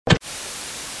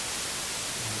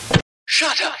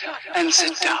Shut up and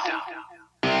sit down.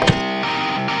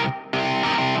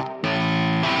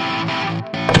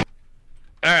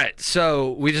 All right,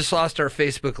 so we just lost our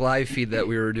Facebook Live feed that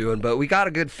we were doing, but we got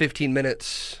a good 15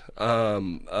 minutes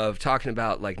of talking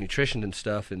about like nutrition and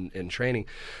stuff and training.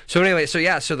 So anyway, so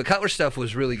the Cutler stuff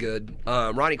was really good.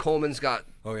 Ronnie Coleman's got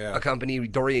a company,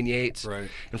 Dorian Yates. Right.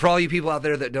 And for all you people out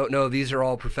there that don't know, these are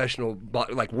all professional,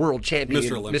 like world champion,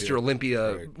 Mr.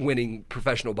 Olympia winning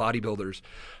professional bodybuilders.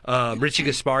 Richie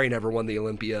Gaspari never won the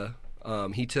Olympia.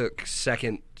 He took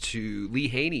second to Lee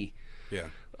Haney. Yeah.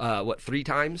 3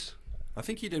 times? I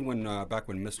think he did win back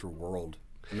when Mr. World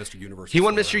and Mr. Universe. He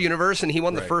won Mr. Universe, and he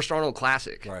won the first Arnold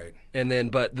Classic. Right. And then,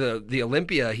 but the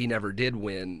Olympia he never did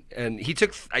win, and he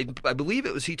took, I believe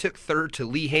it was he took third to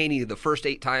Lee Haney the first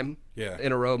 8 time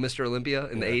in a row, Mr. Olympia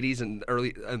in the 80s and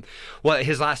early.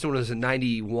 His last one was in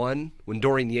 '91 when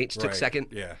Dorian Yates took second.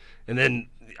 Yeah. And then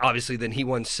obviously then he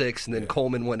won 6, and then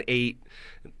Coleman won 8.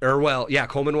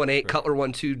 Coleman won 8, Cutler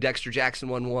won 2, Dexter Jackson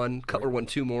won 1, Cutler won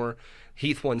 2 more.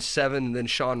 Heath won 7, and then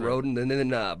Sean Roden, and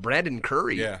then Brandon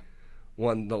Curry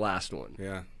won the last one.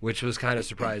 Yeah, which was kind of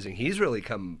surprising. He's really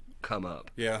come up.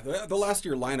 Yeah, the last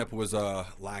year lineup was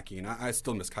lacking. I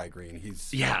still miss Kai Green. He's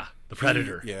the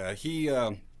Predator. He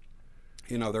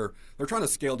they're trying to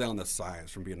scale down the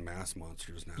size from being mass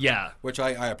monsters now. Yeah, which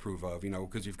I approve of.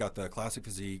 Because you've got the classic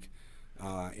physique,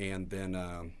 and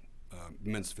then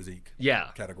men's physique.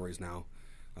 Categories now.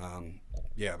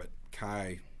 But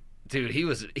Kai. Dude,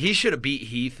 he should have beat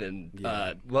Heath in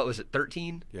what was it,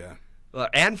 13? Yeah,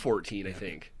 and 14, I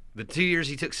think. The 2 years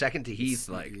he took second to Heath,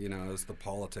 it's the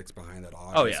politics behind it.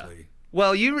 Obviously. Oh yeah.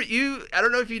 Well, you I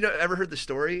don't know if you ever heard the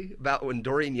story about when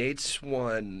Dorian Yates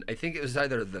won. I think it was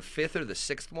either the 5th or the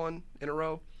 6th one in a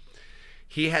row.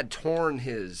 He had torn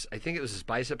his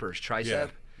bicep or his tricep. Yeah,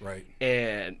 right.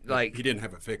 And he didn't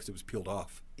have it fixed; it was peeled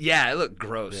off. Yeah, it looked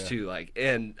gross too.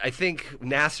 And I think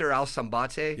Nasser Al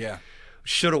Sambate.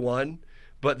 Should have won,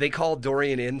 but they called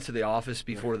Dorian into the office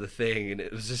before the thing, and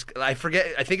it was just, I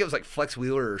forget, I think it was like Flex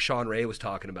Wheeler or Sean Ray was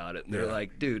talking about it, and they're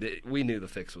like, dude, we knew the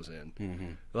fix was in.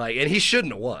 Mm-hmm. And he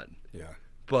shouldn't have won. Yeah.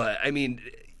 But, I mean,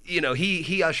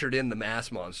 he ushered in the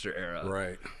mass monster era.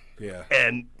 Right, yeah.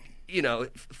 And,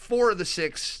 4 of the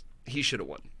 6, he should have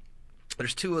won.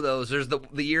 There's 2 of those. There's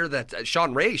the year that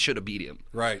Sean Ray should have beat him.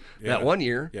 Right. Yeah. That one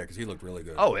year. Yeah, because he looked really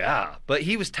good. Oh, yeah. But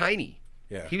he was tiny.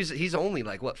 Yeah. He's only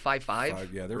like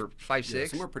 5'5", yeah, or 5'6". Yeah,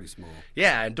 somewhere pretty small.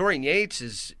 Yeah, and Dorian Yates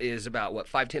is about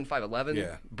 5'10", 5'11".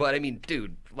 Yeah. But I mean,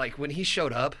 dude, like when he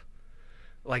showed up,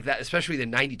 like that, especially the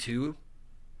 '92.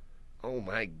 Oh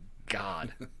my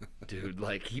God, dude!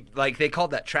 Like they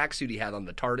called that tracksuit he had on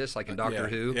the TARDIS, like in Doctor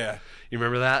Who. Yeah. You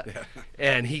remember that? Yeah.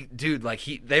 And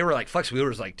they were like, Flex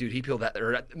Wheeler's like, dude, he peeled that,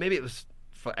 or maybe it was.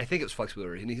 I think it was Flex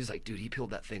Wheeler, and he's like, dude, he peeled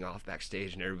that thing off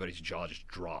backstage, and everybody's jaw just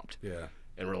dropped. Yeah.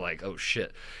 And we're like, oh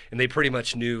shit! And they pretty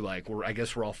much knew, like, I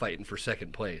guess we're all fighting for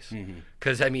second place.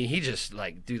 Because I mean, he just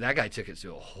dude, that guy took it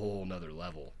to a whole nother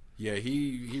level. Yeah,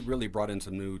 he really brought in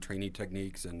some new training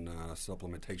techniques and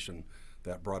supplementation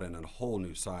that brought in a whole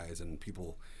new size. And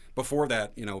people before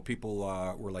that, people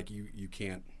were like, you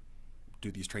can't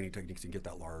do these training techniques and get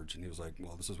that large. And he was like,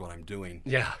 well, this is what I'm doing.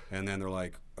 Yeah. And then they're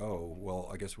like, oh, well,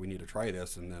 I guess we need to try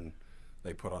this. And then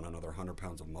they put on another 100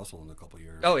 pounds of muscle in a couple of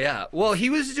years. Oh, yeah. Well,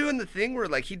 he was doing the thing where,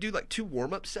 he'd do, 2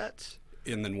 warm-up sets.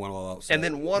 And then one all-out set. And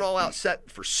then one all-out set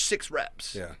for 6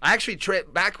 reps. Yeah. I actually,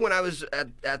 back when I was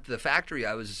at the factory,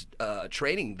 I was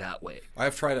training that way.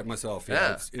 I've tried it myself.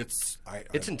 Yeah. It's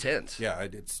intense. Yeah,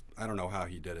 I don't know how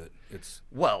he did it.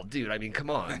 Well, dude, I mean, come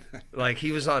on.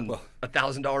 He was on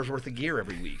 $1,000 worth of gear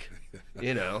every week.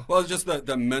 Well, it's just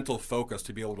the mental focus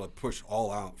to be able to push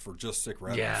all out for just 6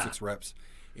 reps. Yeah. 6 reps.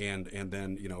 And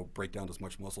then break down as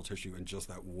much muscle tissue in just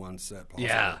that one set possible.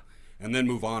 Yeah. And then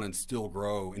move on and still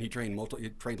grow. And he trained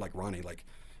like Ronnie, like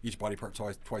each body part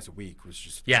twice a week was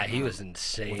just he was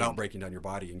insane without breaking down your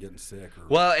body and getting sick.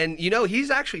 Well, and he's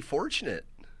actually fortunate.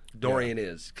 Dorian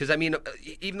is, because I mean,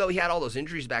 even though he had all those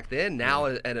injuries back then, now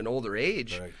at an older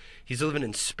age, he's living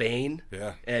in Spain.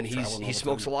 Yeah. And he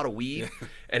smokes a lot of weed,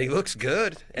 and he looks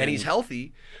good, and he's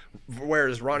healthy.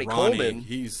 Whereas Ronnie Coleman,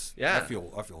 I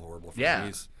feel horrible for him.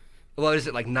 He's, well, is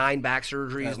it 9 back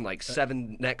surgeries and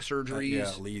 7 neck surgeries? Yeah,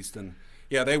 at least. And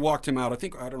they walked him out.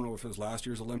 I don't know if it was last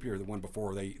year's Olympia or the one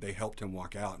before. They helped him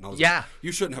walk out, and I was like,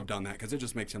 you shouldn't have done that because it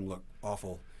just makes him look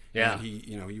awful. Yeah. And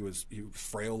he was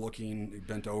frail looking, he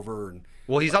bent over, and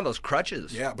well, he's on those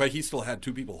crutches. Yeah, but he still had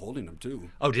 2 people holding him too.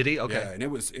 Oh, did he? Okay. Yeah, and it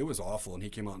was awful. And he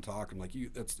came out and talked. I'm like,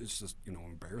 it's just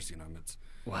embarrassing him. It's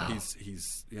wow.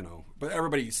 He's but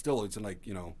everybody still is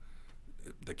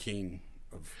the king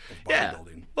of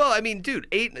bodybuilding. Well, I mean, dude,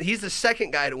 he's the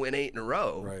second guy to win 8 in a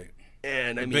row. Right.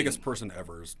 And I mean, biggest person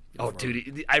ever. Oh,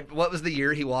 dude! What was the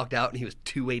year he walked out and he was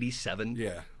 287?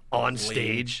 Yeah. On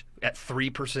stage at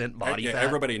 3% body fat.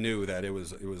 Everybody knew that it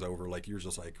was over. Like you're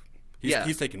just like,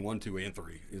 he's taking 1, 2, and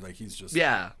 3. He's just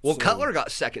Well, Cutler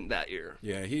got second that year.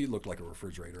 Yeah, he looked like a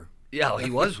refrigerator. Yeah, he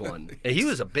was one. And he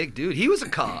was a big dude. He was a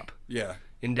cop. Yeah.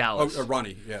 In Dallas. Oh,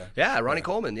 Ronnie. Yeah. Yeah, Ronnie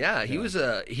Coleman. Yeah, he was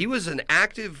an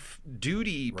active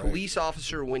duty police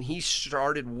officer when he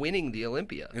started winning the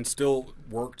Olympia, and still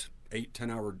worked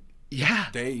 8-10 hour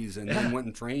days, and then went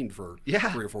and trained for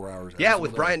 3 or 4 hours. Yeah,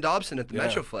 with Brian Dobson at the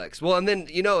Metroflex. Well, and then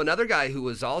another guy who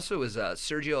was also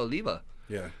Sergio Oliva.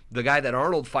 Yeah. The guy that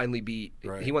Arnold finally beat.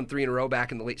 Right. He won 3 in a row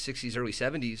back in the late '60s, early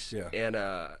 '70s. Yeah.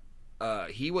 And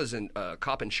he was a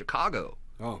cop in Chicago.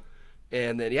 Oh.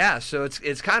 And then so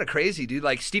it's kind of crazy, dude.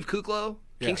 Like Steve Kuklo,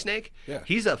 King Snake. Yeah.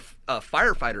 He's a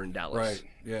firefighter in Dallas. Right.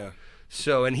 Yeah.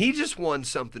 So, and he just won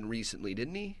something recently,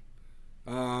 didn't he?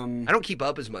 I don't keep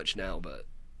up as much now, but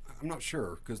I'm not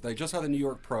sure because they just had the New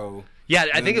York Pro. Yeah,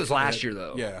 I think it was last year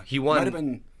though. Yeah. He won. Might have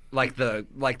been like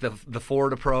the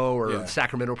Florida Pro or the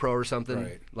Sacramento Pro or something.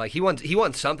 Right. Like he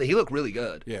won something. He looked really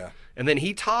good. Yeah. And then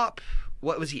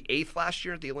what was he, 8th last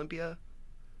year at the Olympia?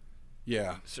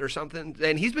 Yeah. Or something.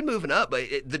 And he's been moving up, but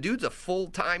the dude's a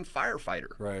full-time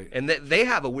firefighter. Right. And they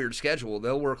have a weird schedule.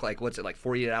 They'll work like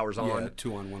 48 hours on. Yeah,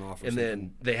 2 on, 1 off. And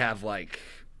then they have like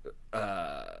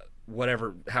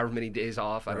however many days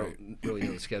off. I don't really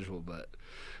know the schedule, but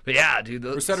yeah,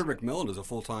 dude. Senator McMillan is a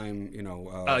full-time,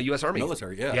 U.S. Army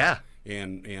military. Yeah. Yeah.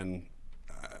 And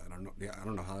I don't know. Yeah, I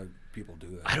don't know how people do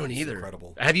that. I don't either.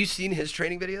 Incredible. Have you seen his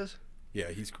training videos? Yeah,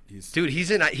 he's dude.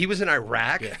 He was in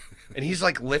Iraq, and he's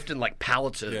like lifting like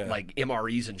pallets of like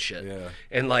MREs and shit. Yeah.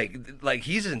 And like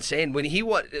he's insane. When he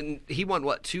won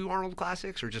what, 2 Arnold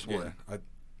Classics or just 1? I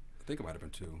think it might have been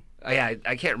 2. Yeah,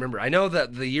 I can't remember. I know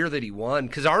that the year that he won,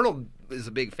 because Arnold is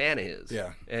a big fan of his.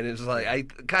 Yeah. And it was like I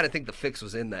kind of think the fix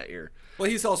was in that year. Well,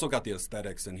 he's also got the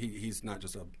aesthetics, and he's not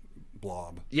just a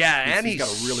blob. Yeah, he's got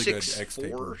a really 6'4", good X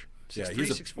taper. Yeah, 6'3",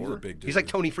 he's a 6'4". big dude. He's like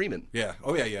Tony Freeman. Yeah.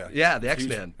 Oh yeah. Yeah, the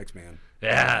X-Man. X-Man.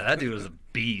 Yeah, that dude was a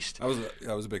beast. I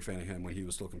was a big fan of him when he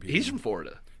was still competing. He's from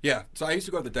Florida. Yeah. So I used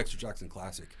to go to the Dexter Jackson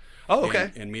Classic. Oh,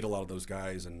 okay. And meet a lot of those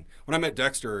guys. And when I met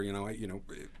Dexter, I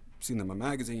seen them in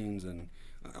magazines and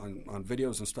on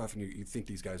videos and stuff, and you think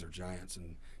these guys are giants.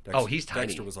 And Dexter, he's tiny.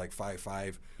 Dexter was like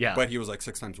 5'5". Yeah. But he was like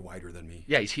 6 times wider than me.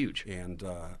 Yeah, he's huge. And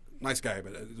nice guy,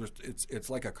 but it's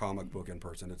like a comic book in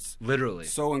person. It's literally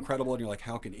so incredible, and you're like,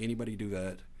 how can anybody do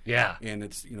that? Yeah. And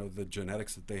it's the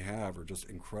genetics that they have are just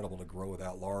incredible to grow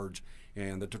that large,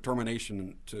 and the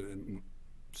determination to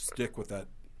stick with that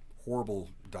horrible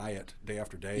diet day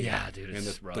after day. Yeah, dude, and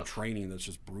it's rough. The training that's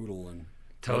just brutal and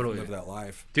totally live that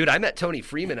life. Dude, I met Tony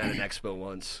Freeman at an expo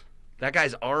once. That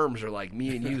guy's arms are like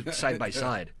me and you side by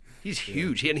side. He's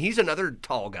huge, and he's another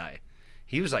tall guy.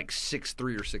 He was like 6'3"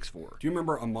 or 6'4". Do you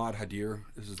remember Ahmad Hadir?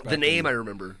 The name I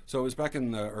remember. So it was back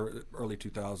in the early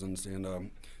 2000s,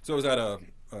 and so it was at a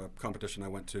competition I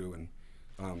went to,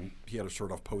 and he had a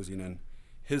shirt off posing, and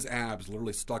his abs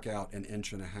literally stuck out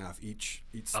 1.5 inches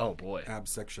each oh boy ab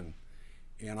section,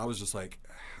 and I was just like,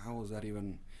 how is that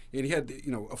even? And he had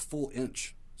a full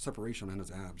inch separation on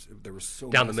his abs. They were so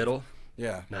down massive. The middle.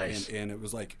 Yeah, nice. And it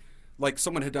was like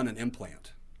someone had done an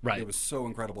implant. Right. It was so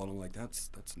incredible, and I'm like, that's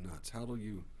nuts. How do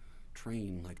you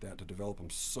train like that to develop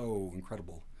them so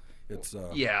incredible? It's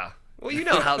yeah. Well, you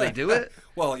know how they do it.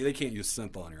 Well, they can't use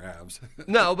synthol on your abs.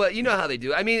 No, but you know how they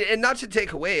do it. I mean, and not to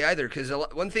take away either, because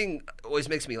one thing always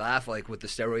makes me laugh, like with the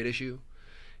steroid issue,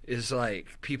 is like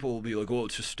people will be like, "Oh,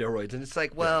 it's just steroids," and it's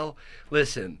like, well,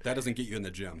 listen, that doesn't get you in the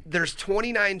gym. There's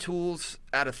 29 tools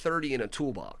out of 30 in a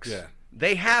toolbox. Yeah.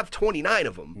 They have 29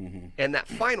 of them, and that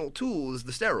final tool is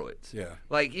the steroids. Yeah.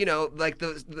 Like, like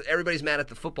everybody's mad at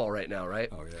the football right now, right?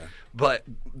 Oh, yeah. But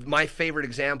my favorite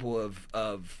example of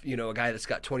a guy that's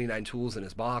got 29 tools in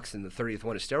his box and the 30th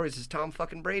one is steroids is Tom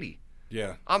fucking Brady.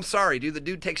 Yeah. I'm sorry, dude. The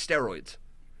dude takes steroids.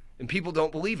 And people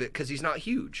don't believe it because he's not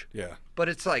huge. Yeah. But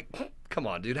it's like, come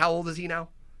on, dude. How old is he now?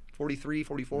 43,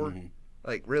 44?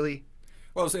 Like, really?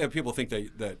 Well, people think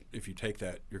that if you take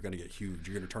that, you're going to get huge.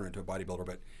 You're going to turn into a bodybuilder.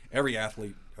 But every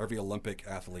athlete, every Olympic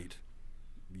athlete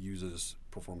uses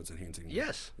performance enhancing.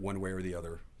 Yes. One way or the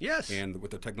other. Yes. And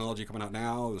with the technology coming out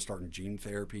now, they're starting gene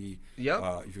therapy.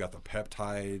 Yep. You've got the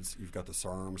peptides. You've got the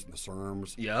SARMs and the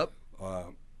SERMs. Yep.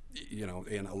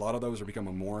 And a lot of those are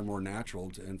becoming more and more natural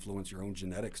to influence your own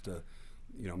genetics to,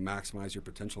 maximize your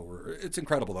potential. It's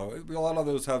incredible, though. A lot of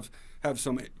those have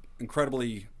some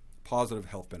incredibly positive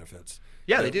health benefits.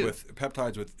 Yeah, they do. With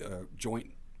peptides, with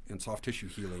joint and soft tissue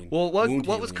healing. Well,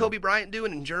 what was Kobe Bryant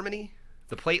doing in Germany?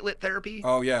 The platelet therapy?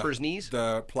 Oh, yeah. For his knees?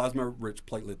 The plasma-rich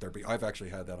platelet therapy. I've actually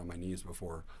had that on my knees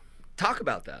before. Talk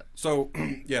about that. So,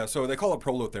 yeah, so they call it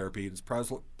prolotherapy. It's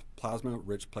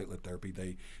plasma-rich platelet therapy.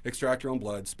 They extract your own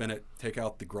blood, spin it, take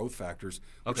out the growth factors,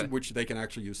 which they can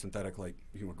actually use synthetic like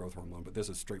human growth hormone, but this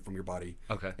is straight from your body.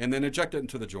 Okay. And then inject it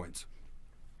into the joints.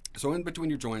 So in between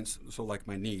your joints, so like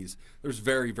my knees, there's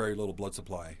very, very little blood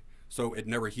supply. So it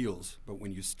never heals. But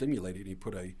when you stimulate it and you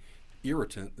put a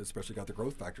irritant, that's especially got the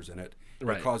growth factors in it,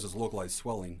 it causes localized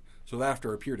swelling. So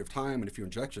after a period of time, and a few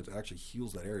injections, it actually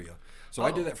heals that area. So I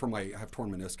did that for I have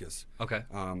torn meniscus. Okay.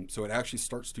 So it actually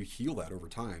starts to heal that over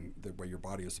time, the way your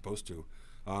body is supposed to,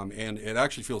 and it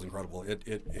actually feels incredible.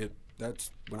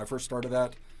 That's when I first started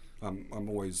that. I'm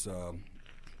always,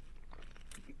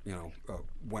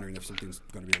 wondering if something's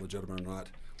going to be legitimate or not,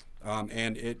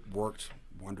 and it worked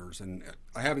wonders. And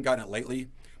I haven't gotten it lately.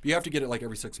 But you have to get it like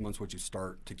every 6 months once you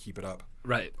start to keep it up.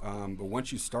 Right. But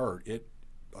once you start,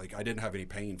 I didn't have any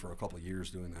pain for a couple of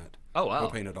years doing that. Oh, wow. No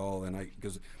pain at all. And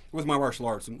because with my martial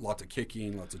arts, lots of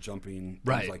kicking, lots of jumping,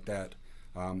 things like that.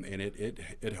 And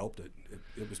it helped it.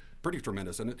 It was pretty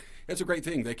tremendous. And it's a great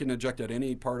thing. They can inject at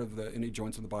any part of any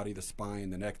joints in the body, the spine,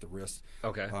 the neck, the wrist.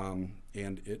 Okay.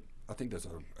 And I think that's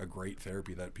a great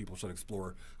therapy that people should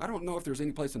explore. I don't know if there's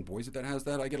any place in Boise that has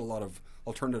that. I get a lot of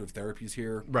alternative therapies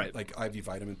here, like IV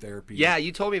vitamin therapy. Yeah,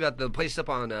 you told me about the place up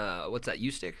on what's that?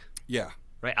 U-Stick? Yeah.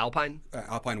 Right, Alpine.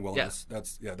 Alpine Wellness.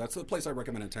 Yeah. That's the place I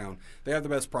recommend in town. They have the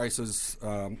best prices.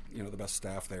 The best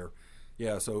staff there.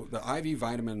 Yeah. So the IV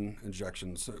vitamin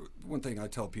injections. So one thing I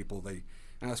tell people, they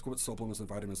ask what supplements and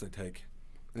vitamins they take,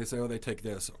 and they say, they take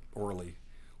this orally.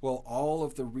 Well, all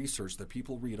of the research that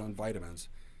people read on vitamins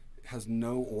has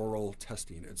no oral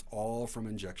testing. It's all from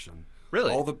injection.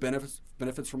 Really? All the benefits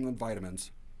from the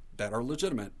vitamins that are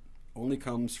legitimate only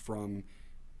comes from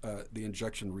the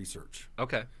injection research.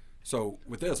 Okay. So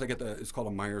with this, I get it's called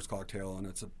a Myers cocktail, and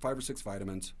it's 5 or 6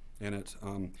 vitamins in it.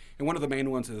 And one of the main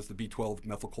ones is the B12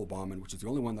 methylcobalamin, which is the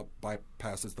only one that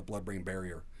bypasses the blood-brain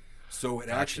barrier. So it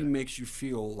actually makes you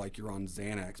feel like you're on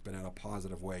Xanax, but in a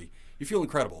positive way. You feel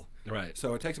incredible. Right.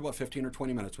 So it takes about 15 or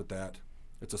 20 minutes with that.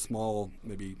 It's a small,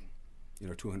 maybe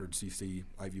 200 cc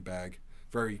IV bag.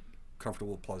 Very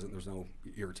comfortable, pleasant. There's no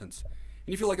irritants,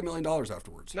 and you feel like $1 million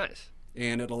afterwards. Nice.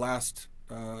 And it'll last,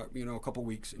 a couple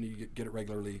weeks, and you get it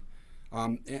regularly.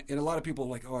 And a lot of people are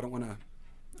like, I don't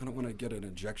want to get an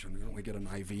injection. I don't want to get an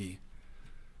IV.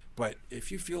 But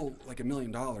if you feel like $1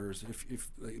 million,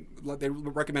 if they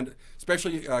recommend it,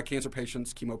 especially cancer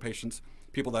patients, chemo patients,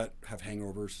 people that have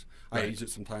hangovers. I use it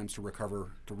sometimes to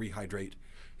recover, to rehydrate,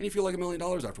 and you feel like $1 million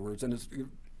afterwards, and it's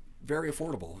very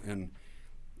affordable. And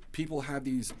people have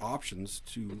these options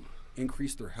to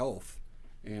increase their health,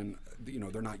 and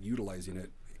they're not utilizing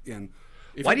it. And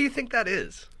why do you think that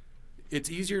is?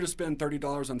 It's easier to spend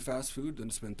 $30 on fast food than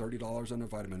to spend $30 on a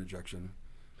vitamin injection.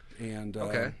 And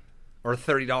or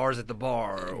 $30 at the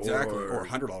bar. Exactly, or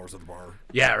 $100 at the bar.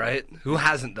 Yeah, right? Who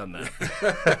hasn't done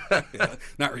that? Yeah,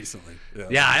 not recently.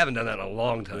 Yeah, I haven't done that in a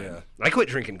long time. Yeah. I quit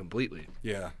drinking completely.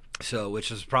 Yeah. So, which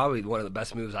is probably one of the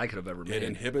best moves I could have ever made. It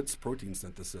inhibits protein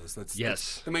synthesis. That's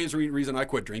yes. The main reason I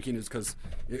quit drinking is because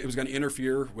it was going to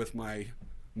interfere with my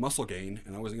muscle gain,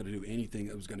 and I wasn't going to do anything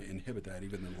that was going to inhibit that,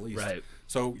 even in the least. Right.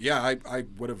 So, yeah, I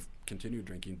would have continued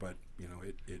drinking, but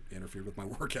it interfered with my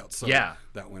workouts. So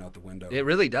that went out the window. It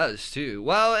really does too.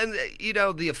 Well, and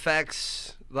the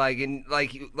effects, like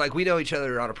we know each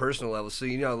other on a personal level, so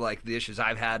like the issues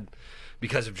I've had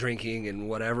because of drinking and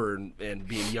whatever, and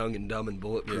being young and dumb and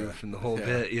bulletproof and the whole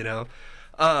bit.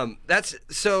 That's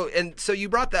so. And so you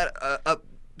brought that up,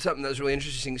 something that was really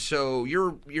interesting. So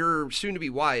your soon-to-be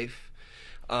wife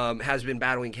has been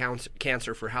battling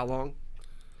cancer for how long?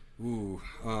 Ooh,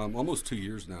 almost 2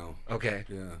 years now. Okay.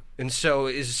 Yeah. And so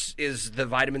is the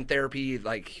vitamin therapy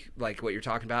like what you're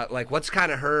talking about? Like, what's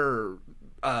kind of her?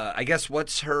 I guess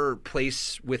what's her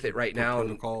place with it right now?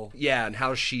 Protocol. And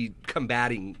how's she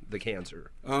combating the cancer?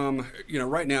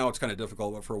 Right now it's kind of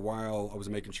difficult, but for a while I was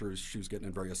making sure she was getting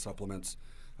in various supplements.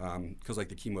 Because like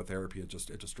the chemotherapy, it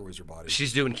destroys your body.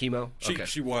 She's doing chemo.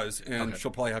 She was, and she'll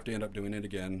probably have to end up doing it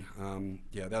again.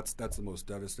 That's the most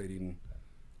devastating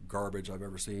garbage I've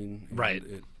ever seen. And right.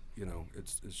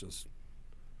 It's just.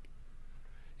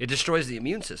 It destroys the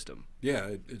immune system. Yeah,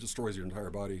 it destroys your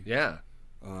entire body. Yeah.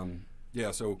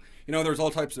 So there's all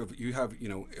types of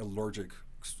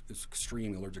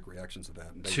extreme allergic reactions to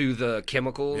that. To the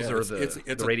chemicals or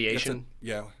the radiation.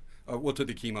 To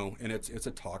the chemo, and it's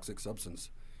a toxic substance.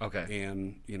 Okay.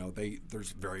 And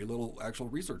there's very little actual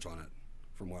research on it,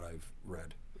 from what I've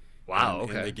read. Wow.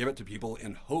 And they give it to people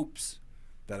in hopes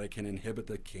that it can inhibit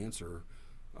the cancer.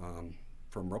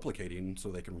 from replicating, so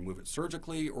they can remove it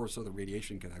surgically, or so the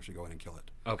radiation can actually go in and kill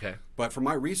it. Okay. But from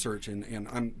my research, and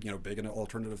I'm big into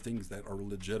alternative things that are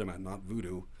legitimate, not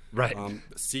voodoo. Right.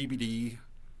 CBD.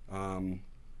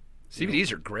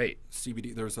 CBDs are great.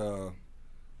 CBD. There's a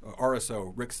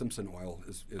RSO, Rick Simpson oil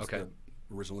is Okay.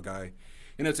 the original guy,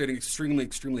 and it's an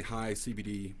extremely high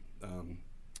CBD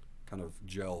kind of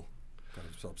gel kind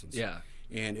of substance. Yeah.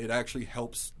 And it actually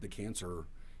helps the cancer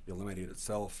eliminate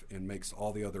itself and makes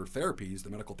all the other therapies, the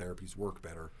medical therapies, work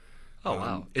better. Oh,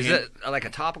 wow. Is it like a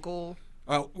topical?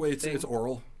 Oh, well, it's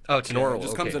oral. Oh, it's an oral. It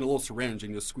just okay. comes in a little syringe,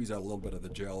 and you just squeeze out a little bit of the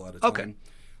gel at a Okay.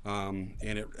 time.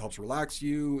 And it helps relax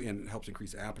you, and it helps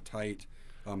increase appetite,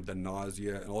 the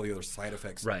nausea, and all the other side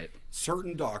effects. Right.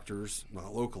 Certain doctors,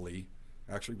 not locally,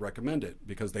 actually recommend it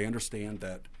because they understand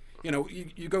that,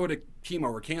 you go to chemo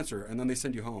or cancer, and then they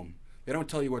send you home. They don't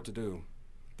tell you what to do.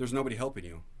 There's nobody helping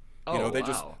you. Oh, They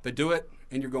wow. they do it,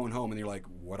 and you're going home, and you're like,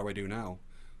 what do I do now?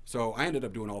 So I ended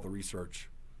up doing all the research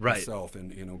Right. myself,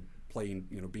 and playing,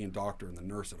 being doctor and the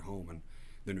nurse at home and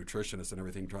the nutritionist and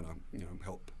everything, trying to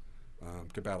help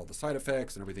combat all the side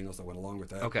effects and everything else that went along with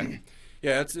that. Okay.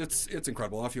 Yeah, it's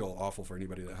incredible. I feel awful for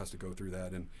anybody that has to go through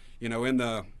that, and in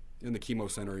the chemo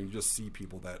center, you just see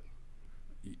people that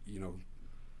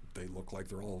they look like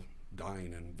they're all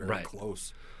dying and very Right.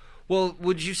 close. Well,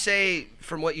 would you say,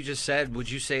 from what you just said,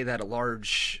 would you say that a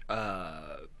large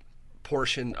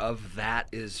portion of that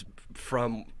is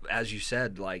from, as you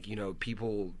said, like,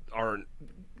 people aren't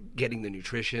getting the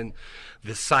nutrition,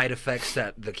 the side effects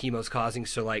that the chemo's causing?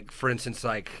 So, like, for instance,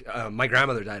 like, my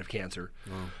grandmother died of cancer.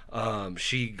 Wow.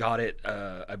 She got it,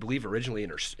 I believe, originally in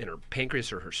her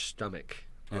pancreas or her stomach,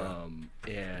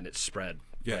 and it spread.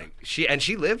 Yeah. Like,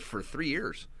 she lived for 3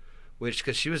 years.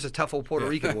 Because she was a tough old Puerto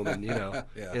Rican woman, Yeah.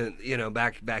 and,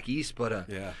 back east. But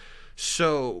Yeah.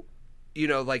 so,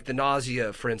 like the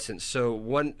nausea, for instance. So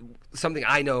something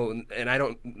I know, and I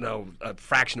don't know a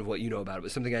fraction of what you know about it,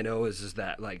 but something I know is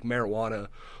that like marijuana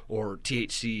or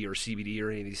THC or CBD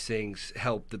or any of these things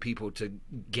help the people to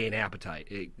gain appetite.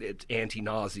 It's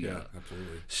anti-nausea. Yeah,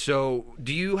 absolutely. So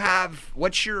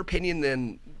what's your opinion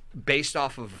then, based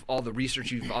off of all the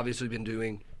research you've obviously been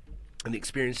doing and the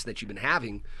experience that you've been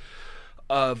having,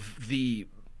 of the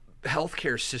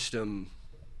healthcare system's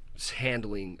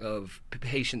handling of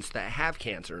patients that have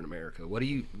cancer in America?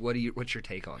 What's your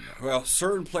take on that? Well,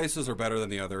 certain places are better than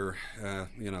the other.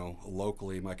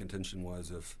 Locally, my contention was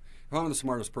if I'm the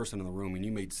smartest person in the room and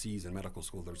you made C's in medical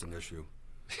school, there's an issue.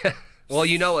 Well,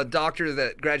 a doctor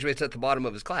that graduates at the bottom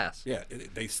of his class. Yeah,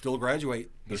 they still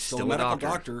graduate. They're He's still still a a medical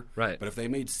doctor. Right. But if they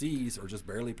made C's or just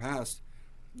barely passed,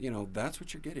 that's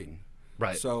what you're getting.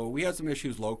 Right. So we had some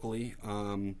issues locally,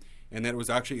 and then it was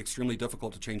actually extremely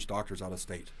difficult to change doctors out of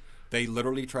state. They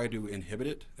literally tried to inhibit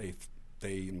it. They,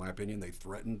 in my opinion, they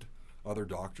threatened other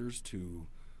doctors to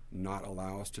not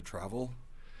allow us to travel.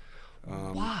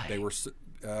 Why?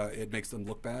 It makes them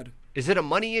look bad. Is it a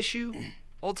money issue,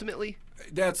 ultimately?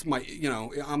 That's my,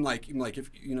 I'm like,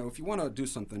 if you want to do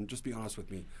something, just be honest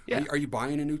with me. Yeah. Are you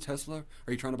buying a new Tesla?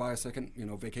 Are you trying to buy a second,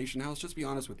 vacation house? Just be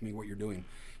honest with me what you're doing.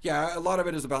 Yeah, a lot of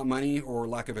it is about money or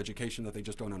lack of education that they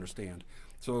just don't understand.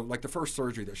 So, like the first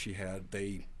surgery that she had,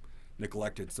 they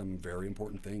neglected some very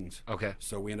important things. Okay.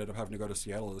 So we ended up having to go to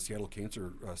Seattle, the Seattle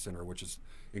Cancer Center, which is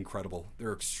incredible.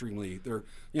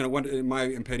 In my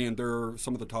opinion, they're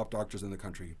some of the top doctors in the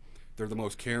country. They're the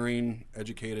most caring,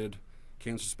 educated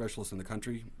cancer specialists in the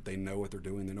country. They know what they're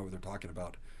doing. They know what they're talking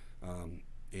about.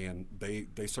 And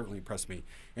they certainly impress me.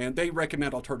 And they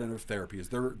recommend alternative therapies.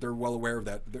 They're well aware of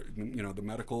that. The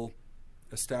medical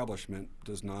establishment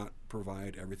does not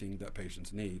provide everything that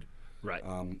patients need. Right.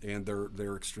 And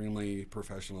they're extremely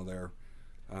professional there.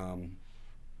 And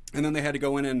then they had to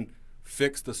go in and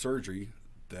fix the surgery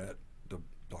that the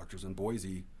doctors in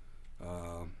Boise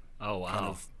Oh,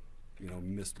 wow. kind of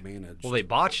mismanaged. Well, they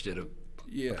botched it,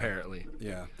 Yeah. apparently.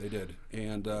 Yeah, they did.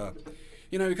 And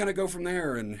you kind of go from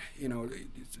there, and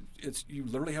it's you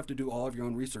literally have to do all of your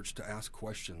own research to ask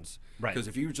questions. Right. Because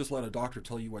if you just let a doctor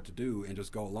tell you what to do and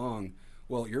just go along,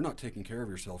 well, you're not taking care of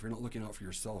yourself. You're not looking out for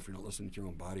yourself. You're not listening to your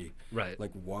own body. Right.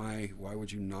 Like, why would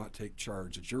you not take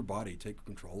charge? It's your body. Take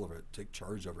control of it. Take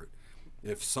charge of it.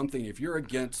 If you're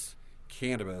against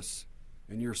cannabis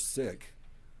and you're sick,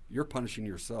 you're punishing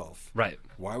yourself. Right.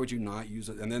 Why would you not use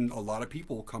it? And then a lot of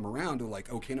people come around and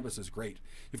like, oh, cannabis is great.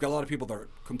 You've got a lot of people that are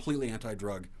completely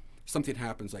anti-drug. Something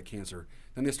happens like cancer.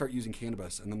 Then they start using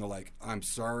cannabis, and then they're like, I'm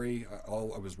sorry,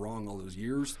 I was wrong all those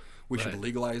years. We should Right.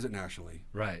 legalize it nationally.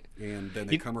 Right. And then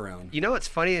they come around. You know what's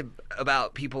funny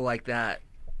about people like that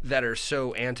are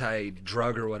so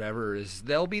anti-drug or whatever is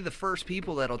they'll be the first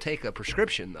people that'll take a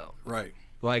prescription, though. Right.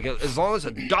 Like, as long as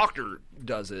a doctor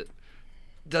does it,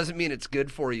 doesn't mean it's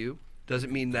good for you.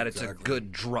 Doesn't mean that it's a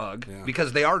good drug, Yeah.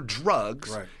 because they are drugs.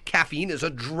 Right. Caffeine is a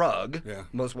drug, Yeah.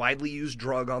 most widely used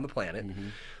drug on the planet.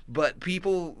 But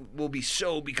people will be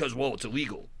because, well, it's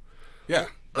illegal. Yeah,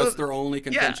 that's their only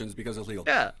contentions because it's legal.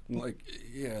 Yeah. Like,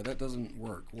 yeah, that doesn't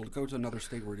work. Well, go to another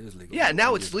state where it is legal. Yeah,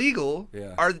 now it's legal.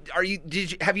 Yeah.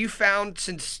 Have you found,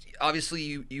 since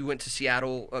obviously you went to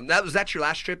Seattle, that's your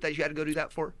last trip that you had to go do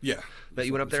that for? Yeah. That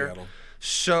you went up there? Seattle.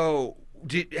 So,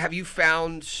 have you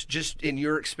found, just in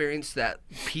your experience, that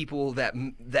people that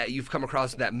you've come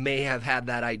across that may have had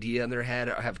that idea in their head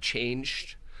have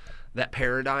changed that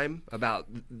paradigm about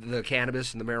the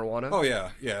cannabis and the marijuana? Oh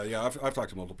yeah. I've talked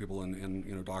to multiple people,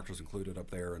 and doctors included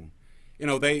up there, and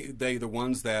they the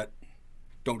ones that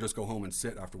don't just go home and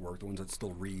sit after work, the ones that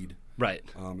still read, Right.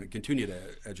 And continue to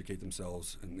educate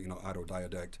themselves and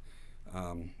autodidact,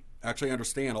 actually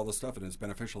understand all the stuff, and it's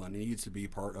beneficial and needs to be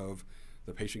part of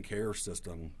the patient care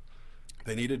system.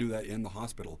 They need to do that in the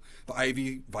hospital. The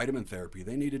IV vitamin therapy,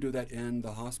 they need to do that in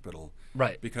the hospital.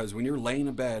 Right. Because when you're laying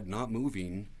in bed not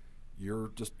moving,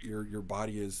 your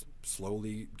body is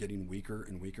slowly getting weaker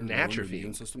and weaker. Atrophy.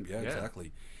 Immune system. Yeah,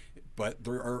 exactly. But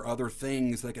there are other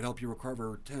things that can help you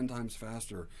recover 10 times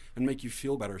faster and make you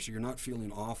feel better, so you're not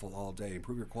feeling awful all day.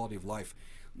 Improve your quality of life.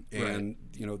 And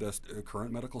this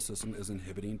current medical system is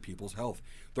inhibiting people's health.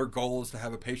 Their goal is to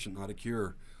have a patient, not a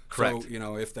cure. Correct.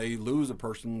 So if they lose a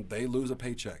person, they lose a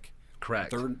paycheck.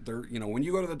 Correct. They're when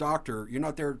you go to the doctor, you're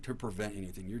not there to prevent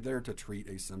anything. You're there to treat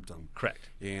a symptom. Correct.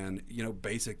 And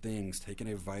basic things, taking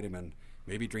a vitamin,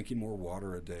 maybe drinking more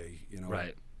water a day.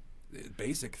 Right.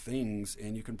 Basic things,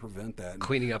 and you can prevent that.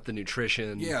 Cleaning up the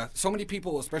nutrition. Yeah. So many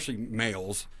people, especially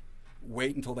males,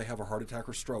 wait until they have a heart attack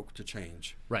or stroke to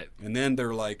change. Right. And then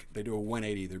they do a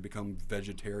 180. They become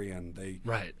vegetarian. They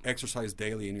exercise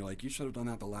daily, and you're like, you should have done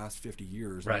that the last 50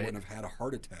 years. Right. And you wouldn't have had a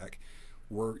heart attack,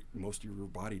 where most of your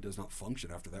body does not function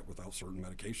after that without certain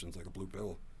medications, like a blue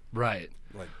pill. Right.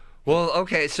 Like, well,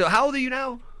 okay. So how old are you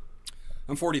now?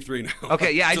 I'm 43 now.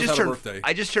 Okay, yeah, I just had a birthday.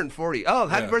 I just turned 40. Oh,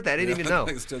 happy birthday! I didn't even know.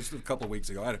 It's just a couple of weeks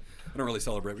ago. I don't really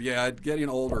celebrate, but yeah, getting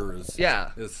older is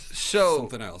so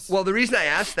something else. Well, the reason I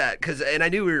asked that, and I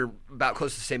knew we were about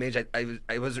close to the same age. I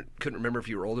couldn't remember if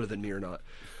you were older than me or not.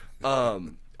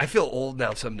 I feel old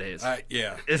now some days.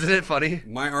 Yeah. Isn't it funny?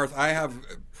 I have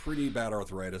pretty bad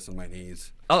arthritis in my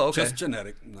knees. Oh, okay. Just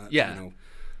genetic. Not, yeah.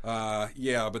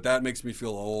 But that makes me feel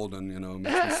old, and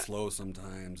makes me slow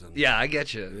sometimes. And yeah, I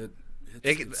get you.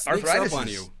 It arthritis up on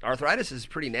you. Arthritis is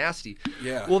pretty nasty.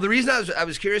 Yeah. Well, the reason I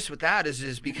was curious with that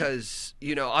is because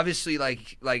obviously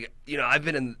like I've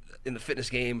been in the fitness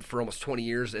game for almost 20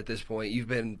 years at this point. You've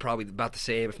been probably about the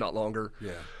same, if not longer.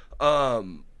 Yeah.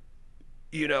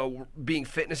 Being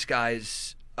fitness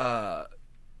guys, I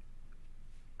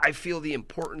feel the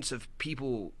importance of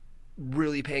people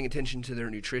really paying attention to their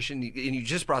nutrition, and you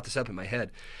just brought this up in my head,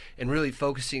 and really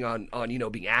focusing on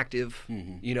being active.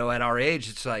 At our age,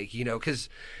 it's like because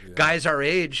guys our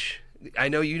age, I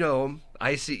know you know them.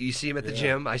 You see them at the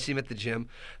gym. I see them at the gym.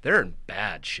 They're in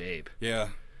bad shape. Yeah.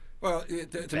 Well,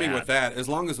 to me, with that, as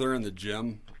long as they're in the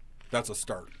gym, that's a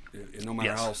start. No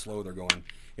matter how slow they're going,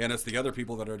 and it's the other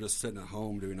people that are just sitting at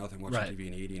home doing nothing, watching TV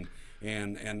and eating.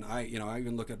 And I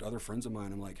even look at other friends of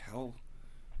mine. I'm like, how.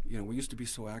 We used to be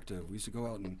so active. We used to go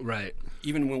out and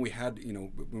even when we had,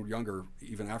 when we were younger,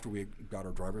 even after we got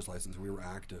our driver's license, we were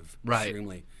active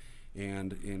extremely.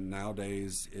 And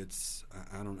nowadays, it's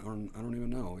I don't even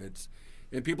know.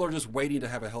 And people are just waiting to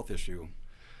have a health issue.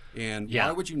 And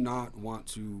why would you not want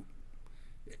to?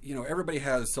 Everybody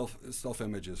has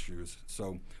self-image issues.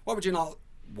 So why would you not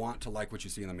want to like what you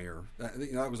see in the mirror?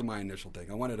 That was my initial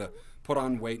thing. I wanted to put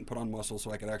on weight and put on muscle so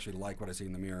I could actually like what I see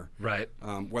in the mirror. Right.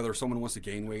 Whether someone wants to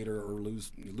gain weight or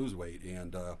lose weight,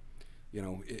 and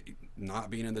not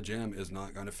being in the gym is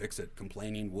not going to fix it.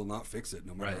 Complaining will not fix it,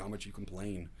 no matter how much you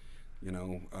complain.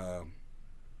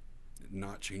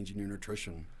 Not changing your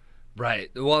nutrition.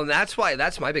 Right. Well, and that's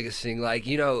my biggest thing. Like,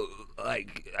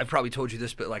 I've probably told you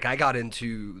this, but I got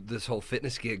into this whole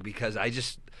fitness gig because I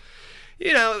just.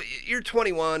 You're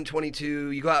 21, 22,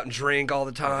 you go out and drink all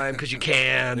the time because you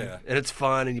can, and it's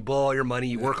fun, and you blow all your money.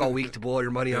 You work all week to blow all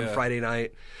your money on Friday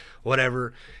night,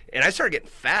 whatever. And I started getting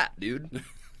fat, dude.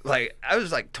 I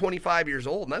was 25 years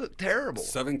old, and I looked terrible.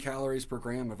 7 calories per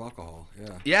gram of alcohol,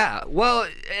 Yeah, well,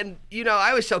 and, I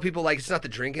always tell people, it's not the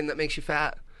drinking that makes you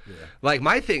fat. Yeah.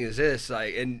 My thing is this,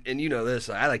 and this,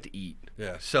 I like to eat.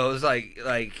 Yeah. So it's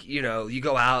you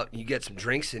go out and you get some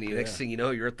drinks in you. Next thing you know,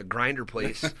 you're at the grinder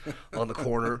place on the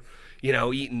corner,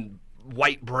 eating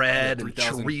white bread and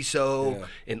chorizo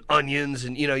and onions,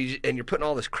 and and you're putting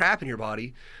all this crap in your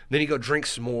body. Then you go drink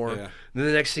some more. Yeah. And then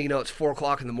the next thing you know, it's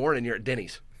 4:00 in the morning. You're at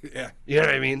Denny's. Yeah. You know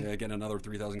what I mean? Yeah, get another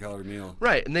 3,000 calorie meal.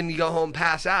 Right, and then you go home,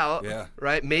 pass out. Yeah.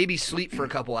 Right, maybe sleep for a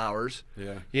couple hours.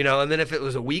 Yeah. You know, and then if it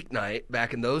was a weeknight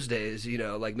back in those days, you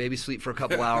know, like maybe sleep for a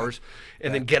couple hours,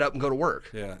 and then get up and go to work.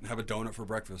 Yeah, and have a donut for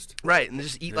breakfast. Right, and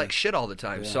just eat like shit all the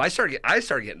time. Yeah. So I started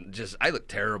getting I looked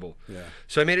terrible. Yeah.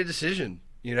 So I made a decision.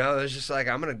 You know, it was just like,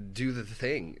 I'm gonna do the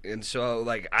thing, and so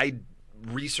like I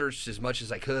researched as much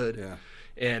as I could. Yeah.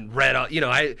 And read, you know,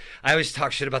 I always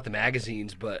talk shit about the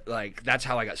magazines, but like that's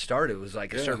how I got started. Was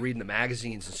like I started reading the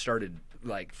magazines and started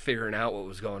like figuring out what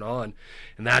was going on,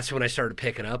 and that's when I started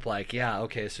picking up like, yeah,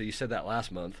 okay, so you said that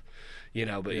last month, you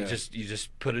know, but you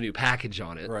just put a new package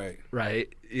on it, right?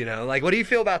 You know, like what do you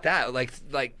feel about that? Like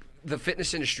the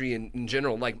fitness industry in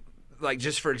general, like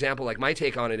just for example, like my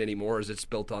take on it anymore is it's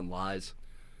built on lies.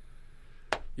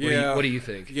 Yeah. What do you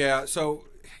think? Yeah. So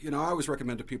you know, I always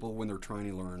recommend to people when they're trying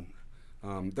to learn.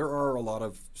 There are a lot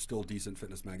of still decent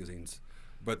fitness magazines,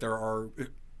 but there are,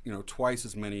 you know, twice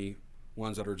as many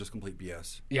ones that are just complete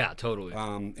BS. Yeah, totally.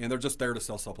 And they're just there to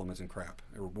sell supplements and crap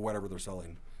or whatever they're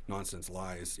selling, nonsense,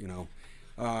 lies. You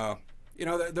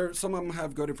know, there some of them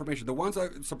have good information. The ones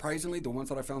surprisingly, the ones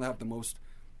that I found that have the most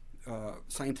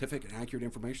scientific and accurate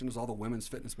information is all the women's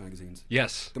fitness magazines.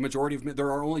 Yes. The majority of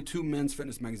there are only 2 men's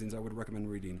fitness magazines I would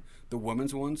recommend reading. The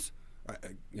women's ones,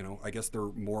 you know, I guess they're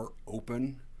more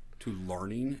open to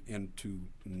learning and to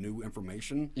new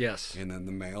information. Yes. And then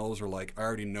the males are like, I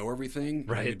already know everything.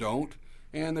 Right. And you don't.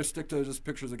 And they stick to just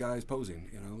pictures of guys posing.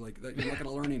 You know, like that, you're not going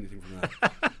to learn anything from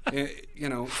that. You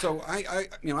know, so I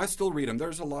still read them.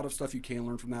 There's a lot of stuff you can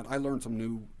learn from that. I learned some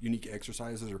new unique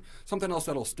exercises or something else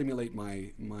that'll stimulate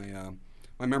my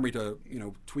memory to, you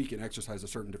know, tweak and exercise a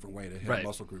certain different way to hit a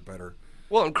muscle group better.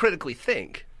 Well, and critically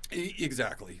think.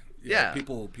 Exactly. Yeah.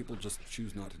 People just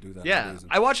choose not to do that. Yeah.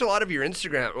 I watch a lot of your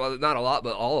Instagram, well, not a lot,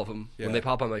 but all of them when Yeah. they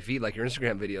pop on my feed, like your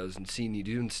Instagram videos and seeing you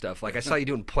doing stuff. Like I saw you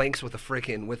doing planks with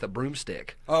a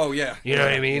broomstick. Oh, yeah. You know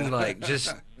what I mean? Like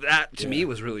just that to me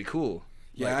was really cool.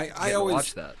 Yeah, like, I always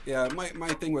watch that. Yeah, my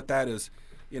thing with that is,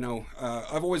 you know,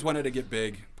 I've always wanted to get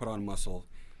big, put on muscle,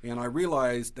 and I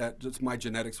realized that just my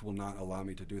genetics will not allow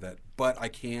me to do that. But I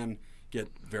can get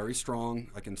very strong.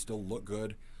 I can still look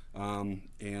good, and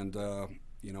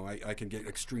you know, I can get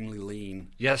extremely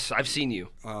lean. Yes, I've seen you.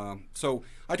 So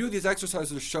I do these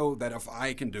exercises to show that if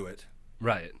I can do it,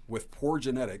 Right. with poor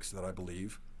genetics, that I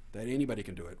believe that anybody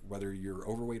can do it, whether you're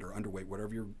overweight or underweight,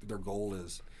 whatever their goal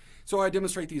is. So I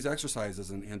demonstrate these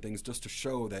exercises and things just to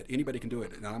show that anybody can do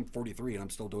it. And I'm 43 and I'm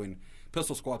still doing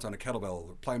pistol squats on a kettlebell,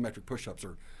 or plyometric push-ups,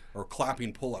 or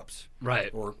clapping pull-ups, Right.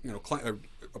 or you know,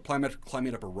 plyometric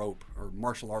climbing up a rope, or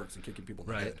martial arts and kicking people in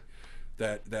the Right.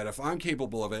 head. That if I'm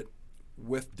capable of it,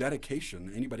 with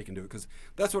dedication, anybody can do it. Because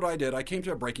that's what I did. I came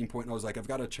to a breaking point and I was like, I've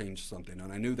got to change something.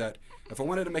 And I knew that if I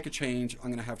wanted to make a change,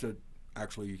 I'm going to have to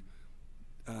actually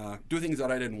do things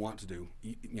that I didn't want to do.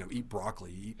 Eat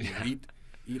broccoli,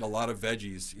 eat a lot of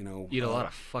veggies, you know. Eat a lot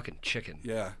of fucking chicken.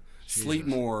 Yeah. Jesus. Sleep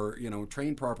more, you know,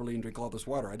 train properly and drink all this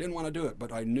water. I didn't want to do it,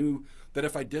 but I knew that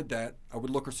if I did that, I would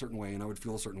look a certain way and I would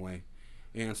feel a certain way.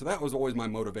 And so that was always my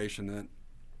motivation. That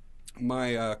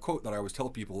my quote that I always tell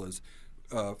people is,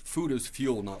 food is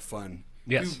fuel, not fun.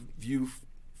 Yes. If you view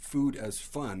food as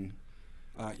fun,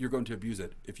 you're going to abuse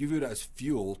it. If you view it as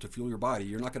fuel to fuel your body,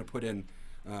 you're not going to put in,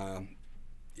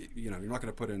 you're not going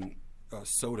to put in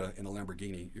soda in a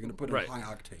Lamborghini. You're going to put in high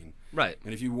octane. Right.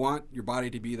 And if you want your body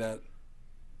to be that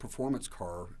performance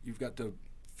car, you've got to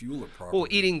fuel it properly. Well,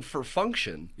 eating for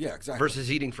function. Yeah, exactly.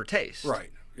 Versus eating for taste.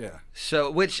 Right. Yeah.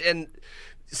 So,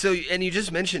 and you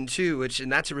just mentioned too,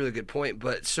 and that's a really good point.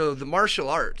 But so the martial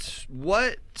arts,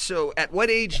 at what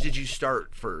age did you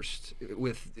start first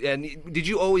with? And did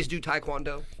you always do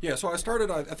Taekwondo? Yeah. So I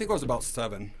started. I think I was about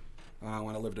 7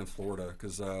 when I lived in Florida,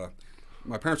 because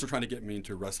my parents were trying to get me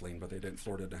into wrestling, but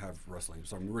Florida didn't have wrestling.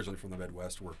 So I'm originally from the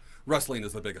Midwest, where wrestling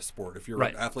is the biggest sport. If you're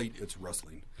an athlete, it's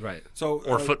wrestling. Right. So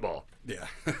or football. Yeah.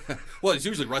 Well, it's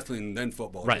usually wrestling then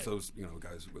football. Right. Those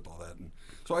guys with all that. And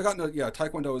so I got into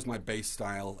Taekwondo is my base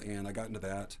style, and I got into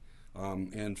that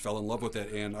and fell in love with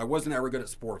it. And I wasn't ever good at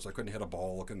sports. I couldn't hit a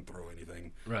ball. I couldn't throw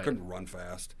anything. Right. Couldn't run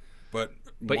fast. But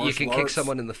you can kick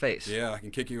someone in the face. Yeah, I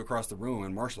can kick you across the room,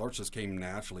 and martial arts just came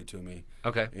naturally to me.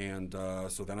 Okay. And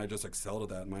so then I just excelled at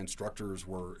that. My instructors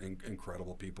were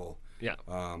incredible people. Yeah.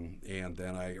 And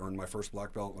then I earned my first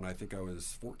black belt when I think I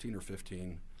was 14 or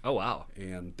 15. Oh, wow.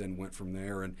 And then went from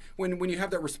there. And when you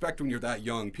have that respect when you're that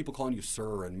young, people calling you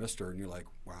sir and mister, and you're like,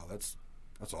 wow, that's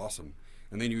awesome.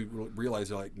 And then you realize,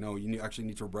 like, no, you actually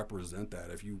need to represent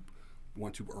that if you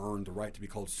want to earn the right to be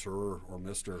called sir or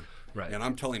mister. Right. And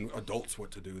I'm telling adults what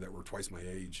to do that were twice my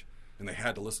age, and they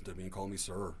had to listen to me and call me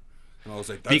sir. And I was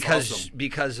like, that's awesome.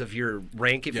 Because of your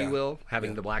rank, if Yeah. you will,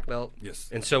 having the black belt. Yes.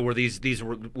 And so were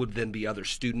would then be other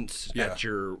students at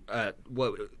your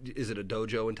what is it, a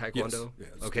dojo in Taekwondo? Yes.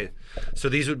 Yeah, okay. So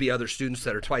these would be other students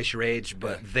that are twice your age,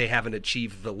 but they haven't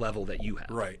achieved the level that you have.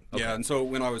 Right. Okay. Yeah. And so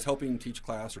when I was helping teach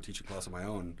class or teaching class on my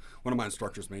own, one of my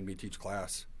instructors made me teach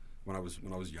class when I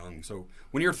was young. So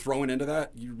when you're thrown into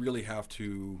that, you really have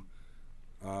to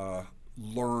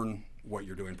learn what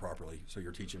you're doing properly, so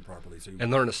you're teaching properly. So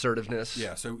and learn assertiveness.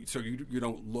 Yeah. So you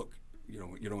don't look,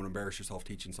 you don't embarrass yourself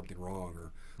teaching something wrong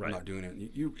or not doing it.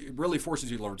 It really forces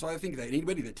you to learn. So I think that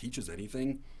anybody that teaches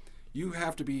anything, you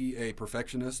have to be a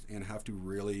perfectionist and have to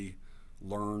really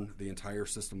learn the entire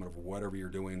system of whatever you're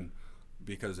doing.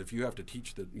 Because if you have to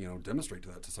teach that, demonstrate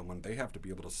that to someone, they have to be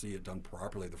able to see it done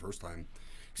properly the first time.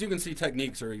 Because you can see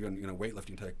techniques or even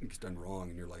weightlifting techniques done wrong,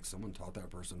 and you're like, someone taught that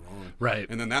person wrong, right?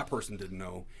 And then that person didn't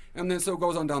know, and then so it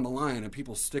goes on down the line, and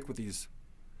people stick with these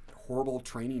horrible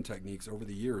training techniques over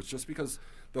the years just because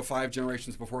the 5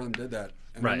 generations before them did that,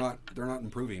 and they're not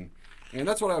improving. And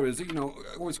that's what I was,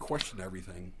 always question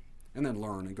everything, and then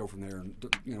learn and go from there,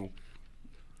 and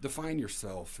define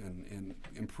yourself and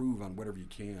improve on whatever you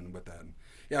can with that. And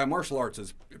yeah, martial arts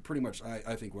is pretty much,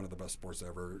 I think, one of the best sports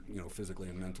ever, physically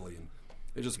and mentally, and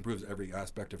it just improves every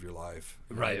aspect of your life.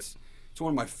 Right. It's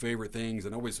one of my favorite things,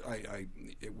 and always,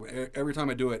 every time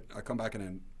I do it, I come back in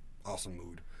an awesome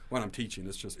mood. When I'm teaching,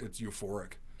 it's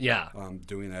euphoric. Yeah.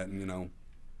 Doing that, and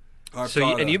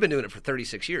you've been doing it for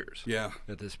 36 years. Yeah.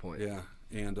 At this point. Yeah,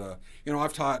 and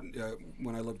I've taught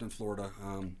when I lived in Florida.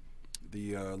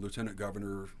 The lieutenant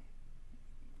governor's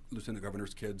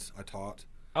kids I taught.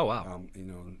 Oh wow.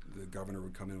 The governor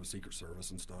would come in with Secret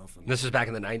Service and stuff. And this is back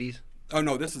in the 90s. Oh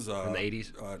no, this is in the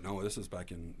 80s. No, this is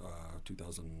back in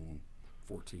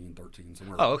 2014, 13,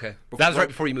 somewhere. Oh okay. That was right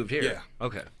before you moved here. Yeah.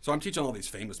 Okay. So I'm teaching all these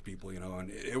famous people,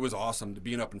 and it was awesome to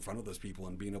being up in front of those people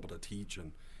and being able to teach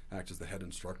and act as the head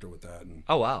instructor with that. And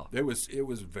oh wow. It was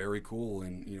very cool,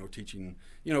 and teaching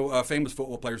famous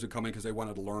football players would come in because they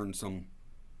wanted to learn some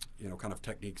kind of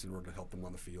techniques in order to help them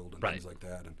on the field and things like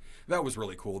that. And that was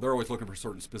really cool. They're always looking for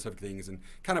certain specific things, and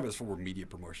kind of as for media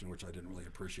promotion, which I didn't really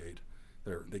appreciate.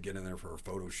 They get in there for a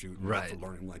photo shoot and not for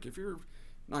learning. Like, if you're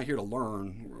not here to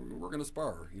learn, we're going to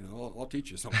spar. I'll teach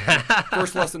you something.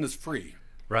 First lesson is free.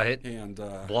 Right. And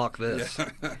block this. Yeah.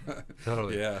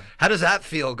 Totally. Yeah. How does that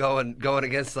feel going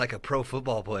against like a pro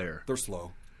football player? They're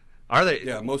slow. Are they?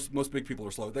 Yeah, most big people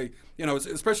are slow. They,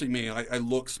 especially me. I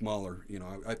look smaller.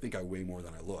 I think I weigh more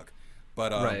than I look.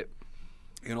 But right.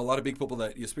 A lot of big people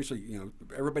that, especially,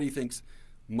 everybody thinks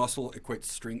muscle equates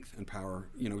strength and power.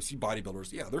 See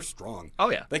bodybuilders. Yeah, they're strong. Oh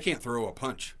yeah. They can't throw a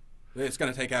punch. It's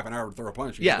going to take half an hour to throw a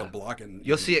punch. You got to block it.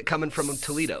 You'll see it coming from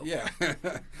Toledo. Yeah.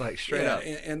 Like straight up.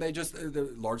 And they just,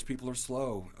 the large people are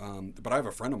slow. But I have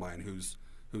a friend of mine who's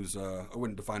I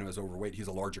wouldn't define him as overweight. He's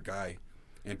a larger guy.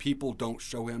 And people don't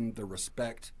show him the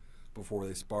respect before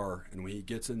they spar. And when he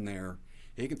gets in there,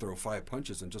 he can throw 5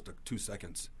 punches in just 2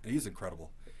 seconds. And he's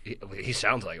incredible. He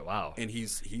sounds like it. Wow. And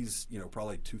he's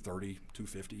probably 230,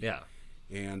 250. Yeah.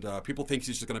 And people think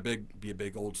he's just going to be a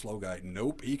big old slow guy.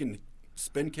 Nope. He can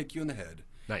spin kick you in the head.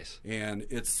 Nice. And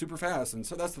it's super fast. And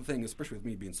so that's the thing, especially with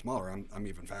me being smaller, I'm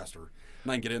even faster.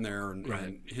 And I can get in there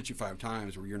and hit you 5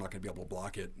 times where you're not going to be able to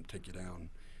block it and take you down.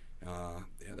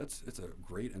 It's a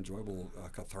great, enjoyable,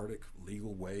 cathartic,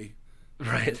 legal way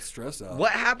to get stress out.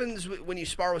 What happens when you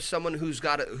spar with someone who's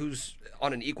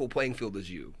on an equal playing field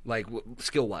as you, like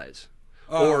skill wise?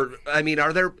 Or I mean,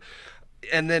 are there?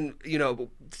 And then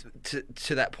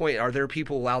to that point, are there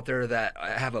people out there that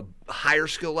have a higher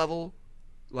skill level?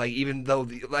 Like, even though,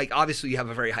 obviously you have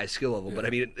a very high skill level, but I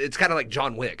mean, it's kind of like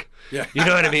John Wick. Yeah. You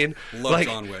know what I mean? Love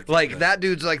John Wick. That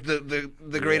dude's like the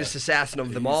greatest assassin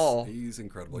of them all. He's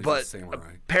incredible. He's but a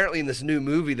samurai. Apparently in this new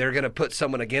movie, they're going to put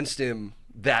someone against him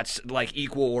that's like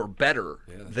equal or better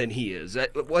than he is.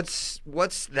 What's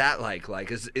that like?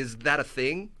 Like, is that a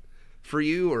thing for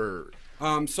you, or?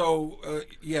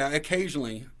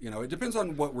 Occasionally, it depends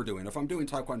on what we're doing. If I'm doing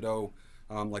Taekwondo,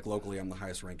 like locally, I'm the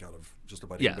highest rank out of just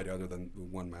about anybody other than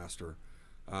one master.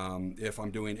 If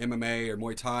I'm doing MMA or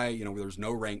Muay Thai, there's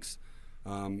no ranks.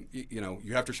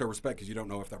 You have to show respect because you don't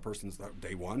know if that person's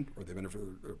day one or they've been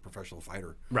a professional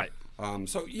fighter. Right.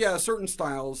 Certain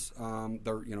styles,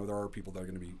 there are people that are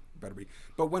going to be better.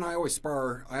 But when I always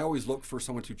spar, I always look for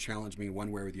someone to challenge me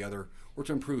one way or the other, or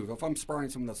to improve. If I'm sparring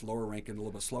someone that's lower rank and a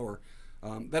little bit slower,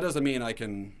 that doesn't mean I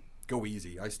can go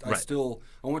easy. I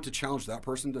want to challenge that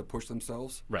person to push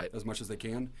themselves as much as they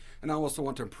can, and I also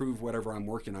want to improve whatever I'm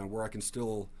working on, where I can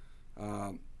still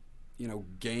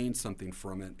gain something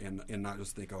from it, and not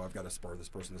just think, oh, I've got to spar this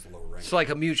person that's a lower rank. It's like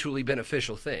a mutually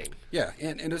beneficial thing. Yeah,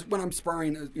 and it's when I'm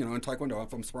sparring, in Taekwondo,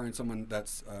 if I'm sparring someone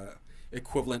that's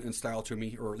equivalent in style to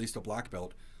me, or at least a black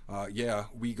belt,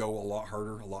 we go a lot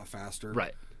harder, a lot faster.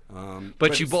 Right.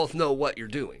 But you both know what you're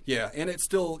doing. Yeah, and it's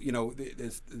still,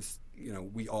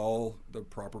 we all, the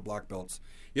proper black belts,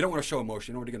 you don't want to show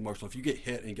emotion. You don't want to get emotional. If you get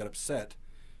hit and get upset,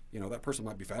 that person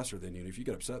might be faster than you. And if you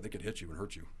get upset, they could hit you and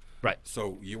hurt you. Right.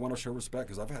 So you want to show respect,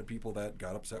 because I've had people that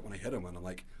got upset when I hit them, and I'm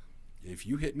like, if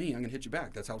you hit me, I'm going to hit you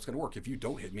back. That's how it's going to work. If you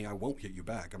don't hit me, I won't hit you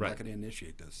back. I'm not going to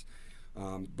initiate this.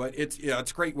 But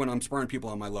it's great when I'm sparring people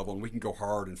on my level, and we can go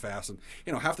hard and fast. And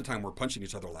half the time we're punching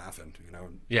each other, laughing,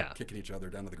 and kicking each other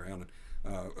down to the ground.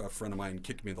 And a friend of mine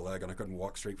kicked me in the leg, and I couldn't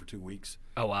walk straight for 2 weeks.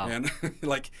 Oh wow! And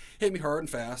hit me hard and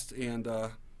fast, and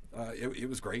it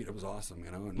was great. It was awesome,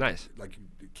 And nice. Like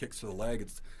kicks to the leg,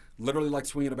 it's literally like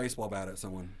swinging a baseball bat at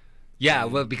someone. Yeah,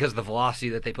 well, because of the velocity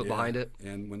that they put behind it.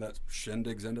 And when that shin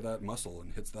digs into that muscle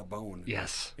and hits that bone.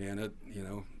 Yes. And it,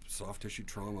 soft tissue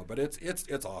trauma. But it's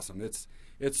awesome.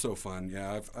 It's so fun.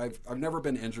 Yeah, I've never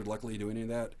been injured, luckily, doing any of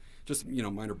that. Just,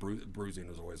 minor bruising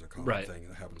is always a common thing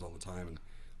that happens all the time.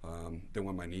 And then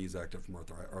when my knee's active from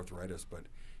arthritis. But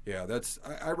yeah,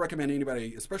 I recommend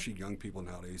anybody, especially young people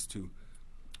nowadays, to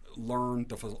learn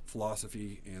the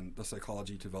philosophy and the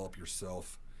psychology to develop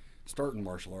yourself. Start in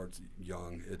martial arts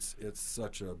young. It's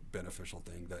such a beneficial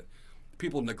thing that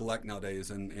people neglect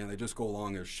nowadays, and they just go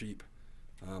along as sheep.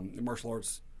 In martial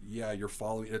arts, you're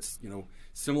following. It's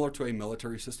similar to a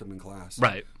military system in class,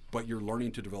 right? But you're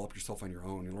learning to develop yourself on your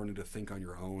own. You're learning to think on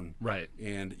your own, right?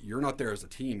 And you're not there as a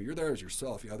team. You're there as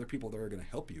yourself. Other people there are going to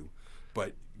help you,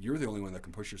 but you're the only one that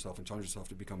can push yourself and challenge yourself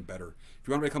to become better. If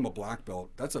you want to become a black belt,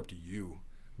 that's up to you,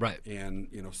 right? And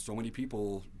so many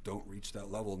people don't reach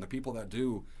that level, and the people that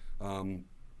do.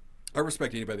 I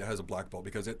respect anybody that has a black belt,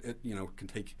 because it can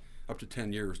take up to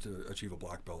 10 years to achieve a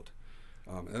black belt,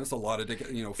 and that's a lot of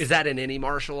Is that in any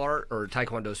martial art or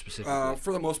Taekwondo specifically?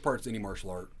 For the most part, it's any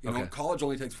martial art. Okay. College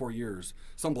only takes 4 years.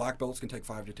 Some black belts can take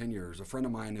 5 to 10 years. A friend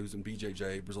of mine who's in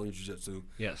BJJ, Brazilian Jiu-Jitsu,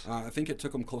 yes, I think it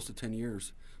took him close to 10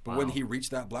 years. But when he reached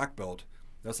that black belt,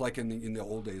 that's like in the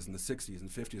old days, in the 60s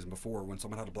and 50s and before, when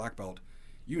someone had a black belt,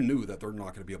 you knew that they're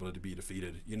not going to be able to be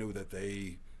defeated. You knew that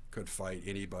they could fight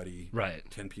anybody, right?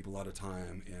 10 people at a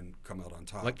time and come out on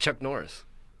top. Like Chuck Norris.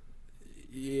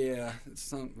 Yeah,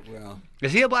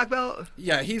 Is he a black belt?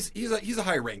 Yeah, he's a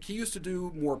high rank. He used to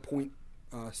do more point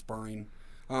sparring.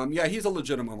 He's a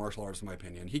legitimate martial artist in my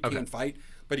opinion. He can fight,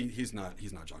 but he's not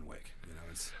John Wick.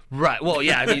 Right. Well,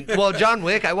 yeah. I mean, John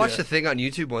Wick. I watched a thing on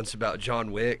YouTube once about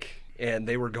John Wick. And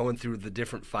they were going through the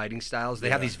different fighting styles.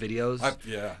 They have these videos.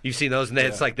 You've seen those, and then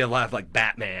it's like they'll have like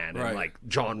Batman and like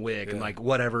John Wick and like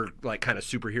whatever like kind of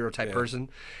superhero type person.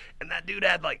 And that dude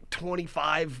had like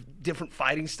 25 different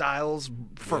fighting styles,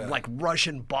 from like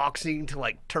Russian boxing to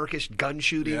like Turkish gun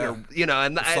shooting, or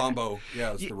and the Sambo.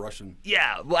 It's the Russian.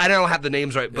 Yeah. Well, I don't have the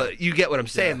names right, but you get what I'm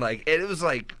saying. Like it was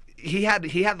like he had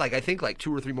like I think like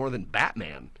 2 or 3 more than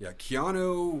Batman. Yeah,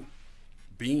 Keanu.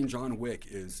 Being John Wick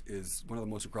is one of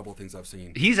the most incredible things I've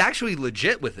seen. He's actually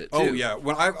legit with it too. Oh yeah,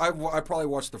 well I probably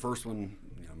watched the first one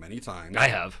many times. I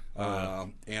have,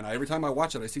 and every time I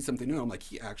watch it, I see something new. I'm like,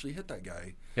 he actually hit that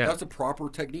guy. Yeah. That's a proper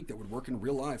technique that would work in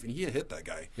real life, and he hit that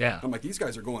guy. Yeah, I'm like, these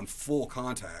guys are going full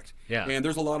contact. Yeah, and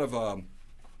there's a lot of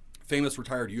famous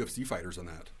retired UFC fighters in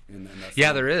that. In that yeah,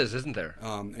 film. there is, isn't there?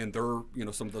 And they're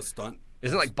some of the stunt.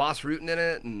 Isn't like Boss Rutan in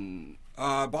it and.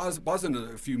 Boz in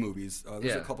a few movies.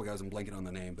 There's a couple guys, I'm blanking on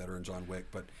the name, that are in John Wick,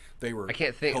 but they were. I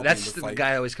can't think. That's the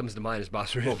guy always comes to mind is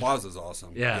Boss Rutan. Well, Boz is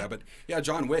awesome. Yeah, but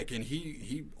John Wick, and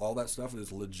he all that stuff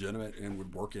is legitimate and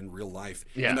would work in real life.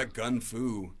 Yeah, and that Gun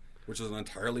Fu, which is an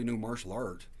entirely new martial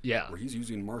art. Yeah, where he's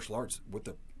using martial arts with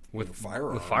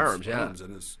firearms. With firearms,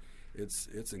 and it's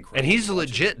incredible. And he's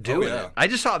legit doing it. I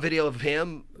just saw a video of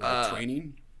him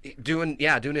training. Doing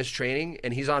his training,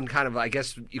 and he's on kind of, I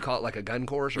guess you call it like a gun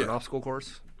course or an obstacle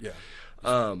course.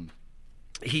 Yeah.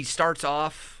 He starts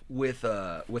off with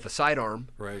a sidearm,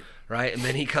 right, and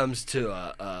then he comes to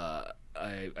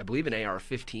I believe an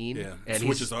AR-15, and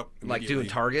switches up like doing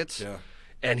targets,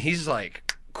 and he's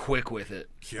like quick with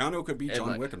it. Keanu could be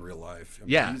John Wick in real life. I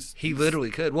mean, he literally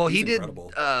could. Well, he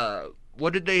incredible.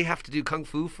 What did they have to do, Kung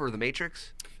Fu for the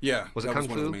Matrix? Yeah, was it Kung Kung Fu?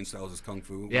 Fu? One of the main styles is Kung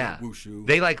Fu. Yeah, Wushu.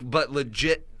 They but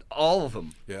legit. All of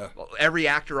them. Yeah. Every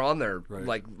actor on there,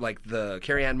 like the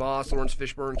Carrie-Anne Moss, Lawrence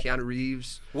Fishburne, Keanu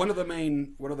Reeves. One of the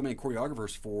main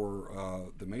choreographers for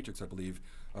The Matrix, I believe,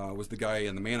 was the guy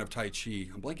in The Man of Tai Chi.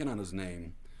 I'm blanking on his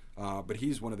name, but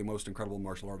he's one of the most incredible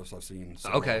martial artists I've seen. So,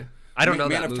 okay, I don't know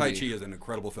Man that of movie. Tai Chi is an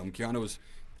incredible film. Keanu's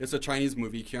It's a Chinese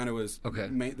movie. Keanu is Okay.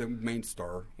 the main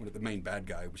star, the main bad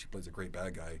guy, which he plays a great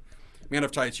bad guy. Man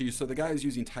of Tai Chi. So the guy is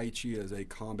using Tai Chi as a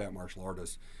combat martial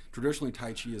artist. Traditionally,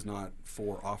 Tai Chi is not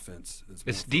for offense. It's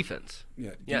more for, defense.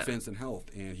 Yeah, defense and health.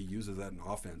 And he uses that in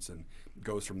offense and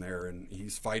goes from there. And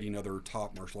he's fighting other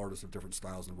top martial artists of different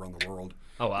styles around the world.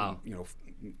 Oh, wow.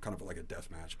 And, kind of like a death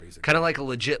match, basically. Kind of like a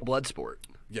legit blood sport.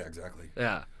 Yeah, exactly.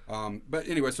 Yeah. But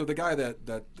anyway, so the guy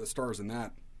that stars in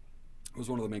that was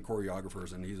one of the main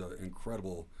choreographers, and he's an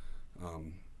incredible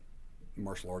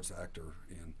martial arts actor.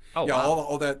 And Oh, yeah, wow.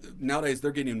 all that nowadays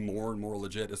they're getting more and more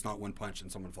legit. It's not one punch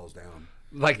and someone falls down.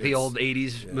 Like the It's- old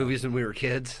 80s movies when we were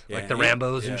kids, yeah, like the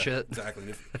Rambos and yeah, shit. Exactly.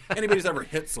 And if anybody's ever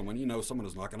hit someone, someone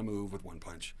is not going to move with one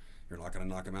punch. You're not going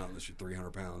to knock them out unless you're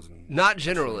 300 pounds. And Not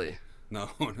generally. no,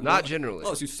 Not generally.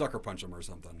 Unless you sucker punch them or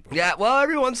something. But Yeah, well,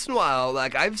 every once in a while,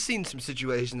 like I've seen some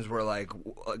situations where like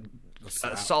a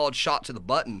slap. solid shot to the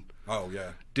button. Oh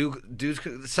yeah.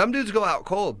 Some dudes go out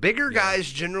cold. Bigger guys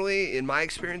generally, in my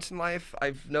experience in life,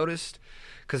 I've noticed,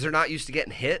 because they're not used to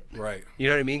getting hit. Right. You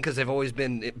know what I mean? Because they've always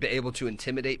been able to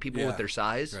intimidate people Yeah. with their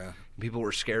size. Yeah. People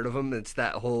were scared of them. It's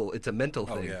it's a mental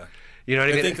Oh thing. yeah. You know what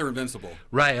I They mean? think they're invincible.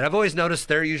 Right, and I've always noticed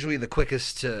they're usually the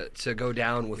quickest to go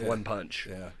down with one punch,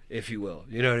 Yeah. if you will.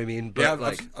 You know what I mean? But Yeah,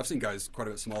 like, I've seen guys quite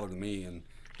a bit smaller than me, and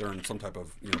they're in some type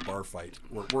of bar fight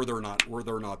where they're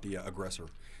not the aggressor.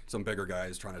 Some bigger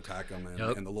guys trying to attack them,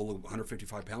 and the little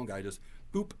 155-pound guy just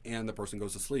boop, and the person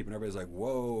goes to sleep, and everybody's like,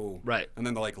 "Whoa!" Right. And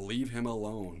then they're like, "Leave him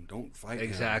alone. Don't fight him."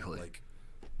 Exactly. Like,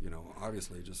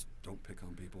 obviously, just don't pick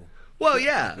on people. well,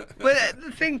 yeah. But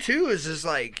the thing too is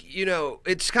like,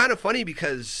 it's kind of funny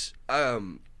because I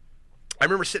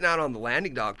remember sitting out on the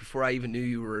landing dock before I even knew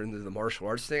you were into the martial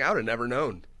arts thing. I would have never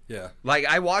known. Yeah. Like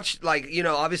I watched,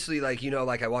 obviously, like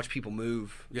I watch people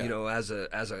move, Yeah. as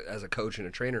a coach and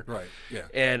a trainer. Right. Yeah.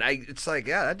 And it's like,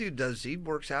 yeah, that dude he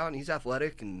works out and he's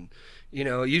athletic, and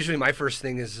usually my first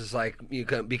thing is like,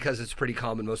 because it's pretty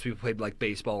common. Most people played like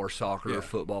baseball or soccer Yeah. or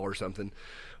football or something,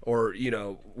 or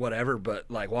whatever. But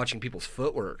like watching people's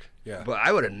footwork. Yeah. But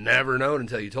I would have never known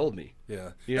until you told me.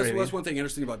 Yeah, You know what I that's mean? one thing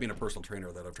interesting about being a personal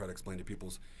trainer that I've tried to explain to people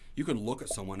is you can look at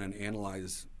someone and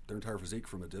analyze their entire physique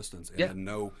from a distance and Yeah. then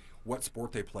know what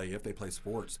sport they play if they play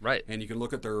sports. Right. And you can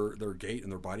look at their gait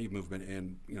and their body movement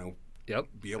and Yep.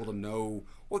 be able to know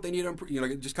what they need to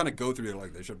improve. Just kind of go through it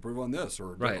like they should improve on this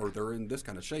or they're in this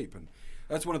kind of shape. And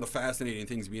that's one of the fascinating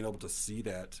things, being able to see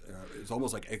that. It's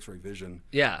almost like X-ray vision.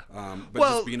 Yeah. But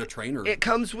Well, just being a trainer. It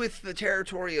comes with the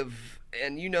territory of,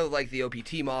 and like the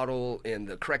OPT model and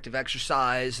the corrective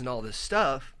exercise and all this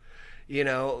stuff.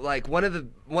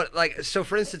 Like so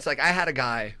for instance, like I had a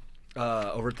guy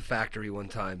over at the factory one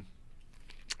time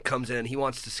comes in, he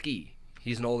wants to ski.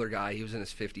 He's an older guy. He was in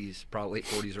his 50s, probably late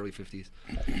 40s, early 50s.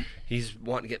 He's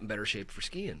wanting to get in better shape for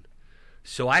skiing.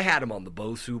 So I had him on the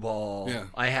Bosu ball. Yeah.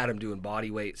 I had him doing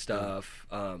body weight stuff.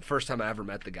 First time I ever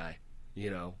met the guy,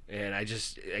 and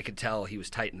I could tell he was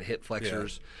tight in the hip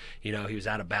flexors. He was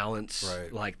out of balance.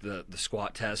 Right. Like the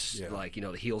squat test, Yeah. like,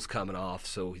 the heel's coming off,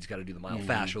 so he's got to do the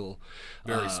myofascial.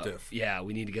 Very stiff. Yeah,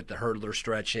 we need to get the hurdler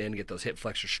stretch in, get those hip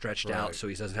flexors stretched out Right. so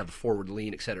he doesn't have the forward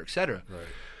lean, et cetera, et cetera. Right.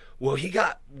 Well, he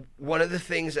got one of the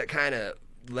things that kind of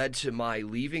led to my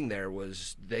leaving there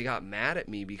was they got mad at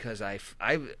me because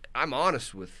I'm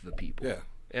honest with the people. Yeah.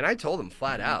 And I told him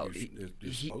flat out.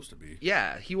 You're supposed to be.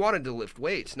 Yeah, he wanted to lift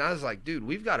weights. And I was like, dude,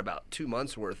 we've got about 2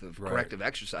 months worth of Right. corrective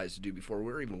exercise to do before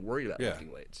we're even worried about Yeah.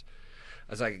 lifting weights.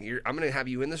 I was like, I'm going to have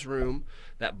you in this room,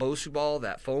 that Bosu ball,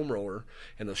 that foam roller,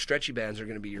 and those stretchy bands are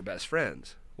going to be your best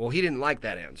friends. Well, he didn't like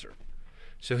that answer.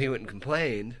 So he went and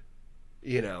complained, but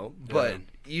you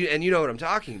know what I'm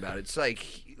talking about. It's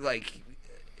like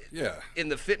Yeah. in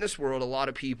the fitness world, a lot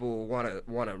of people want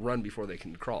to run before they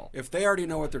can crawl. If they already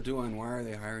know what they're doing, why are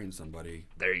they hiring somebody?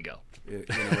 There you go.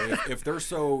 If they're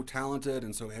so talented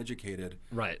and so educated,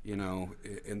 Right.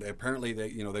 and apparently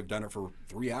they've done it for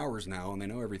 3 hours now and they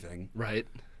know everything. Right.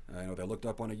 They looked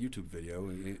up on a YouTube video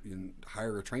and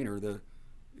hire a trainer.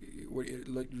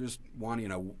 You're just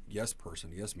wanting a yes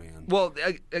person, yes man. Well,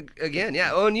 again,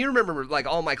 yeah. Oh, and you remember, like,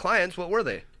 all my clients, what were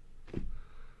they?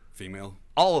 Female.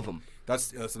 All of them.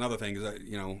 That's another thing is that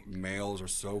males are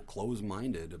so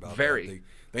close-minded about Very. that.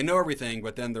 They know everything,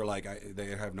 but then they're like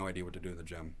they have no idea what to do in the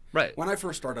gym. Right. When I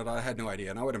first started, I had no idea,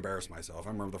 and I would embarrass myself.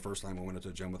 I remember the first time I went into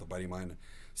a gym with a buddy of mine and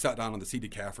sat down on the C.D.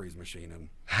 Caffrey's machine, and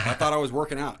I thought I was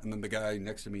working out, and then the guy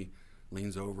next to me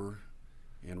leans over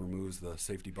and removes the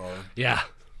safety bar. Yeah.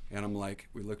 And I'm like,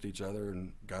 we looked at each other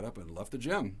and got up and left the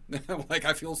gym. I'm like,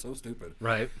 I feel so stupid.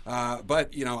 Right.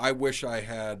 But I wish I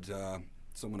had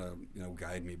someone to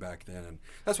guide me back then, and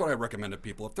that's what I recommend to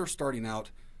people if they're starting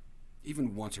out.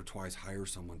 even once or twice hire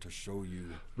someone to show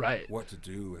you Right. what to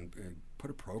do and put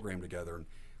a program together.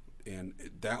 And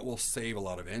that will save a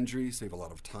lot of injuries, save a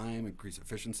lot of time, increase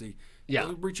efficiency. Yeah.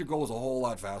 You'll reach your goals a whole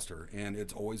lot faster. And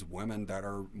it's always women that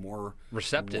are more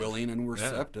Receptive. willing and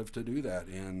receptive to do that.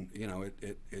 And, you know,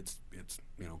 it's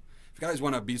you know, if guys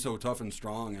want to be so tough and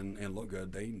strong and look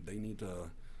good, they need to,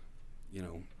 you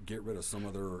know, get rid of some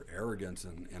of their arrogance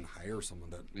and hire someone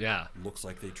that Yeah. looks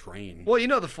like they train. Well, you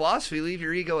know the philosophy: leave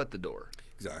your ego at the door.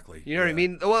 Exactly. You know what I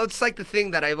mean? Well, it's like the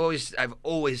thing that I've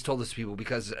always told this to people,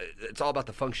 because it's all about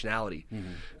the functionality.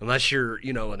 Mm-hmm. Unless you're,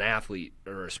 you know, an athlete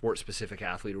or a sport specific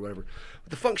athlete or whatever,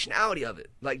 but the functionality of it.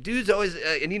 Like dudes always,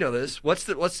 and you know this. What's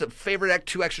the favorite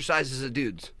two exercises of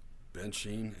dudes?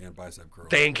 Benching and bicep curls.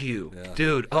 Thank you, Yeah.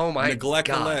 dude. Oh my Neglect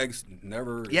god. the legs.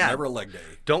 Never a leg day.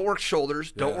 Don't work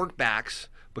shoulders. Don't Yeah. work backs.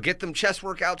 But get them chest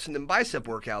workouts and them bicep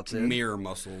workouts in. Mirror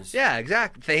muscles. Yeah,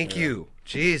 exactly. Thank you.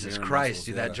 Jesus Mirror Christ, muscles,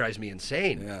 dude, yeah. that drives me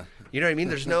insane. Yeah. You know what I mean?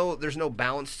 There's no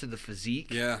balance to the physique.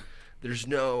 Yeah. There's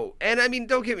no, and I mean,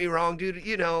 don't get me wrong, dude.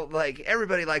 You know, like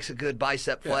everybody likes a good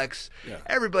bicep flex. Yeah.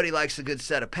 Everybody likes a good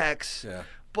set of pecs. Yeah.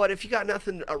 But if you got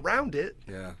nothing around it,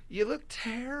 Yeah. you look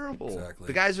terrible. Exactly.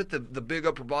 The guys with the big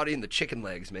upper body and the chicken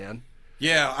legs, man.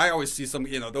 Yeah, I always see some.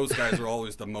 You know, those guys are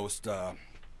always the most, the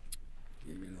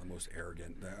most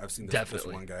arrogant. I've seen this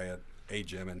Definitely. one guy at a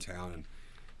gym in town, and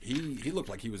he looked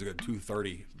like he was a good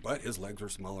 230, but his legs were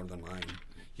smaller than mine.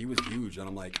 He was huge, and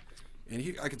I'm like,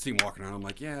 and I could see him walking around. I'm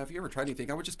like, yeah, if you ever tried anything,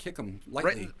 I would just kick him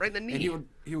lightly, Right in the knee. and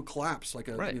he would collapse like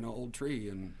a Right. old tree.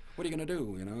 And what are you gonna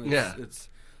do? You know, it's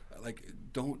like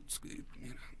don't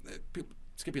people.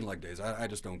 Skipping leg days, I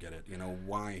just don't get it. You know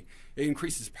why? It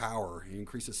increases power, it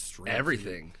increases strength,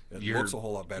 Everything. It looks a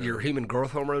whole lot better. Your human growth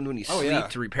hormone when you Oh, sleep yeah.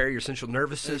 to repair your central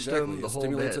nervous system, Exactly. the It whole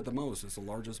stimulates bit. it the most. It's the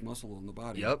largest muscle in the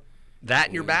body. Yep. That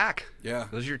and your back. Yeah.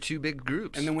 Those are your two big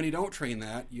groups. And then when you don't train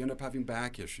that, you end up having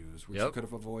back issues, which you Yep. could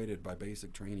have avoided by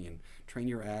basic training. Train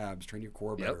your abs, train your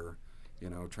core Yep. better.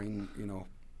 You know, train.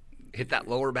 hit that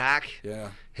lower back.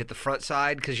 Yeah. Hit the front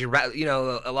side, because you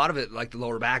know, a lot of it, like the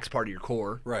lower back's part of your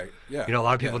core. Right. Yeah. You know, a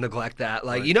lot of people Yeah. neglect that.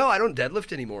 Like, Right. you know, I don't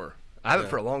deadlift anymore. I haven't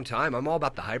Yeah. for a long time. I'm all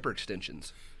about the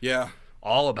hyperextensions. Yeah.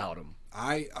 All about them.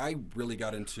 I really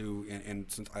got into, and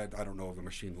since I don't know of a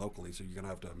machine locally, so you're going to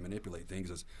have to manipulate things,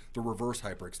 is the reverse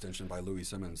hyperextension by Louis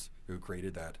Simmons, who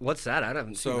created that. What's that? I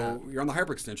haven't seen that. So you're on the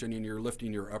hyperextension and you're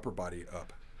lifting your upper body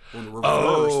up. When the reverse,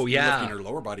 Oh, you're yeah. lifting your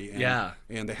lower body. And, Yeah.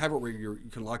 And they have it where you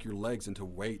can lock your legs into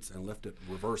weights and lift it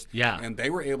reverse. Yeah. And they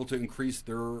were able to increase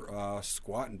their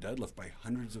squat and deadlift by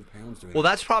hundreds of pounds doing Well, it.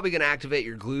 that's probably going to activate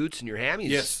your glutes and your hammies.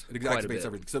 Yes, it quite a activates bit.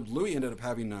 everything. So Louis ended up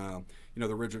having,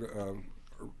 the rigid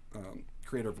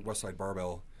creator of Westside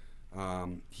Barbell.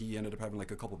 He ended up having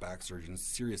like a couple back surgeons,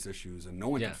 serious issues, and no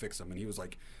one Yeah. could fix him. And he was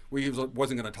like, he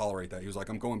wasn't going to tolerate that. He was like,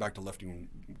 I'm going back to lifting,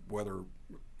 whether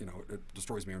it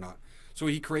destroys me or not. So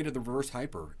he created the reverse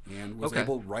hyper and was Okay.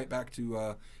 able right back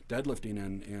to deadlifting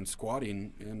and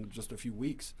squatting in just a few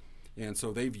weeks. And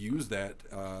so they've used that,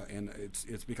 and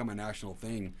it's become a national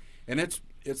thing. And it's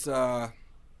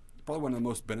probably one of the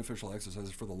most beneficial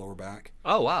exercises for the lower back.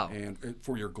 Oh, wow. And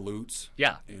for your glutes,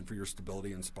 Yeah. and for your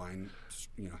stability and spine,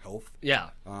 health.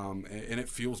 Yeah. And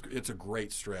it's a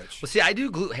great stretch. Well, see, I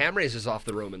do glute ham raises off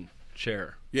the Roman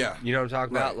chair. Yeah, You know what I'm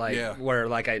talking about? Right, Like, yeah. where,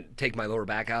 like, I take my lower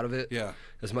back out of it. Yeah.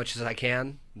 As much as I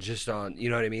can, just on, you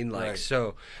know what I mean? Like, Right.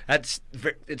 so it's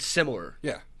similar.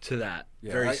 Yeah. To that.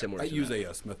 Yeah, Very I similar. I to use that.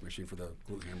 a Smith machine for the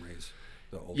glute ham raise,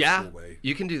 the old Yeah, school way.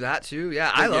 you can do that too. Yeah,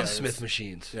 I love yeah, Smith it's-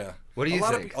 machines. Yeah. What do you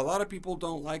think? A lot of people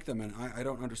don't like them, and I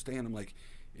don't understand. I'm like,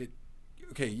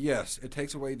 okay, yes, it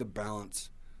takes away the balance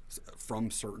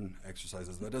from certain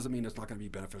exercises. That doesn't mean it's not going to be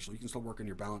beneficial. You can still work on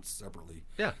your balance separately.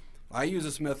 Yeah. I use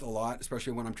a Smith a lot,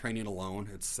 especially when I'm training alone.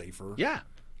 It's safer. Yeah.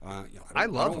 I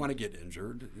love don't them. want to get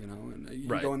injured, and you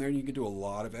Right. can go in there and you can do a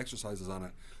lot of exercises on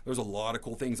it. There's a lot of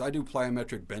cool things. I do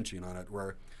plyometric benching on it,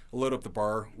 where I load up the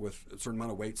bar with a certain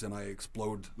amount of weights and I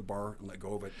explode the bar and let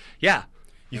go of it. Yeah.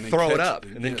 You And then throw it catch up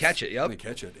and then yes, catch it. Yep. And then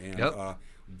catch it. And Yep.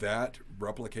 that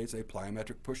replicates a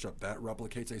plyometric push-up. That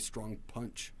replicates a strong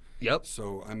punch. Yep.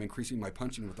 So I'm increasing my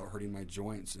punching without hurting my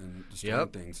joints and destroying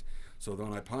Yep. things. So then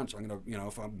when I punch, I'm gonna,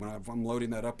 if I'm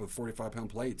loading that up with 45-pound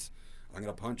plates, I'm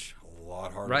gonna punch a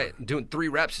lot harder. Right. Doing 3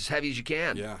 reps as heavy as you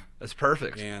can. Yeah. That's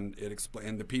perfect. And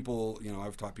and the people,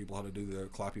 I've taught people how to do the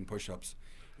clapping push-ups,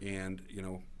 and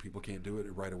people can't do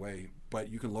it right away. But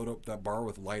you can load up that bar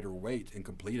with lighter weight and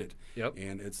complete it. Yep.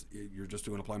 And you're just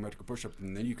doing a plyometric push-up,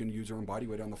 and then you can use your own body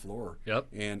weight on the floor. Yep.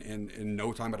 And in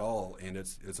no time at all, and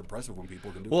it's impressive when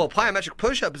people can do. Well, a that. plyometric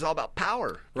push-up is all about power.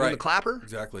 Doing the Right. clapper.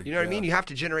 Exactly. You know what I Yeah. mean? You have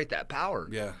to generate that power.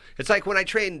 Yeah. It's like when I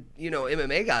train,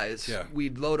 MMA guys, Yeah.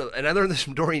 we'd load up, and I learned this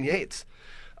from Dorian Yates.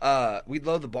 we'd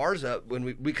load the bars up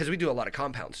because we do a lot of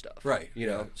compound stuff. Right, You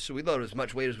know, yeah. so we load as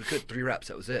much weight as we could. 3 reps,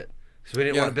 that was it. So we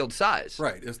didn't Yeah. want to build size.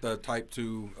 Right. It's the type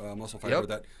 2 muscle fiber Yep.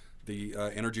 that the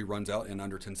energy runs out in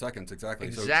under 10 seconds. Exactly.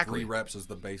 Exactly. So 3 reps is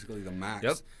basically the max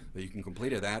Yep. that you can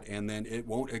complete of that, and then it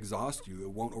won't exhaust you. It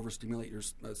won't overstimulate your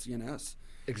CNS.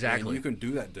 Exactly. And you can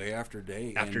do that day after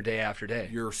day. After and day after day.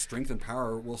 Your strength and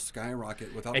power will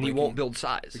skyrocket without. And you breaking. won't build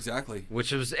size. Exactly.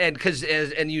 Which is and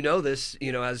you know this,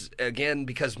 you know, as again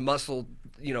because muscle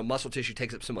tissue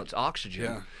takes up so much oxygen.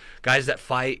 Yeah. Guys that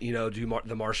fight, you know, do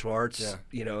the martial arts, Yeah.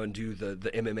 you know, and do the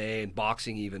MMA and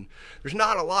boxing even. There's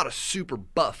not a lot of super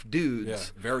buff dudes.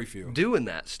 Yeah. Very few. Doing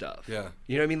that stuff. Yeah.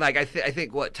 You know what I mean? Like I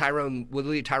think what Tyron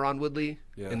Woodley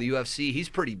Yeah. in the UFC, he's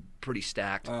pretty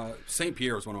stacked. St.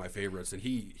 Pierre is one of my favorites, and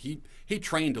he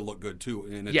trained to look good too.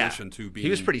 In Yeah. addition to being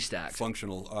He was pretty stacked.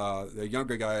 functional. The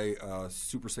younger guy,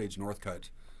 Super Sage Northcutt,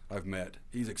 I've met.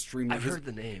 He's extremely. I've heard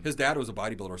the name. His dad was a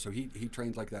bodybuilder, so he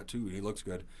trains like that too. He looks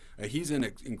good. He's in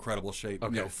incredible shape.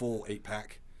 Okay. You know, full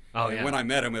 8-pack. Oh, And yeah. when I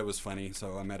met him, it was funny.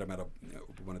 So I met him at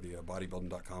one of the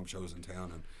bodybuilding.com shows in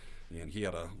town, and he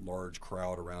had a large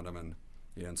crowd around him,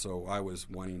 and so I was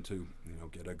wanting to,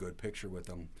 get a good picture with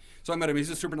him. So I met him. He's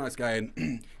a super nice guy,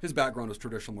 and his background was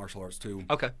traditional martial arts too.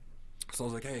 Okay. So I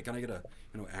was like, hey, can I get a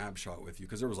ab shot with you?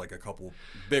 Because there was like a couple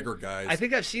bigger guys. I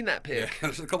think I've seen that pic. Yeah,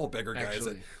 there's a couple bigger guys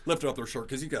Actually. that lifted up their shirt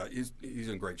because he's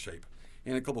in great shape,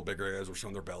 and a couple bigger guys were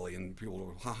showing their belly, and people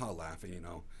were laughing,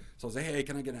 So I was like, hey,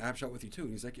 can I get an ab shot with you too?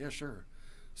 And he's like, yeah, sure.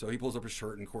 So he pulls up his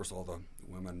shirt, and of course all the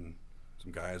women,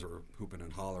 some guys are hooping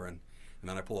and hollering, and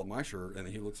then I pull up my shirt, and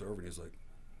then he looks over and he's like,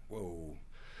 whoa.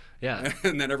 Yeah.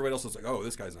 And then everybody else was like, oh,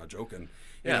 this guy's not joking.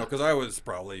 You Yeah. know, because I was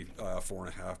probably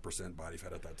 4.5% body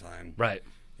fat at that time. Right.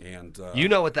 And You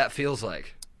know what that feels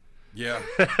like. yeah,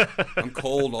 I'm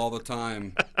cold all the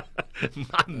time.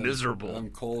 I'm miserable. I'm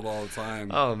cold all the time.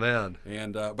 Oh man.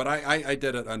 And but I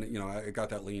did it. I got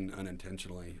that lean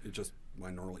unintentionally. It's just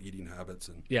my normal eating habits.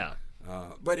 And Yeah.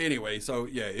 but anyway, so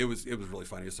yeah, it was really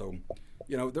funny. So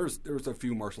there's a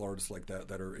few martial artists like that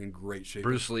are in great shape.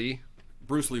 Bruce Lee.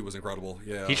 Bruce Lee was incredible.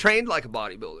 Yeah, He trained like a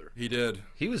bodybuilder. He did.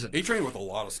 He trained with a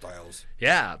lot of styles.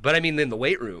 Yeah, but I mean in the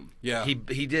weight room. Yeah.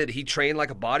 He trained like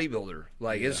a bodybuilder.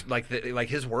 Like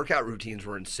his workout routines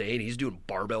were insane. He's doing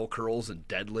barbell curls and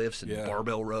deadlifts and Yeah.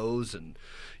 barbell rows and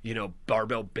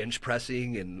barbell bench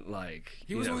pressing and like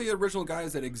He was one of the original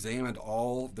guys that examined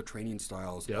all the training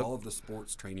styles, Yep. all of the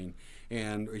sports training,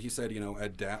 and he said,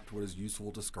 adapt what is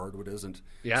useful, discard what isn't.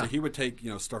 Yeah. So he would take,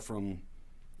 stuff from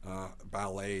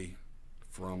ballet,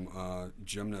 from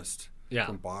gymnasts, Yeah.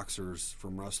 from boxers,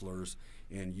 from wrestlers,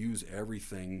 and use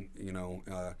everything.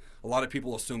 A lot of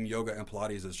people assume yoga and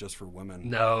Pilates is just for women.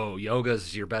 No,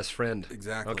 yoga's your best friend.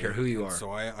 Exactly. I don't care who you And are.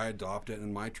 So I adopt it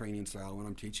in my training style when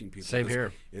I'm teaching people. Same because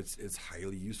here. It's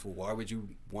highly useful. Why would you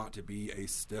want to be a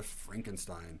stiff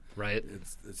Frankenstein? Right.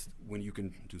 It's when you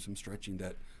can do some stretching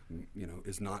that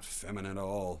is not feminine at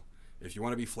all. If you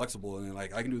want to be flexible and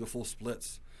like I can do the full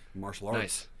splits in martial arts.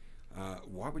 Nice.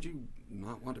 Why would you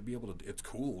not want to be able to? It's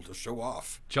cool to show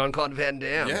off. Jean-Claude Van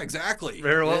Damme. Yeah, exactly.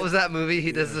 Remember what Yeah. was that movie?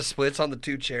 He does the splits on the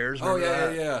 2 chairs. Oh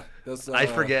Remember that? yeah. That's, I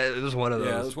forget. It was one of those.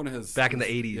 Yeah, it was one of his back in the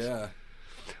 80s. Yeah.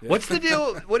 What's the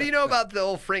deal? What do you know about the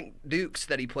old Frank Dukes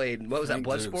that he played? What was Frank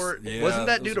that, Dukes. Bloodsport? Yeah, Wasn't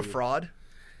that those dude a are- fraud?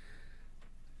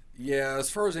 Yeah, as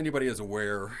far as anybody is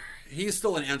aware, he's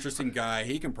still an interesting guy.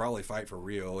 He can probably fight for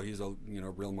real. He's a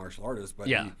real martial artist, but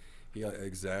Yeah. he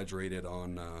exaggerated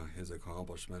on his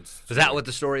accomplishments. Is that what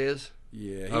the story is?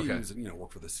 Yeah, he Okay. was,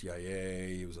 worked for the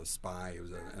CIA. He was a spy. He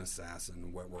was an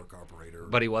assassin, wet work operator.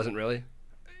 But he wasn't really?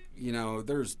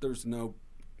 There's no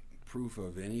proof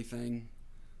of anything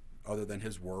other than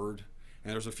his word.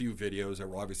 And there's a few videos that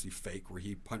were obviously fake where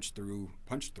he punched through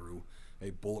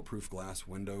a bulletproof glass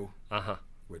window, Uh-huh.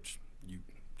 which you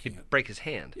He'd can't. break his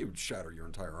hand. It would shatter your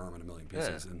entire arm in a million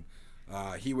pieces. And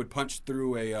he would punch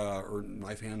through or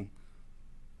knife hand,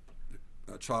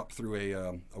 chop through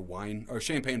a wine or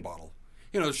champagne bottle.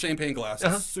 Champagne glass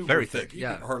Uh-huh. is super Very thick. thick,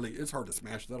 yeah. It's hard to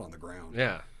smash that on the ground.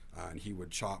 Yeah. And he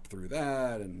would chop through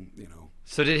that, and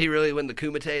So did he really win the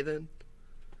Kumite then?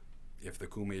 if the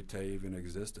Kumite even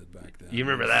existed back then. You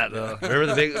remember that though?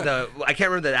 Remember I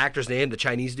can't remember the actor's name, the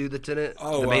Chinese dude that's in it?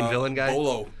 Oh, the main villain guy?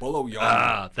 Bolo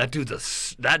Yang. That dude was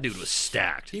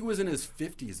stacked. He was in his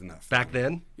 50s in that film. Back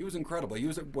then? He was incredible. He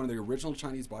was one of the original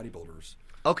Chinese bodybuilders.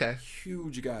 Okay.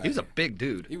 Huge guy. He was a big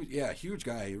dude. Huge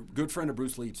guy. Good friend of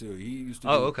Bruce Lee too. He used to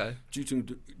Oh, do okay.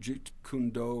 Jeet Kune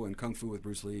Do and Kung Fu with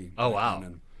Bruce Lee. Oh, back wow.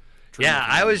 then, and Yeah,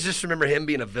 I always just remember him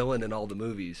being a villain in all the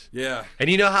movies. Yeah. And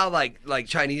you know how like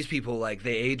Chinese people, like,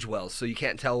 they age well, so you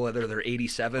can't tell whether they're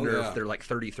 87 or if they're like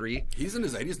 33. He's in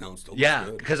his 80s now and still looks Yeah,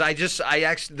 good. because I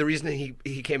actually, the reason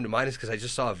he came to mind is because I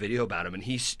just saw a video about him, and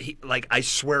he like, I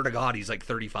swear to God, he's like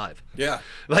 35. Yeah.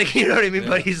 Like, you know what I mean?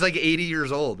 But he's like 80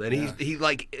 years old, and he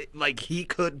he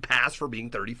could pass for being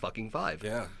 35.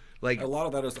 Yeah. Like, a lot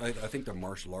of that is, I think, the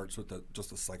martial arts with just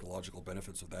the psychological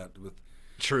benefits of that, with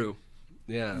true.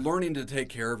 Yeah. learning to take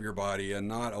care of your body and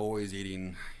not always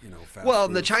eating, fast Well,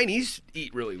 food. the Chinese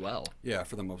eat really well. Yeah,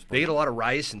 for the most part. They eat a lot of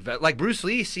rice and like Bruce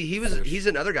Lee. See, he's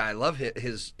another guy. I love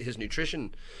his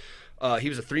nutrition. He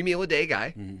was a 3-meal-a-day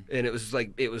guy, and it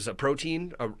was a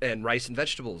protein and rice and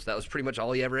vegetables. That was pretty much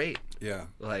all he ever ate. Yeah.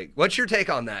 Like, what's your take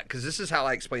on that? Because this is how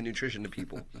I explain nutrition to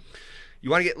people. You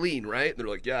want to get lean, right? And they're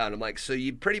like, yeah. And I'm like, so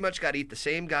you pretty much got to eat the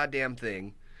same goddamn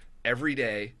thing every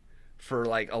day for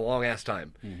like a long ass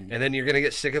time, and then you're gonna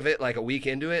get sick of it like a week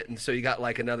into it, and so you got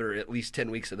like another at least 10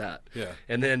 weeks of that. Yeah.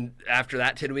 And then after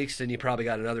that 10 weeks, then you probably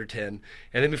got another 10,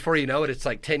 and then before you know it, it's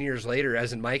like 10 years later,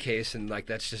 as in my case, and like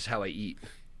that's just how I eat.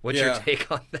 What's your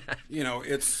take on that?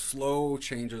 It's slow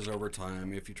changes over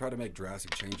time. If you try to make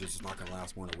drastic changes, it's not going to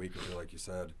last more than a week or two, like you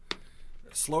said.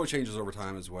 Slow changes over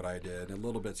time is what I did, and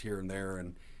little bits here and there,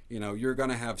 and you're going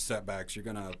to have setbacks. You're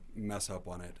going to mess up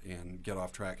on it and get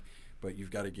off track. But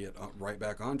you've got to get right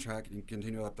back on track and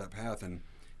continue up that path. And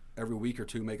every week or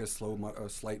two, make a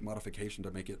slight modification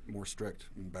to make it more strict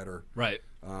and better. Right.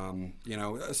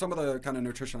 Some of the kind of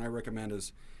nutrition I recommend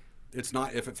is, it's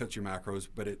not if it fits your macros,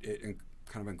 but it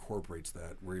kind of incorporates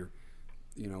that, where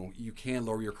you can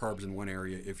lower your carbs in one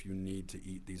area if you need to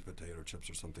eat these potato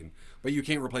chips or something, but you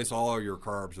can't replace all of your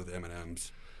carbs with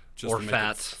M&Ms. Just or to make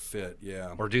fats. it fit,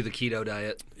 yeah. Or do the keto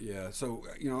diet. Yeah, so,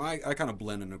 I kind of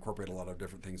blend and incorporate a lot of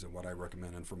different things in what I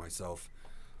recommend and for myself.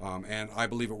 And I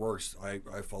believe it works. I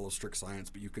follow strict science,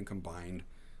 but you can combine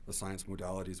the science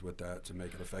modalities with that to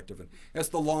make it effective. And that's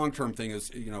the long-term thing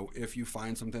is, if you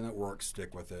find something that works,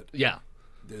 stick with it. Yeah.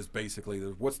 Is basically,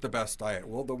 what's the best diet?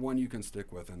 Well, the one you can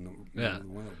stick with and the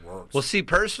one that works. Well, see,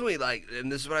 personally, like,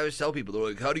 and this is what I always tell people, they're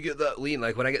like, how do you get that lean?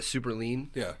 Like, when I get super lean,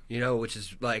 which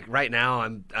is like, right now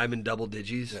I'm in double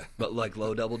digits, but like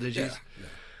low double digits.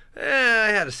 I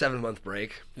had a 7-month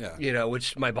break,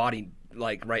 which my body,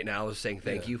 like, right now is saying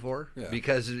thank you for.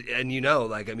 Because, and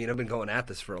like, I mean, I've been going at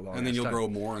this for a long time. And then you'll grow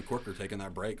more and quicker taking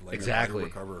that break. Like, exactly.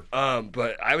 Recover.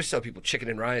 But I always tell people chicken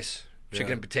and rice,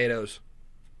 chicken and potatoes.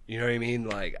 You know what I mean?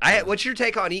 Like, what's your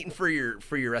take on eating for your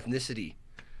ethnicity?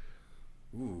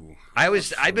 Ooh,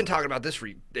 I've been talking about this for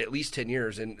at least 10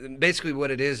 years, and basically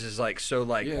what it is like, so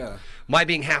like, my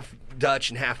being half Dutch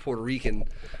and half Puerto Rican,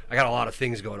 I got a lot of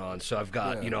things going on. So I've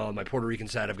got, on my Puerto Rican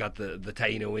side, I've got the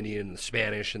Taino Indian, the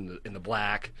Spanish, and the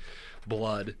black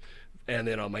blood, and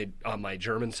then on my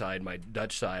German side, my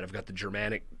Dutch side, I've got the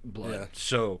Germanic blood. Yeah.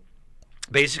 So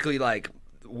basically, like,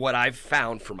 what I've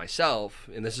found for myself,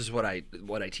 and this is what I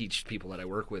teach people that I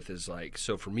work with, is like,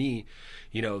 so for me,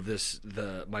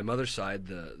 my mother's side,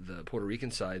 the Puerto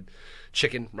Rican side,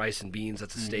 chicken, rice, and beans,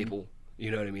 that's a staple.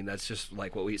 You know what I mean? That's just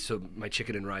like what we eat. So my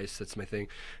chicken and rice, that's my thing.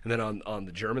 And then on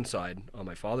the German side, on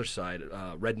my father's side,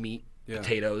 red meat,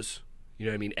 potatoes, you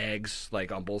know what I mean, eggs,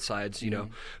 like on both sides,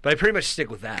 But I pretty much stick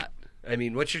with that. I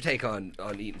mean, what's your take on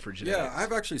eating for genetics? Yeah,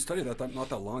 I've actually studied that not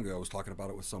that long ago. I was talking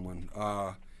about it with someone.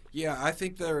 I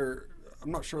think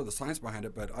I'm not sure of the science behind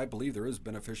it, but I believe there is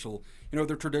beneficial,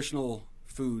 they're traditional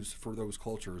foods for those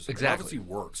cultures. Exactly. It obviously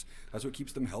works. That's what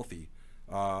keeps them healthy.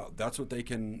 That's what they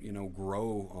can,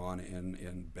 grow on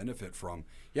and benefit from.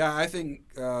 Yeah, I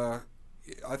think there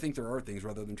are things,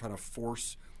 rather than trying to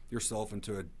force yourself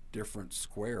into a different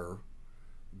square,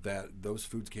 that those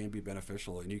foods can be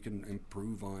beneficial, and you can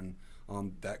improve on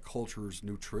that culture's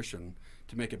nutrition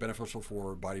to make it beneficial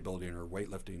for bodybuilding or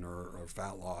weightlifting or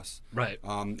fat loss. Right.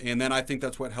 And then I think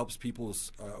that's what helps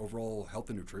people's overall health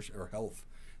and nutrition, or health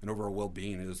and overall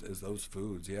well-being, is those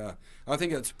foods. Yeah, I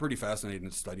think it's pretty fascinating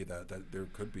to study that there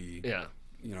could be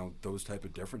those type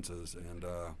of differences. And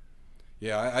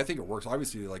I think it works.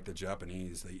 Obviously, like the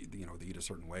Japanese, they eat a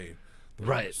certain way.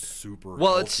 Right. Super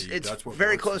well, healthy. It's That's what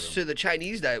very works close to the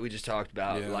Chinese diet we just talked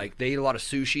about. Yeah. Like, they eat a lot of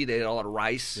sushi, they eat a lot of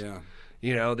rice. Yeah.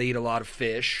 They eat a lot of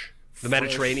fish. The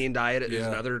Mediterranean diet is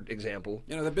another example.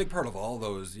 The big part of all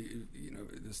those,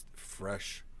 is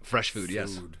fresh food.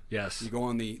 Yes. You go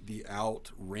on the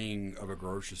out ring of a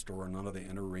grocery store and none of the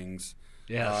inner rings.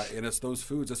 Yes. And it's those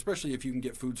foods, especially if you can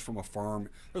get foods from a farm.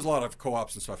 There's a lot of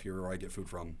co-ops and stuff here where I get food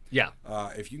from. Yeah.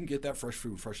 If you can get that fresh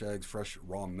food, fresh eggs, fresh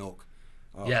raw milk,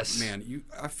 Yes. Man,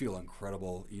 I feel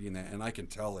incredible eating that, and I can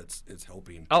tell it's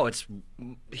helping. Oh, it's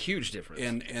a huge difference.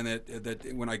 And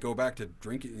that when I go back to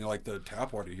drinking, like the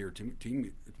tap water here, to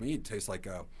me it tastes like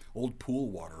old pool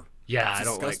water. Yeah, it's I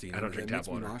don't disgusting. drink it tap makes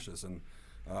water. me nauseous, and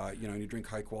you drink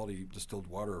high quality distilled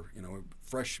water,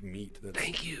 fresh meat that's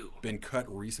Thank you. been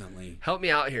cut recently. Help me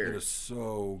out It here. is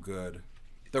so good.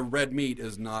 The red meat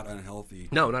is not unhealthy.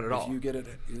 No, not at all. If you get it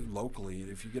locally,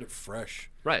 if you get it fresh.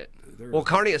 Right. There- Well,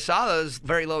 carne asada is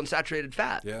very low in saturated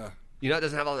fat. Yeah. It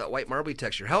doesn't have all that white marbly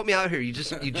texture. Help me out here. You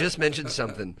just mentioned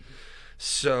something.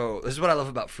 So this is what I love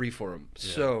about Freeform.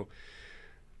 So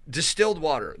distilled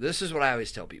water. This is what I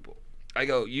always tell people. I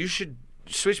go, you should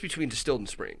switch between distilled and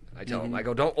spring. I tell them. I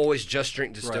go, don't always just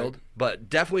drink distilled, Right. but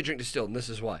definitely drink distilled, and this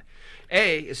is why.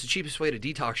 A, it's the cheapest way to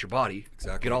detox your body.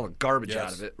 Exactly. Get all the garbage out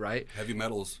Yes. of it, right? Heavy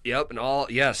metals. Yep, and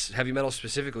heavy metals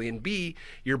specifically. And B,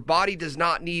 your body does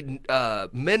not need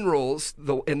minerals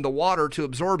in the water to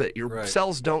absorb it. Your Right.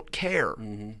 cells don't care.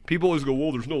 People always go,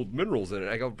 well, there's no minerals in it.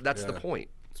 I go, that's the Yeah. point.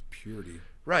 It's purity.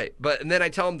 Right, and then I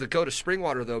tell them to go to spring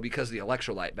water though because of the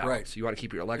electrolyte balance. Right. You want to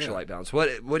keep your electrolyte balance.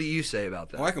 What do you say about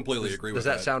that? Oh, I completely agree with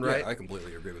that. Does that sound right? Yeah, I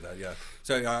completely agree with that, yeah.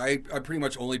 So I pretty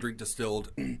much only drink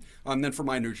distilled. Then for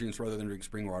my nutrients, rather than drink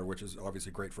spring water, which is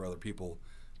obviously great for other people,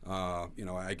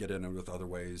 I get in it with other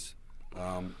ways.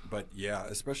 But yeah,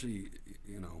 especially,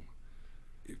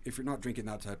 if you're not drinking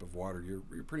that type of water,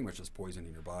 you're pretty much just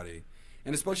poisoning your body.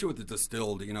 And especially with the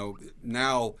distilled,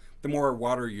 now the more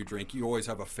water you drink, you always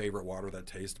have a favorite water that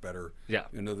tastes better. Yeah.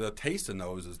 The taste in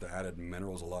those is the added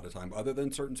minerals a lot of time, other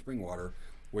than certain spring water,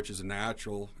 which is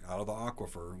natural out of the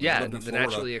aquifer. When I lived in Florida,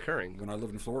 naturally occurring. When I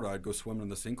lived in Florida, I'd go swim in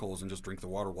the sinkholes and just drink the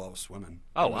water while I was swimming.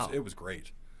 Oh, It was- wow. It was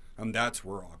great. That's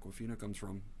where Aquafina comes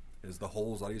from, is the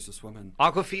holes I used to swim in.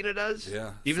 Aquafina does?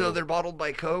 Yeah, Even so- though they're bottled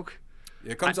by Coke?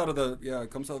 It comes out of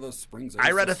the springs. I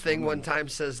read a used to thing swim one in. time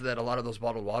says that a lot of those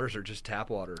bottled waters are just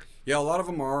tap water. Yeah, a lot of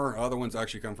them are. Other ones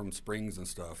actually come from springs and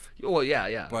stuff. Well,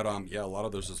 yeah. But a lot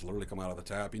of those just literally come out of the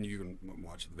tap, and you can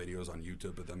watch the videos on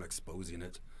YouTube of them exposing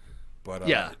it. But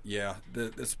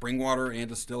the spring water and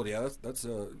distilled, that's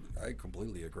I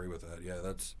completely agree with that. Yeah,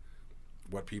 that's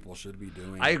what people should be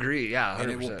doing. I agree, yeah, 100%.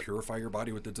 And it will purify your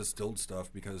body with the distilled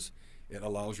stuff because it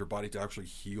allows your body to actually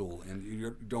heal, and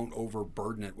you don't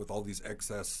overburden it with all these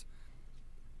excess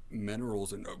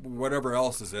minerals and whatever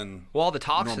else is in all the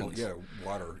toxins. normal,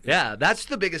 water. Yeah, that's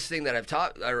the biggest thing that I've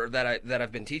taught, or that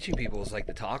I've been teaching people is like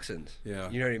the toxins. Yeah.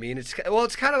 You know what I mean? It's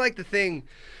kind of like the thing.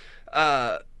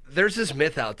 There's this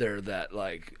myth out there that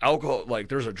like alcohol, like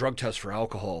there's a drug test for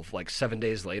alcohol like 7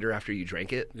 days later after you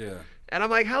drank it. Yeah. And I'm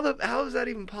like, how is that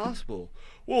even possible?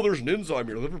 Well, there's an enzyme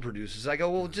your liver produces. I go,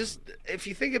 well, just if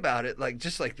you think about it, like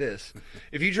just like this,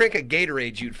 if you drink a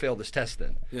Gatorade, you'd fail this test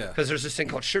then. Yeah. Because there's this thing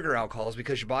called sugar alcohols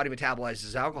because your body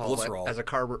metabolizes alcohol Glycerol. as a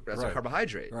Right.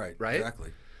 carbohydrate. Right. Right.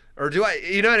 Exactly. Or do I?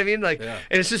 You know what I mean? Like, Yeah.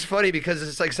 and it's just funny because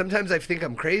it's like sometimes I think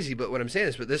I'm crazy, but when I'm saying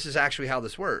this, but this is actually how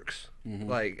this works.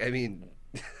 Like, I mean,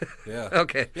 Yeah.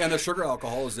 okay. Yeah, and the sugar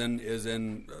alcohol is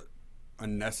in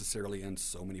unnecessarily in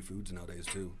so many foods nowadays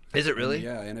too. Is it really?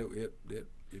 Yeah, and it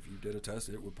if you did a test,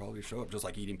 it would probably show up just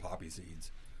like eating poppy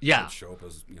seeds. Yeah. It would show up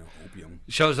as opium.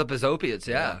 Shows up as opiates,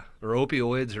 Yeah. or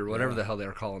opioids, or whatever Yeah. the hell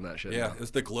they're calling that shit. Yeah, now.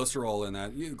 it's the glycerol in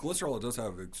that. Glycerol does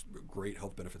have great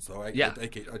health benefits, though. I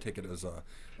take it as a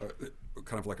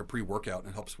kind of like a pre-workout, and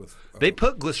it helps with. They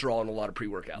put glycerol in a lot of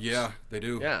pre-workouts. Yeah, they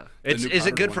do. Yeah. The new Is it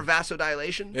powdered good for one.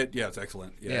 vasodilation? It's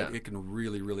excellent. Yeah. It can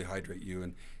really, really hydrate you,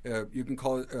 and you can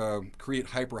call it create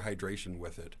hyperhydration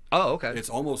with it. Oh, okay. It's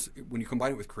almost when you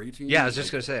combine it with creatine. Yeah, I was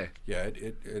just gonna say. Yeah,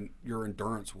 and your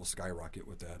endurance will skyrocket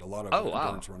with that. A lot of Oh, wow.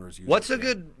 endurance runners use What's it. a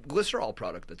good glycerol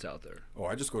product that's out there? Oh,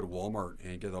 I just go to Walmart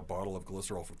and get a bottle of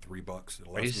glycerol for $3.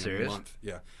 It'll last you me serious? a month.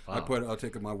 Yeah, Wow. I'll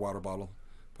take my water bottle,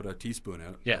 put a teaspoon in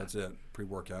it. Yeah. That's it.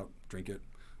 Pre-workout, drink it.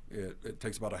 It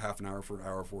takes about a half an hour for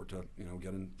it to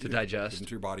get in To digest. get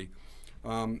into your body.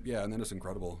 And then it's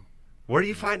incredible. Where do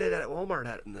you find it at Walmart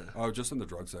at in the? Oh, just in the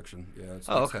drug section. Yeah, it's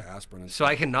Oh, it's okay. the aspirin. And So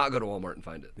I cannot go to Walmart and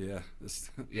find it. yeah, it's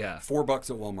Yeah. $4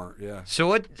 at Walmart. Yeah. So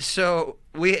what? So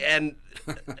we and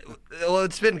well,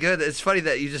 it's been good. It's funny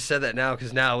that you just said that now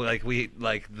because now we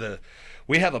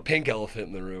have a pink elephant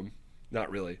in the room. Not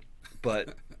really,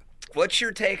 but what's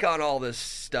your take on all this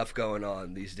stuff going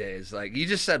on these days? Like you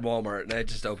just said Walmart, and I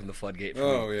just opened the floodgate for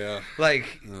Oh me. yeah.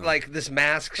 Like this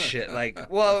mask shit. Like,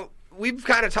 well, we've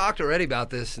kind of talked already about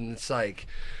this, and it's like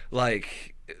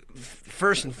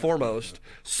first and foremost,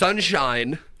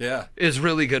 sunshine Yeah. is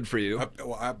really good for you.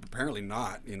 Apparently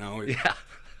not. Yeah.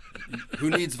 Who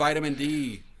needs vitamin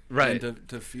D? Right. And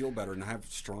to feel better and have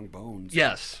strong bones.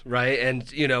 Yes, right, and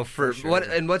for sure.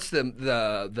 what's the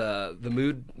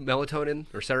mood melatonin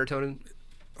or serotonin?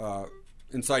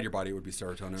 Inside your body, it would be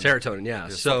serotonin. Serotonin, yeah.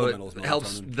 So it supplemental is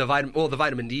helps melatonin. the vitamin. Well, the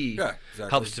vitamin D Yeah, exactly.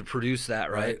 helps to produce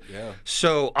that, right? Yeah.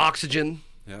 So oxygen.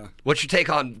 Yeah. What's your take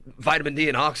on vitamin D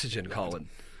and oxygen, Colin?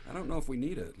 I don't know if we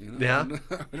need it. You know?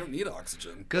 Yeah? We don't need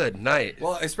oxygen. Good night.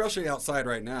 Well, especially outside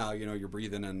right now, you know, you're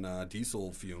breathing in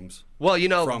diesel fumes. Well, you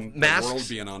know, from the masks world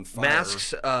being on fire.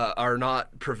 masks are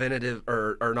not preventative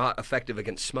or are not effective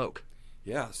against smoke.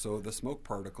 Yeah, so the smoke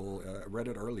particle, I read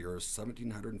it earlier, is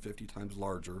 1,750 times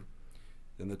larger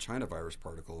than the China virus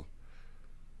particle.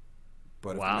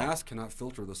 But Wow. if the mask cannot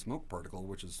filter the smoke particle,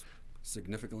 which is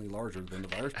significantly larger than the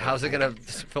virus particle, How's it going to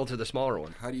filter the smaller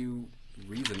one? how do you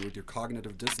reason with your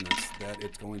cognitive dissonance that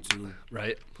it's going to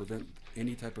Right. prevent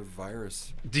any type of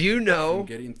virus Do you know? from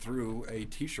getting through a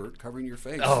T-shirt covering your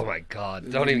face? Oh my God! The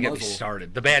Don't even get me muzzle.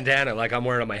 started. The bandana, like I'm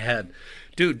wearing on my head,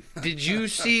 dude. Did you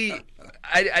see?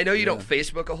 I know you don't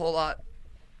Facebook a whole lot.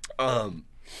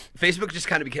 Facebook just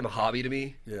kind of became a hobby to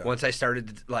me. Yeah. Once I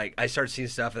started, I started seeing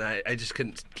stuff, and I just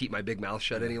couldn't keep my big mouth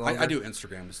shut any longer. I do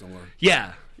Instagram similar.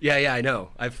 Yeah, I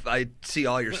know. I see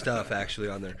all your stuff actually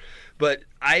on there. But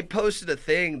I posted a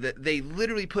thing that they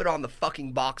literally put on the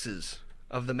fucking boxes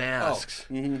of the masks.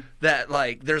 That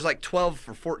there's 12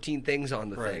 or 14 things on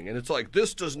the Right. thing, and it's like,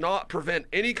 this does not prevent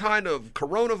any kind of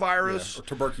coronavirus. Or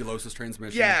tuberculosis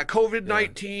transmission. Yeah,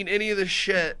 COVID-19, any of this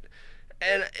shit.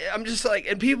 And I'm just like,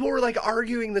 and people were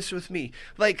arguing this with me.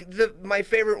 My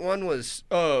favorite one was,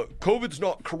 COVID's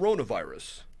not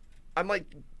coronavirus. I'm like,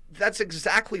 that's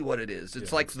exactly what it is.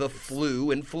 It's like the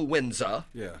flu, influenza,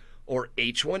 Yeah. or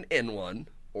H1N1,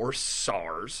 or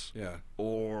SARS, Yeah.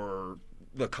 or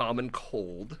the common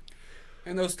cold.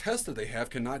 And those tests that they have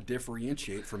cannot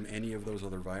differentiate from any of those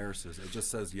other viruses. It just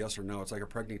says yes or no. It's like a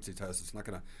pregnancy test. It's not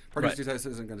gonna. Pregnancy test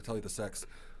isn't going to tell you the sex.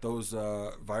 Those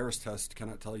virus tests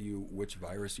cannot tell you which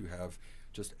virus you have.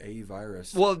 Just a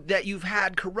virus. Well, that you've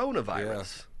had yeah.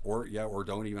 coronavirus. Or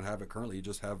don't even have it currently. You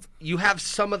just have. You have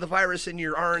some of the virus in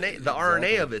your RNA. The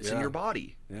RNA of it's in Yeah. your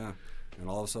body. Yeah. And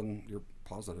all of a sudden you're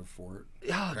positive for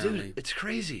it. Oh, apparently. dude, it's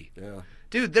crazy. Yeah.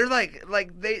 Dude, they're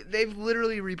they've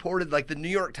literally reported, the New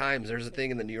York Times, there's a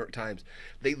thing in the New York Times,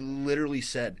 they literally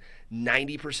said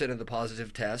 90% of the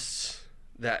positive tests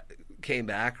that came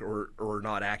back were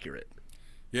not accurate.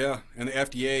 Yeah, and the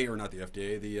FDA, or not the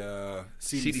FDA, the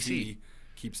CDC CDC.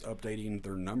 keeps updating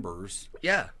their numbers,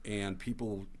 Yeah. and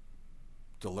people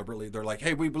deliberately, they're like,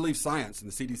 hey, we believe science,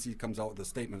 and the CDC comes out with a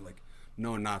statement like,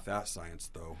 no, not that science,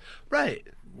 though. Right.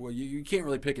 Well, you can't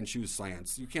really pick and choose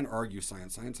science. You can't argue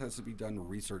science. Science has to be done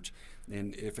research,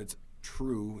 and if it's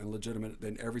true and legitimate,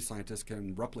 then every scientist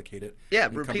can replicate it. Yeah,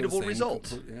 and come to the repeatable same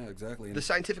results. Yeah, exactly. The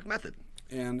scientific method.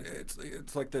 And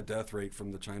it's like the death rate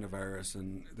from the China virus,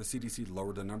 and the CDC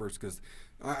lowered the numbers because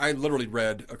I literally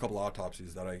read a couple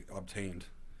autopsies that I obtained,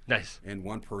 Nice. and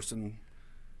one person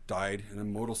died in a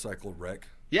motorcycle wreck.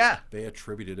 Yeah. They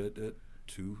attributed it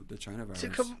to the China virus. To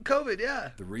COVID, yeah.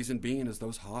 The reason being is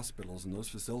those hospitals and those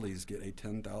facilities get a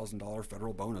 $10,000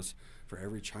 federal bonus for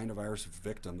every China virus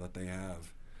victim that they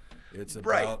have. It's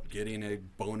Right. about getting a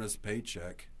bonus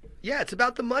paycheck Yeah, it's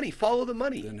about the money. Follow the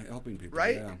money. and helping people.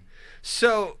 Right? Yeah.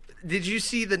 So, did you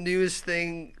see the news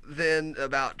thing then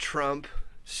about Trump?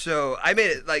 So, I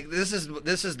made it this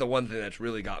is the one thing that's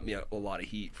really got me a lot of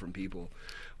heat from people,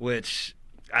 which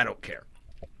I don't care.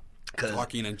 'Cause-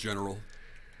 Talking in general.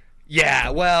 yeah,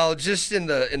 well, just in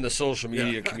the social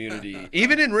media community,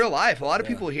 even in real life, a lot of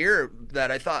people here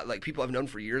that I thought, people I've known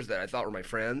for years that I thought were my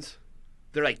friends,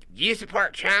 they're like, "You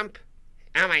support Trump?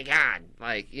 Oh my God!"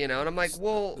 And I'm like,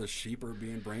 well, The sheep are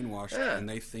being brainwashed, Yeah. and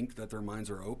they think that their minds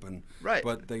are open, Right.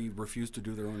 But they refuse to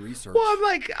do their own research. well,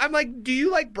 I'm like, do you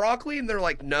like broccoli? And they're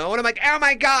like, no. And I'm like, oh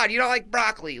my God, you don't like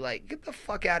broccoli? Get the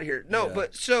fuck out of here. No, Yeah.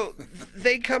 but so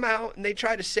they come out and they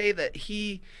try to say that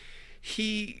he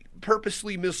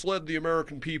purposely misled the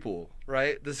American people,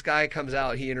 right? This guy comes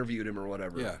out, he interviewed him or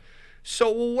whatever. Yeah.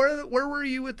 So, well, where were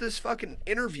you with this fucking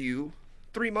interview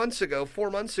 3 months ago, 4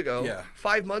 months ago, Yeah.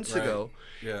 5 months Right. ago?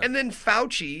 Yeah. And then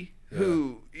Fauci,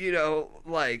 who,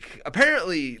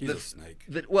 apparently... He's a snake.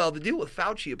 The deal with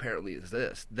Fauci apparently is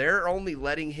this. They're only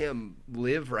letting him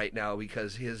live right now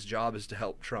because his job is to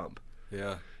help Trump.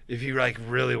 Yeah. If you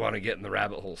really want to get in the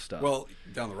rabbit hole stuff. Well,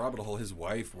 down the rabbit hole, his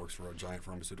wife works for a giant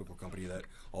pharmaceutical company that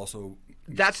also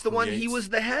that's the one he creates- was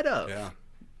the head of. Yeah.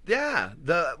 Yeah.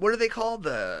 What are they called?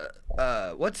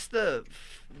 What's the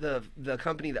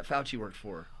company that Fauci worked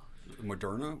for?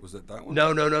 Moderna, was it that one?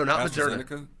 No, not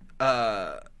Moderna.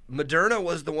 AstraZeneca? Moderna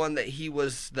was the one that he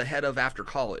was the head of after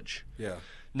college. Yeah.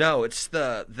 No, it's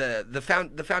the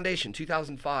foundation,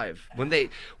 2005, when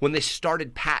they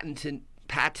started patenting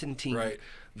Right.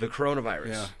 the coronavirus.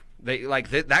 Yeah. They like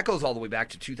that goes all the way back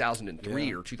to 2003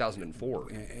 Yeah. or 2004.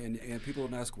 And people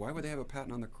would ask, why would they have a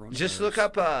patent on the coronavirus? Just look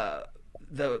up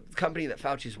the company that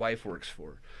Fauci's wife works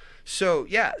for. So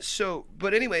yeah,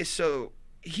 but anyway, so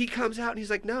he comes out and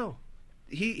he's like, no,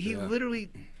 he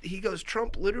literally goes,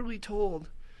 Trump literally told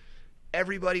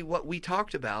everybody what we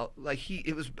talked about. Like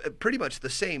it was pretty much the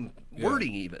same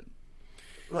wording even.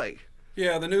 Like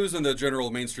Yeah, the news and the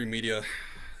general mainstream media,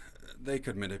 they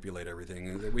could manipulate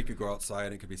everything. We could go outside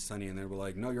and it could be sunny, and they were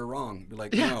like, "No, you're wrong." Be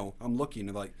like, "No, I'm looking." And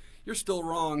they're like, "You're still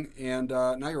wrong, and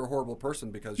now you're a horrible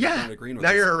person because you're not agreeing with now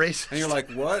us." you're a racist. And you're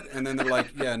like, "What?" And then they're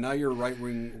like, "Yeah, now you're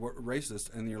right-wing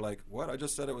racist." And you're like, "What? I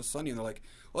just said it was sunny." And they're like,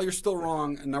 "Well, you're still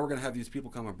wrong, and now we're gonna have these people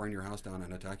come and burn your house down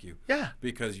and attack you." Yeah.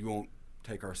 Because you won't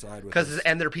take our side with Because us.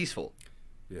 and they're peaceful.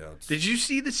 Yeah. Did you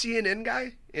see the CNN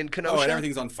guy in Kenosha? Oh, and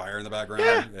everything's on fire in the background.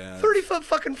 Yeah, 30-foot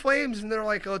fucking flames, and they're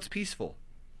like, "Oh, it's peaceful."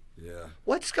 Yeah.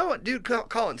 What's going, dude?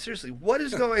 Colin, seriously, what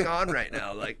is going on right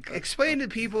now? Like, explain to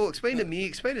people, explain to me,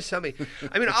 explain to somebody.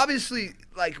 I mean, obviously,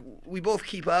 like we both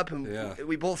keep up, and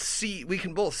we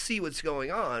can both see what's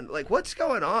going on. Like, what's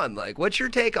going on? Like, what's your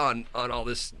take on all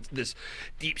this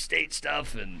deep state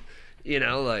stuff? And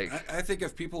like, I think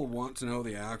if people want to know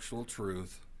the actual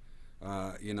truth,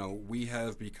 we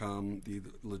have become the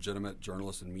legitimate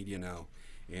journalists and media now.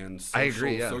 And I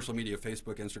agree, yeah. Social media,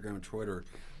 Facebook, Instagram, and Twitter.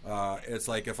 It's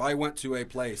like if I went to a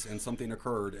place and something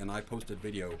occurred and I posted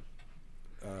video,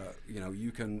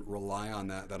 you can rely on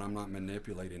that I'm not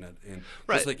manipulating it. And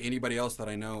just like anybody else that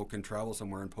I know can travel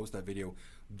somewhere and post that video,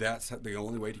 that's the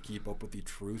only way to keep up with the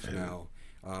truth now.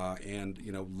 And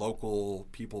local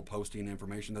people posting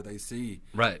information that they see.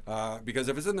 Right. Because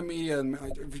if it's in the media and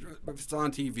if it's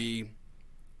on TV,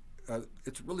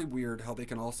 it's really weird how they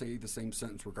can all say the same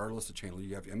sentence regardless of channel.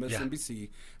 You have MSNBC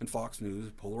and Fox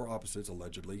News, polar opposites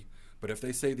allegedly, but if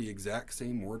they say the exact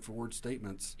same word-for-word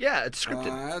statements, it's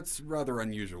scripted. That's rather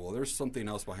unusual. There's something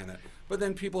else behind that. But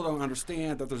then people don't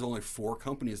understand that there's only 4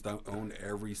 companies that own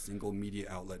every single media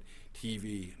outlet: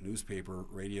 TV, newspaper,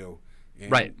 radio,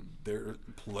 and they're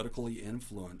politically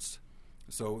influenced.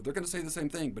 So they're going to say the same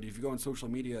thing. But if you go on social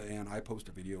media and I post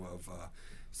a video of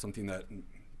something that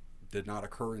did not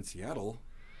occur in Seattle,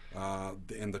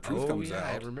 and the truth comes out.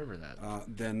 I remember that.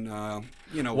 Then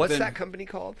what's that company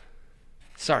called?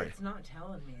 Sorry. It's not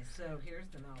telling me. So here's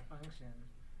the malfunction.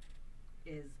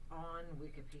 Is on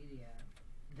Wikipedia.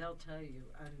 They'll tell you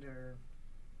under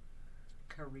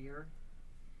career.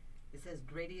 It says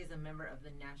Grady is a member of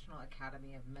the National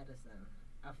Academy of Medicine,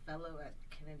 a fellow at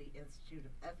Kennedy Institute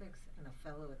of Ethics, and a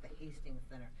fellow at the Hastings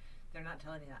Center. They're not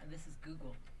telling you that. And this is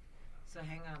Google. So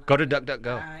hang on. Go to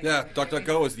DuckDuckGo. Yeah,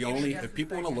 DuckDuckGo is the only. If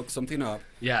people want to look something up,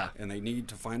 and they need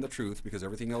to find the truth, because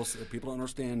everything else, if people don't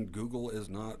understand, Google is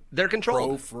not. They're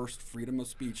controlled. First freedom of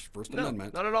speech, First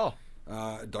Amendment. Not at all.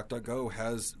 DuckDuckGo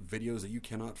has videos that you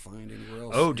cannot find anywhere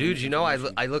else. Oh, dude,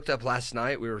 I looked up last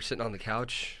night. We were sitting on the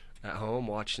couch at home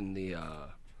watching the.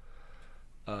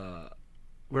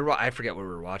 I forget what we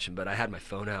were watching, but I had my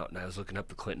phone out and I was looking up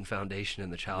the Clinton Foundation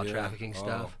and the child trafficking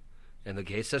stuff and the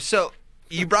gay stuff. So.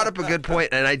 You brought up a good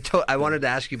point, and I wanted to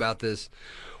ask you about this.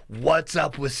 What's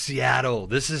up with Seattle?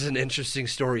 This is an interesting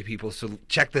story, people, so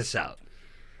check this out.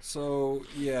 So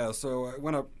I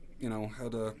went up,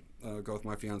 had to go with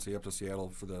my fiancée up to Seattle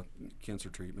for the cancer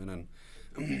treatment,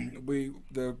 and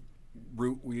the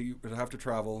route we would have to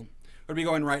travel would be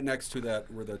going right next to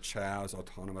that where the Chaz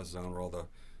Autonomous Zone, where all the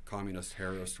communist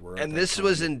terrorists were. And this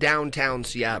was in downtown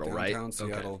Seattle, right? Downtown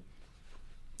Seattle.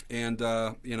 Okay. And,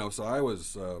 so I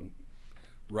was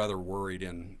rather worried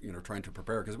and trying to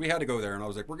prepare, because we had to go there, and I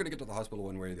was like, we're going to get to the hospital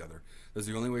one way or the other. This is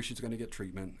the only way she's going to get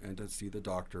treatment and to see the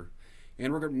doctor,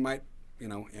 and we might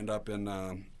end up in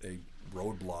a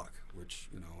roadblock, which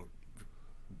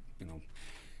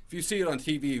if you see it on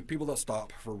TV, people that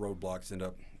stop for roadblocks end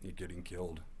up getting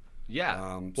killed.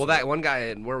 That one guy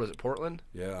in, where was it, Portland?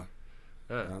 They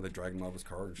dragged him out of his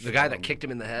car, and the guy that kicked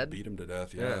him in the head, beat him to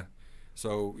death.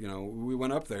 So we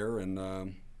went up there,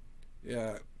 and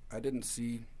I didn't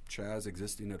see Chaz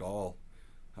existing at all.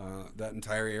 That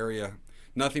entire area,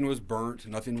 nothing was burnt,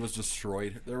 nothing was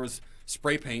destroyed. There was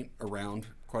spray paint around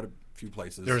quite a few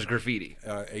places. There was graffiti.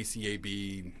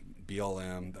 ACAB,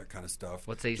 BLM, that kind of stuff.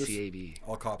 What's ACAB?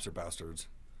 All cops are bastards.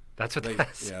 That's what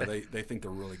that says. They think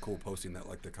they're really cool posting that,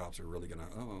 like the cops are really gonna.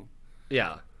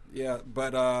 Yeah,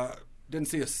 but didn't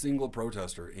see a single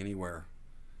protester anywhere.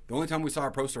 The only time we saw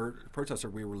a protester,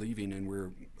 we were leaving, and we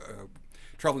were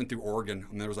traveling through Oregon,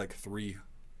 and there was like 3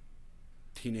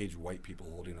 teenage white people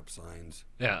holding up signs.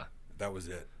 Yeah. That was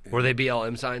it. And were they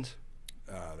BLM signs?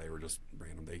 they were just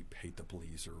random. They hate the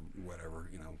police or whatever.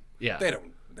 Yeah. They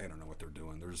don't know what they're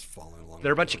doing. They're just following along.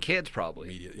 They're a bunch of kids, probably.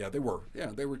 Media. Yeah, they were.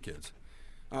 Yeah, they were kids.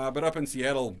 But up in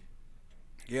Seattle,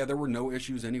 yeah, there were no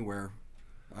issues anywhere.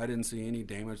 I didn't see any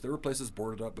damage. There were places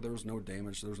boarded up, but there was no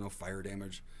damage. There was no fire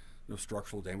damage, no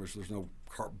structural damage. There's no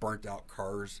burnt out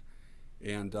cars,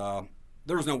 and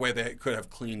there was no way they could have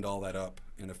cleaned all that up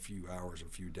in a few hours or a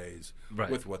few days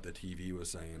with what the TV was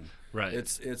saying. Right.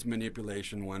 It's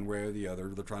manipulation one way or the other.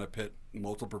 They're trying to pit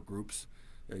multiple groups,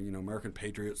 American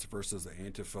patriots versus the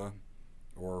Antifa,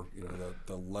 or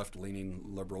the left-leaning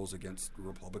liberals against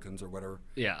Republicans or whatever.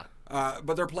 Yeah.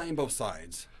 But they're playing both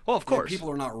sides. Well, of course. And people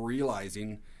are not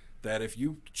realizing that if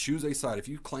you choose a side, if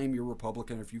you claim you're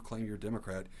Republican, if you claim you're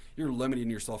Democrat, you're limiting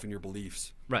yourself in your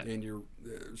beliefs. Right. And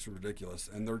it's ridiculous.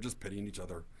 And they're just pitting each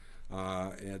other.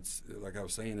 It's like I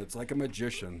was saying, it's like a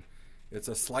magician. It's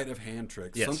a sleight of hand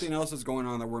trick. Yes. Something else is going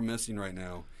on that we're missing right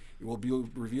now. It will be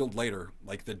revealed later.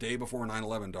 Like the day before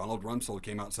 9/11, Donald Rumsfeld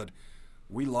came out and said,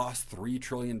 "We lost $3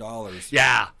 trillion."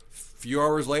 Yeah. Few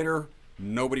hours later,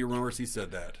 nobody remembers he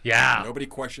said that. Yeah. Nobody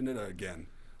questioned it again.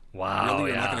 Wow.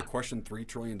 Really, you're yeah. not going to question $3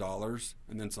 trillion,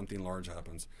 and then something large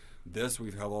happens.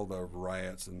 We've had all the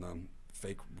riots and the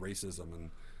fake racism,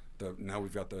 and now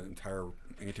we've got the entire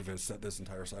Antifa set this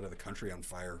entire side of the country on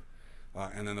fire,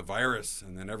 and then the virus,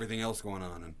 and then everything else going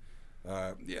on,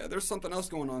 and there's something else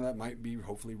going on that might be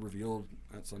hopefully revealed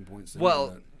at some point soon.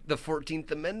 Well, the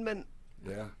 14th Amendment.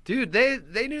 Yeah. Dude,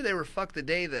 they knew they were fucked the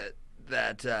day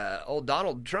that old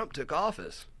Donald Trump took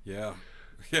office. Yeah.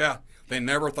 Yeah. They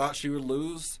never thought she would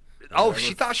lose.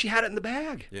 She thought she had it in the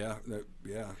bag. Yeah.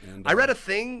 Yeah. And I read a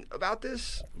thing about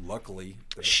this. Luckily.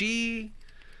 She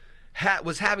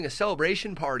was having a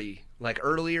celebration party like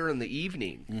earlier in the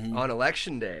evening on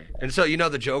election day. And so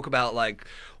the joke about like,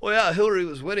 well, yeah, Hillary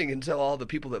was winning until all the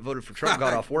people that voted for Trump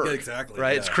got off work. Exactly.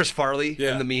 Right? Yeah. It's Chris Farley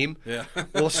in the meme. Yeah.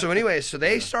 Well, so anyway,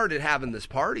 they started having this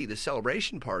party, this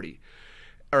celebration party.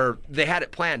 Or they had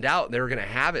it planned out and they were going to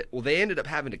have it. Well, they ended up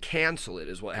having to cancel it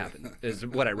is what happened, is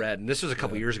what I read. And this was a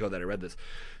couple years ago that I read this.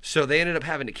 So they ended up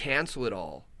having to cancel it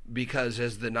all because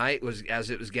as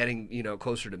it was getting,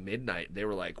 closer to midnight, they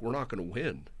were like, we're not going to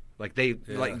win. Like they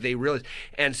realized.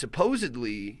 And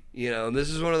supposedly, and this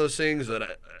is one of those things that,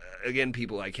 again,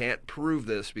 people, I can't prove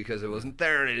this because I wasn't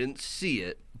there and I didn't see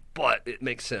it, but it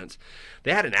makes sense.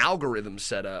 They had an algorithm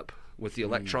set up with the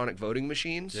electronic voting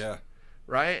machines. Yeah.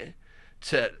 Right?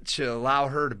 To allow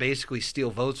her to basically steal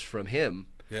votes from him.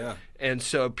 Yeah. And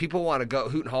so people want to go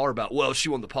hoot and holler about, well, she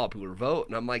won the popular vote.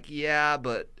 And I'm like, yeah,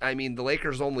 but, I mean, the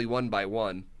Lakers only won by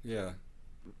 1. Yeah.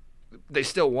 They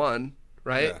still won,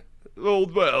 right? Yeah. Oh,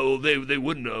 well, they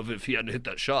wouldn't have if he hadn't hit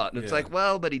that shot. And it's like,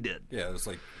 well, but he did. Yeah, it's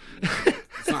like,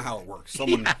 it's not how it works.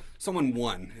 Someone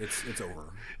won. It's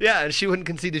over. Yeah, and she wouldn't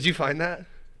concede. Did you find that?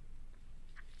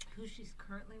 Who she's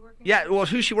currently working Yeah, for? well,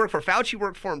 who she worked for. Fauci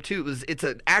worked for him, too. It's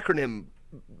an acronym,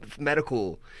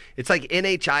 medical. It's like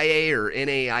NHIA or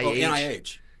NAIH. Oh,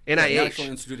 NIH. NIH. National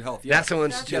Institute of Health. Yeah. National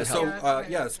Institute Yeah, of so,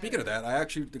 Health. speaking of that, I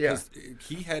actually, because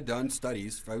he had done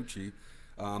studies, Fauci,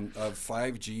 of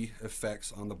 5G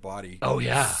effects on the body. Oh,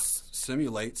 yeah.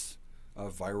 Simulates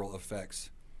viral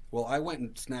effects. Well, I went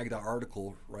and snagged that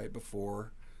article right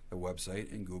before the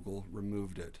website, and Google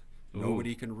removed it. Ooh.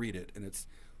 Nobody can read it, and it's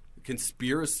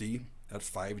conspiracy that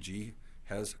 5G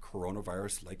has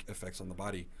coronavirus-like effects on the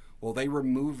body. Well, they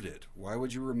removed it. Why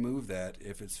would you remove that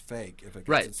if it's fake, if it's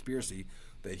a conspiracy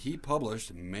that he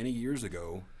published many years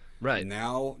ago? Right.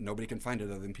 Now nobody can find it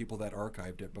other than people that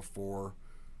archived it before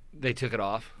they took it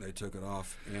off. They took it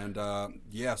off, and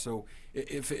so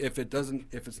if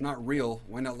it's not real,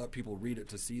 why not let people read it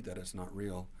to see that it's not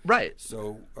real? Right.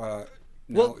 So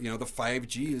now the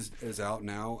 5G is out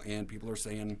now, and people are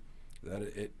saying that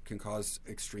it can cause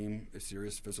extreme,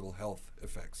 serious physical health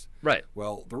effects. Right.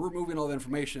 Well, they're removing all the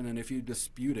information, and if you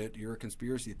dispute it, you're a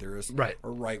conspiracy theorist, right,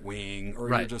 or right wing, or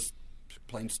you're just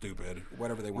plain stupid,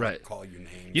 whatever they want to call you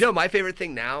names. My favorite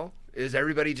thing now is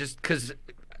everybody just, because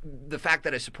the fact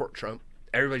that I support Trump,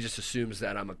 everybody just assumes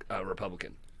that I'm a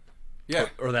Republican. Yeah.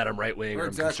 Or that I'm right wing or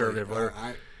I'm conservative.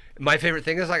 My favorite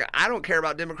thing is I don't care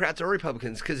about Democrats or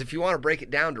Republicans, because if you want to break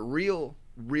it down to real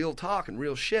talk and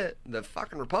real shit, the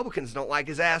fucking Republicans don't like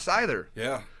his ass either.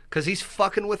 Yeah. Because he's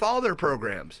fucking with all their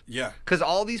programs. Yeah. Because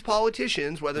all these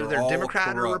politicians, whether they're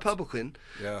Democrat or Republican,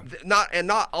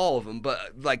 not all of them,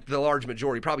 but like the large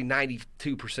majority, probably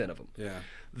 92% of them. Yeah.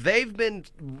 They've been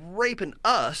raping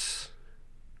us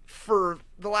for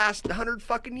the last 100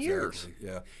 fucking years. Exactly.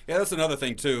 Yeah, that's another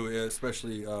thing too,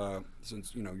 especially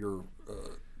since you're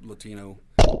Latino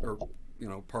or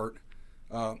part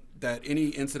that any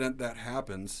incident that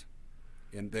happens,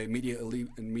 and they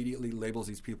immediately labels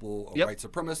these people a Yep. white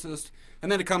supremacist,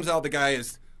 and then it comes out the guy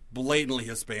is blatantly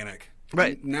Hispanic.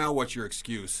 Right. And now what's your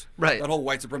excuse? Right. That whole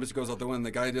white supremacy goes out the window.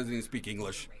 The guy doesn't even speak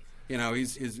English. You know,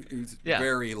 he's Yeah.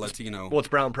 very Latino. Well, it's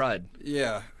brown pride.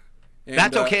 Yeah. And,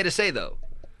 That's okay to say, though.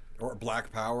 Or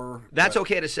black power. That's but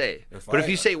okay to say. if But if I-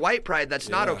 you say white pride, that's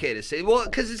not Yeah. okay to say. Well,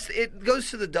 because it goes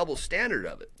to the double standard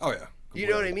of it. Oh yeah. You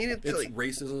know what I completely. mean? It's It's like-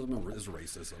 racism is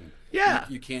racism. Yeah.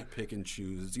 You can't pick and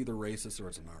choose. It's either racist or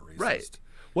it's not racist. Right.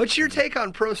 What's your take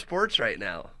on pro sports right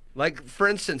now? Like, for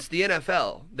instance, the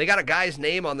NFL. They got a guy's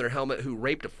name on their helmet who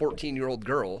raped a 14-year-old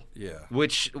girl. Yeah.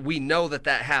 Which we know that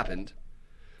happened.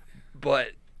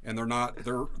 But And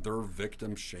they're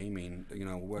victim shaming. You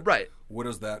know what? Right. What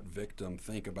does that victim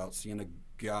think about seeing a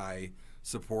guy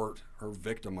support her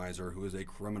victimizer, who is a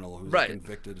criminal, who's Right. a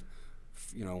convicted,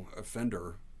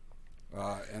 offender,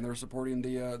 and they're supporting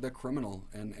the criminal,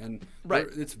 and Right.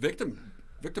 it's victim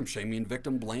shaming,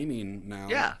 victim blaming now.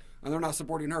 Yeah. And they're not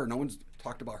supporting her. No one's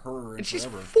talked about her in and she's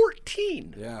forever.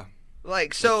 14. Yeah.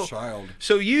 Like, so. Child.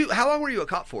 So how long were you a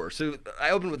cop for? So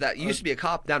I opened with that. You used to be a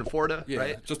cop down in Florida, Yeah.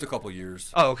 right? Just a couple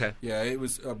years. Oh, okay. Yeah, it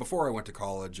was before I went to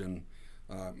college, and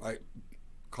I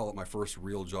call it my first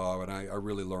real job, and I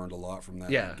really learned a lot from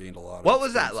that. Yeah. I gained a lot. Of What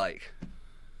was that experience.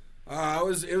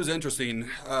 like? It was interesting.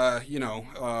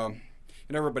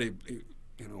 And everybody,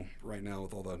 right now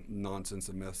with all the nonsense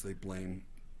and mess, they blame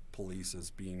police as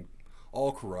being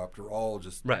all corrupt or all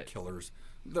just Right. killers.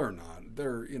 They're not.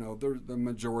 They're the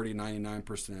majority,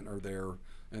 99% are there,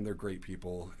 and they're great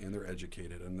people, and they're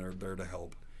educated, and they're there to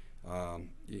help.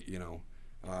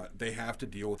 They have to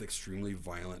deal with extremely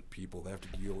violent people. They have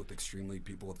to deal with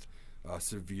people with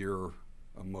severe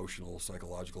emotional,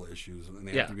 psychological issues, and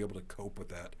they Yeah. have to be able to cope with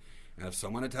that. And if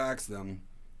someone attacks them,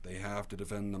 they have to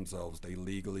defend themselves. They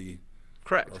legally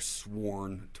Correct. are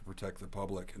sworn to protect the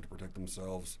public and to protect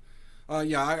themselves. I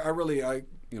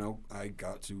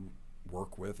got to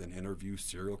work with and interview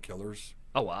serial killers,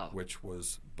 Oh, wow. which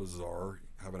was bizarre,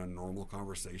 having a normal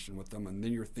conversation with them. And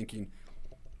then you're thinking,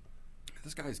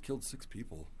 this guy's killed 6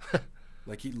 people.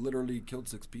 Like, he literally killed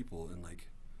 6 people, and like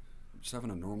just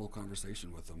having a normal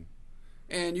conversation with them.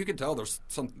 And you can tell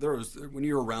when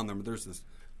you're around them, there's this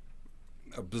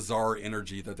a bizarre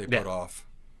energy that they put Yeah. off.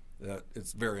 That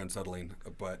it's very unsettling.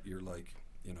 But you're like,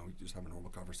 you just have a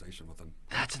normal conversation with them,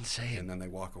 That's insane. and then they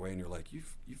walk away, and you're like,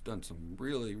 you've done some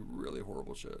really, really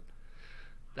horrible shit.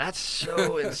 That's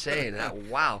so insane.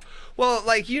 Wow. Well,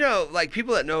 like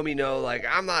people that know me know, like,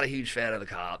 I'm not a huge fan of the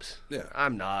cops. Yeah.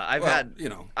 I'm not.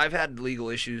 I've had legal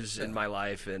issues in my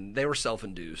life, and they were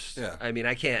self-induced. Yeah. I mean,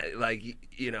 I can't,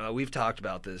 we've talked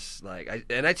about this,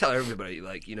 and I tell everybody,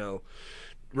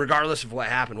 regardless of what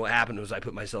happened was I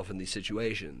put myself in these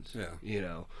situations.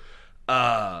 Yeah.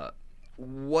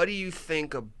 What do you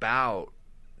think about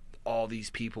all these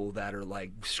people that are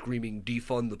like screaming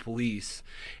defund the police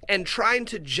and trying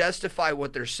to justify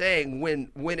what they're saying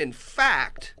when in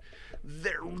fact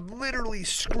they're literally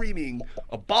screaming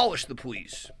abolish the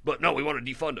police, but no, we want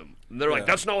to defund them, and they're like, Yeah.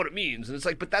 that's not what it means, and it's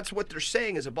like, but that's what they're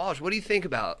saying is abolish. What do you think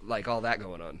about like all that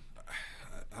going on?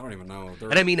 I don't even know.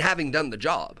 And I mean, having done the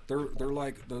job. They're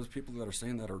like those people that are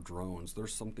saying that are drones.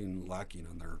 There's something lacking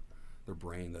in their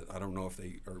brain that I don't know if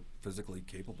they are physically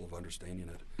capable of understanding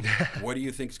it. What do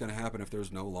you think is going to happen if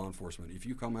there's no law enforcement? If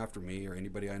you come after me or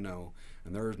anybody I know,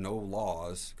 and there's no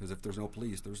laws, because if there's no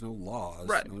police, there's no laws.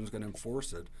 Right. No one's going to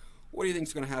enforce it. What do you think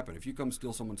is going to happen if you come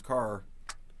steal someone's car?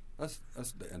 That's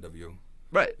the end of you.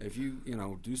 Right. If you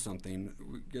do something,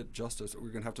 we get justice. We're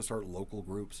going to have to start local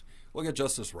groups. We'll get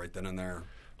justice right then and there.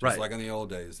 Just Right. like in the old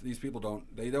days. These people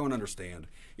don't understand.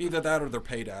 Either that or they're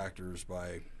paid actors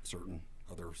by certain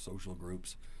other social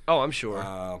groups. Oh, I'm sure.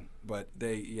 But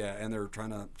and they're trying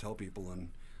to tell people,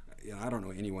 and I don't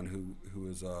know anyone who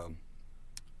is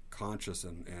conscious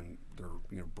and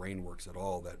their brain works at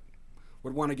all that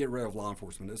would want to get rid of law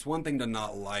enforcement. It's one thing to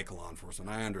not like law enforcement.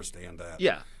 I understand that.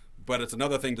 Yeah. But it's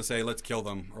another thing to say, let's kill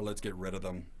them or let's get rid of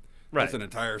them. Right. That's an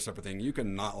entire separate thing. You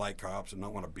can not like cops and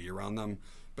not want to be around them,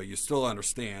 but you still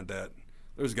understand that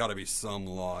there's got to be some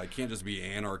law. It can't just be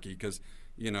anarchy because,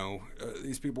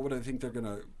 these people, what do they think they're going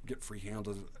to get free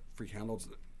handouts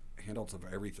of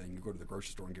everything? You go to the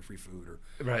grocery store and get free food. Or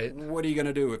Right. What are you going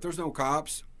to do? If there's no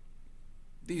cops,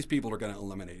 these people are going to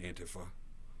eliminate Antifa.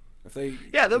 If they,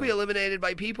 They'll be eliminated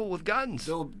by people with guns.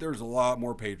 there's a lot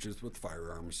more patriots with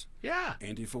firearms. Yeah.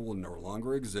 Antifa will no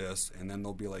longer exist, and then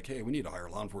they'll be like, hey, we need to hire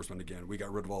law enforcement again. We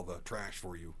got rid of all the trash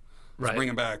for you. Let's Right. bring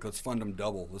them back. Let's fund them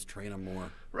double. Let's train them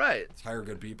more. Right. Let's hire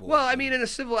good people. Well, I mean, in a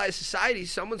civilized society,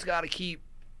 someone's got to keep,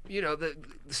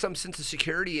 some sense of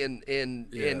security in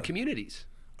Yeah. communities.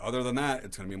 Other than that,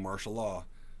 it's going to be martial law.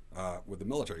 where the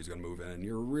military is going to move in, and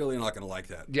you're really not going to like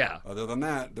that. Yeah. Other than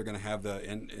that, they're going to have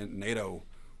in NATO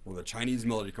or the Chinese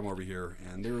military come over here,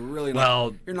 and they're really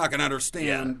you're not going to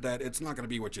understand that it's not going to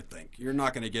be what you think. You're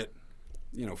not going to get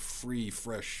free,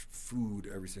 fresh food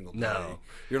every single day. No.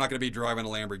 You're not going to be driving a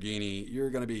Lamborghini. You're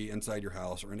going to be inside your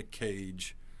house or in a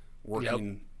cage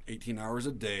working 18 hours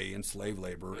a day in slave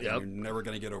labor, and you're never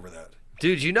going to get over that.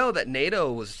 Dude, you know that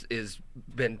NATO is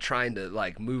been trying to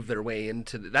like move their way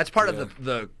into that's part of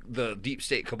the deep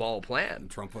state cabal plan. And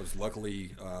Trump has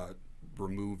luckily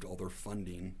removed all their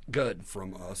funding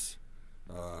from us.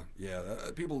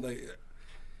 People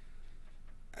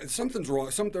something's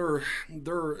wrong.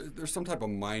 There's some type of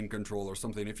mind control or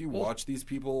something. If you watch these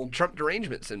people, Trump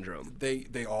derangement syndrome.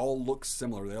 They all look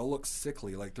similar. They all look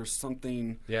sickly. Like there's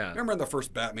something. Yeah. Remember in the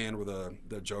first Batman where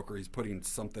the Joker, he's putting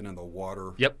something in the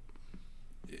water. Yep.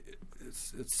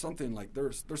 It's something like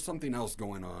there's something else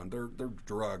going on. They're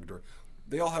drugged, or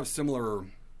they all have similar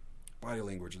body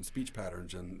language and speech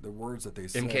patterns and the words that they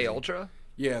say. MK Ultra.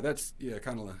 Yeah, that's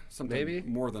kind of something maybe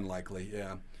more than likely.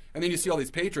 Yeah, and then you see all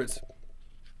these patriots,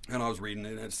 and I was reading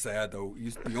it, and it's sad though.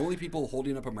 The only people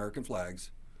holding up American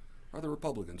flags are the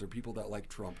Republicans or people that like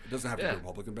Trump. It doesn't have to be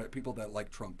Republican, but people that like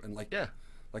Trump and like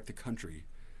the country,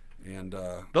 and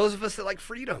those of us that like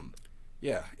freedom.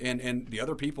 Yeah, and the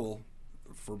other people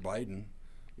for Biden,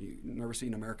 you've never seen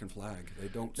an American flag. They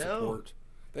don't support.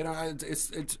 They don't.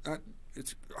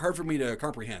 It's hard for me to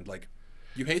comprehend. Like,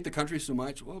 you hate the country so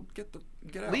much. Well, get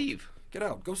out. Leave. Get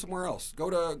out. Go somewhere else. Go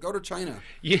to China.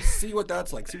 Yeah. See what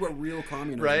that's like. See what real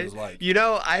communism is like. You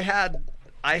know, I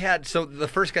had so the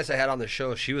first guest I had on the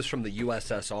show, she was from the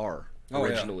USSR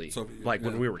originally, So,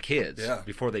 when we were kids,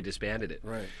 before they disbanded it.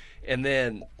 Right. And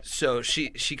then, so she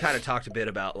kind of talked a bit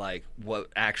about like what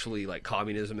actually like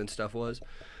communism and stuff was.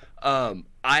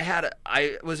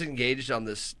 I was engaged on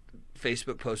this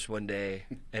Facebook post one day,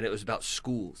 and it was about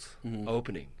schools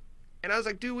opening, and I was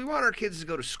like, dude, we want our kids to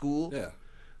go to school. Yeah.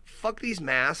 Fuck these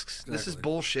masks. Exactly. This is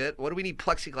bullshit. What do we need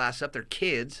plexiglass up? They're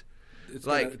kids. It's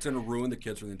going to ruin the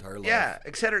kids for the entire life. Yeah,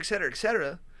 et cetera, et cetera, et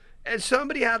cetera. And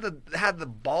somebody had the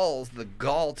balls, the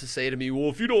gall to say to me, well,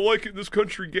 if you don't like it in this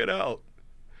country, get out.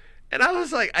 And I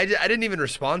was like, I didn't even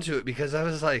respond to it because I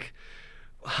was like,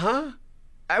 huh?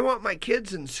 I want my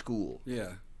kids in school.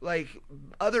 Yeah. Like,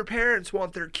 other parents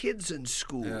want their kids in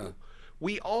school. Yeah.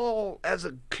 We all, as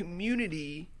a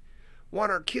community,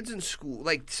 want our kids in school.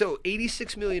 Like, so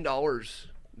 $86 million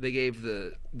they gave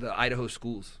the Idaho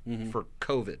schools for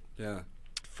COVID. Yeah.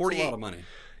 48. That's a lot of money.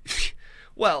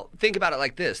 Well, think about it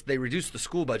like this. They reduce the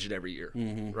school budget every year,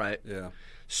 right? Yeah.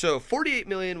 So $48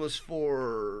 million was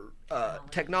for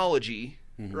technology,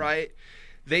 right?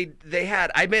 They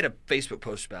had, I made a Facebook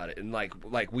post about it, and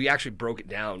like we actually broke it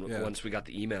down once we got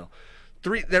the email.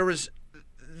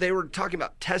 They were talking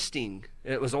about testing,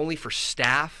 and it was only for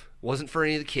staff, wasn't for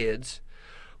any of the kids.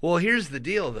 Well, here's the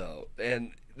deal though,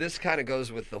 and this kind of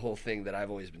goes with the whole thing that I've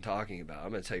always been talking about.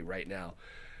 I'm going to tell you right now.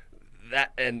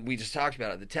 That, and we just talked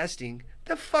about it, the testing.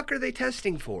 The fuck are they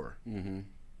testing for?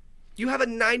 You have a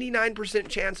 99%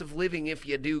 chance of living if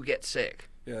you do get sick.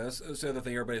 Yeah, that's the other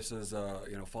thing. Everybody says,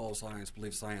 follow science,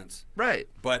 believe science. Right.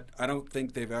 But I don't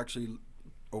think they've actually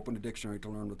opened a dictionary to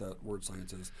learn what that word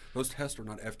science is. Those tests are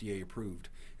not FDA approved.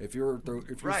 If you're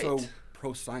so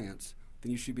pro-science,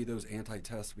 then you should be those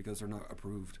anti-tests because they're not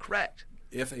approved. Correct.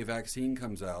 If a vaccine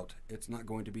comes out, it's not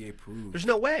going to be approved. There's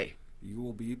no way. You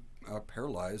will be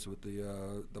paralyzed with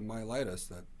the myelitis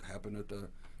that happened at the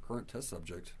current test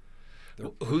subject.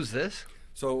 Who's this?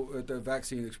 So the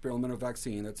vaccine, experimental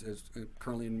vaccine, it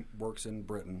currently works in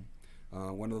Britain.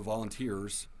 One of the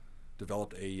volunteers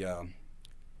developed a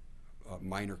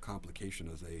minor complication,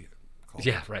 as they call it.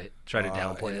 Yeah, right. Try to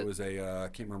downplay it. It was I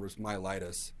can't remember, it was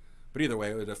myelitis. But either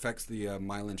way, it affects the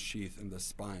myelin sheath in the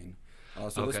spine.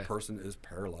 So this person is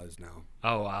paralyzed now.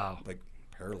 Oh, wow. Like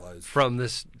paralyzed. From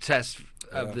this test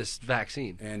of this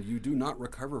vaccine. And you do not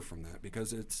recover from that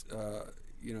because it's,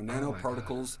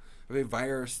 nanoparticles of a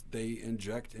virus they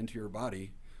inject into your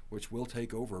body, which will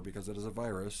take over because it is a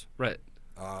virus. Right.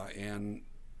 And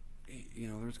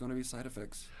there's going to be side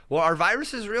effects. Well, are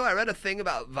viruses real? I read a thing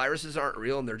about viruses aren't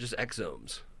real and they're just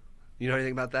exomes. You know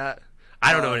anything about that?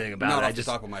 I don't know anything about it. Not off the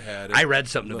top of my head. I read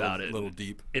something about it. A little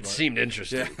deep. It seemed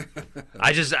interesting.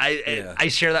 Yeah. I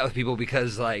share that with people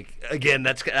because, like, again,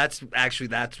 that's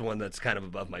one that's kind of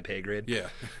above my pay grade. Yeah.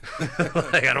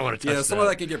 Like, I don't want to touch that. Some of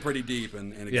that can get pretty deep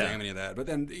in examining that. But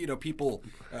then, people,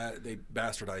 they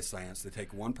bastardize science. They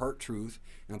take 1 part truth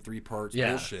and 3 parts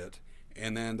bullshit.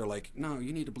 And then they're like, no,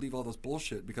 you need to believe all this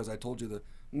bullshit because I told you that.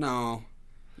 No.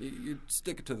 You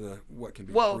stick to what can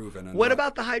be proven. What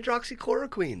about the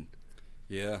hydroxychloroquine?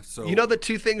 Yeah, so... You know the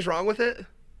 2 things wrong with it?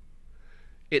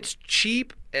 It's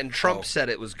cheap, and Trump Oh. said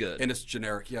it was good. And it's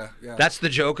generic. Yeah. That's the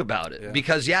joke about it. Yeah.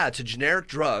 Because, it's a generic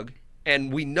drug,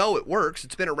 and we know it works.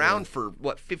 It's been around for,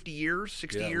 what, 50 years,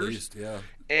 60 yeah, years? At least, yeah.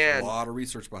 And a lot of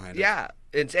research behind it. yeah,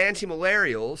 it's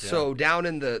anti-malarial. So down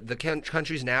in the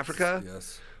countries in Africa,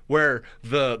 Yes. where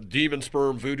the demon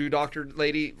sperm voodoo doctor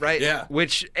lady, right? Yeah.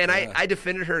 I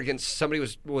defended her against somebody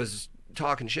was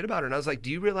talking shit about her, and I was like,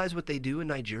 do you realize what they do in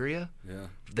Nigeria? Yeah.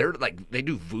 They're like, they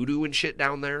do voodoo and shit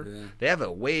down there. Yeah. They have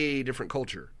a way different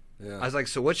culture. Yeah. I was like,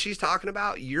 so what she's talking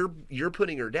about, you're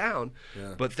putting her down,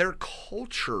 Yeah. but their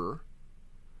culture,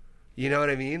 you know what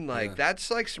I mean? Like Yeah.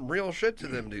 that's like some real shit to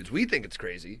them dudes. We think it's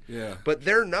crazy. Yeah. But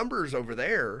their numbers over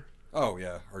there, Oh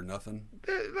yeah, or nothing.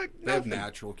 they're like They have nothing.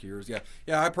 natural cures. Yeah,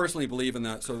 yeah. I personally believe in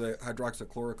that. So the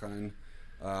hydroxychloroquine,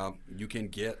 you can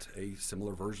get a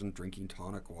similar version drinking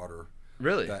tonic water.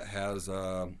 Really? That has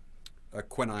a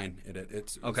quinine in it.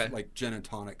 It's Okay. like gin and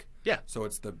tonic. Yeah. So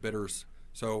it's the bitters.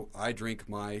 So I drink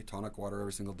my tonic water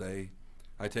every single day.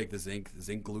 I take the zinc.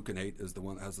 Zinc gluconate is the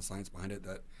one that has the science behind it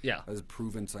that has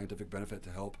proven scientific benefit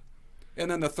to help. And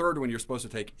then the third one you're supposed to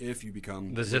take if you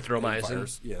become The a zithromycin?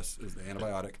 virus, yes, is the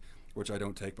antibiotic, which I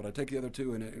don't take, but I take the other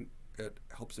two, and it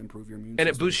helps improve your immune And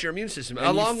it system. boosts your immune system. And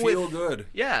along you feel with good.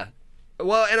 Yeah.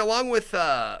 Well, and along with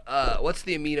what's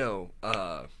the amino?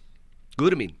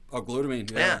 Glutamine. Oh,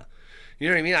 glutamine. Yeah. Yeah. You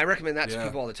know what I mean? I recommend that to Yeah.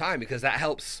 people all the time because that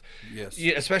helps, Yes.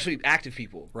 especially active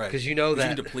people. Right. Because you know 'Cause you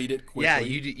that can deplete it Yeah,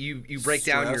 quickly. you break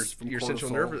down Stress from your central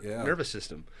cortisol, yeah. nervous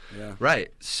system. Yeah.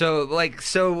 Right. So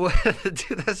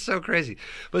dude, that's so crazy.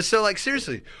 But so like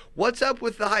seriously, what's up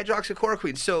with the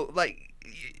hydroxychloroquine? So like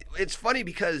it's funny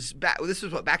because this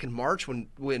was back in March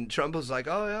when Trump was like,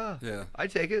 "Oh Yeah. I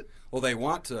take it." Well, they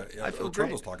want to. I feel Trump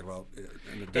great. was talking about,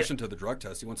 in addition to the drug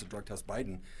test, he wants to drug test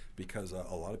Biden because a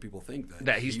lot of people think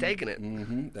That he's taking it.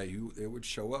 That it would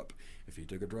show up if he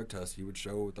took a drug test. He would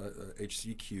show the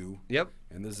HCQ. Yep.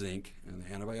 And the zinc and the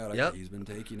antibiotic. Yep. He's been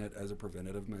taking it as a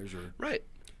preventative measure. Right.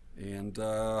 And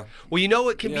Well, you know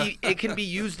it can Yeah. be it can be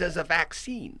used as a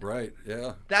vaccine. right,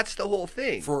 yeah, That's the whole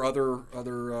thing. for other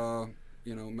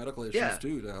medical issues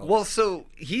too to help. Well, so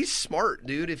he's smart,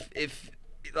 dude. If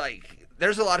like,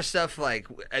 there's a lot of stuff like,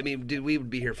 I mean, dude, we would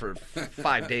be here for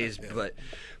 5 days, but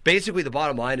basically the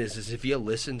bottom line is if you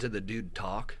listen to the dude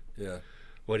talk, yeah.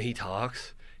 when he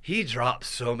talks, he drops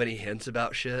so many hints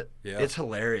about shit. Yeah. It's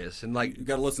hilarious. And like, You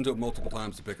got to listen to it multiple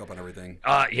times to pick up on everything.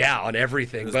 on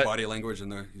everything. His But body language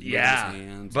and his yeah,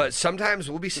 hands. but sometimes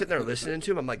we'll be sitting there listening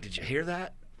to him. I'm like, did you hear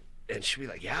that? And she'll be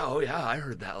like, yeah, oh yeah, I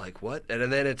heard that. Like what?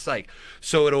 And then it's like,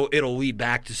 so it'll lead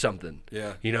back to something.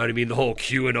 Yeah. You know what I mean? The whole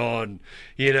QAnon.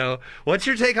 You know, what's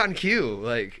your take on Q?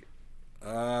 Like,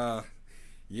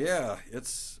 Yeah,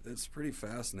 it's pretty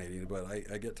fascinating, but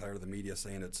I get tired of the media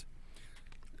saying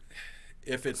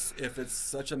if it's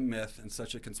such a myth and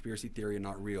such a conspiracy theory and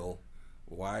not real,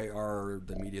 why are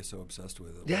the media so obsessed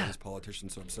with it? Yeah. Why is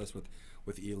politicians so obsessed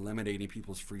with eliminating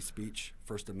people's free speech,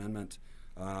 First Amendment,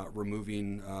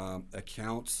 removing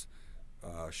accounts,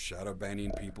 shadow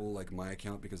banning people like my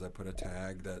account because I put a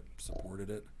tag that supported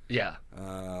it? yeah,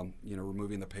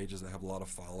 Removing the pages that have a lot of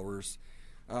followers.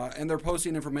 And they're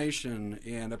posting information,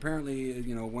 and apparently,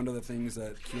 one of the things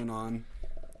that QAnon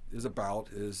is about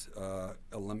is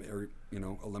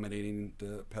eliminating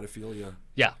the pedophilia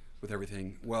yeah, with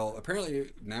everything. Well,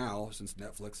 apparently now, since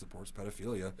Netflix supports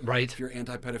pedophilia, right. if you're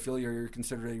anti-pedophilia, you're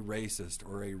considered a racist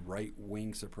or a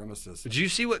right-wing supremacist. Did you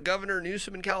see what Governor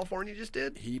Newsom in California just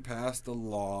did? He passed a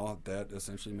law that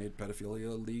essentially made pedophilia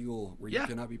illegal, where Yeah. you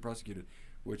cannot be prosecuted,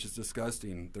 which is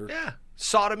disgusting. They're Yeah,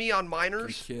 sodomy on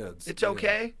minors. kids. It's Yeah.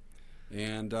 okay.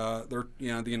 And they're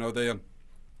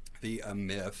the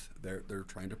myth they're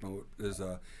trying to promote is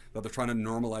that they're trying to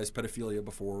normalize pedophilia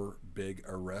before big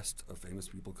arrest of famous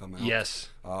people come out. Yes.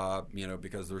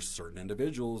 Because there's certain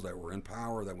individuals that were in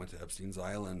power that went to Epstein's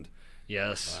Island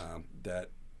Yes. that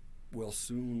will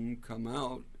soon come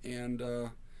out and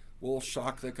will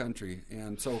shock the country.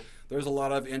 And so there's a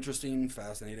lot of interesting,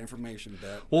 fascinating information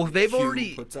that Well, they've Q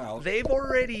already puts out. they've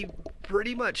already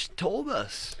pretty much told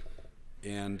us.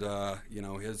 And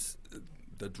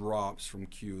the drops from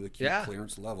Q, the Q Yeah.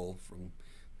 clearance level from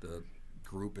the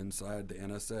group inside the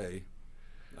NSA.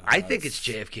 I think it's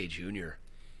JFK Jr.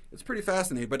 It's pretty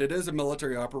fascinating, but it is a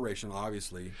military operation,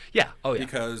 obviously. Yeah. Oh yeah.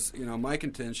 Because my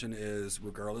contention is,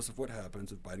 regardless of what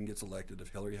happens, if Biden gets elected, if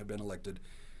Hillary had been elected,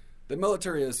 the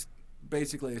military is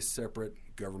basically a separate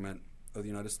government of the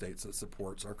United States that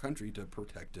supports our country to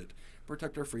protect it,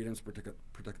 protect our freedoms,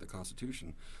 protect the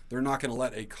Constitution. They're not going to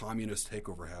let a communist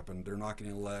takeover happen. They're not going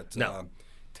to let No.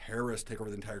 terrorists take over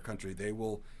the entire country. They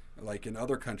will, like in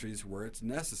other countries where it's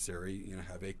necessary,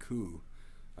 have a coup.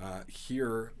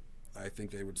 Here, I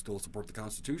think they would still support the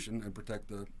Constitution and protect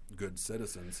the good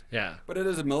citizens. Yeah. But it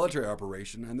is a military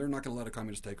operation, and they're not going to let a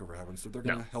communist takeover happen, so they're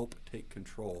going to No. help take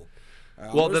control.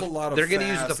 Well, there's a lot of they're going to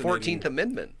use the fascinating- 14th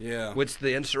Amendment, Yeah. which is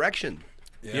the insurrection.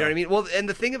 You know Yeah. what I mean? Well, and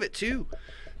the thing of it too,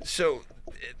 so,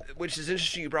 which is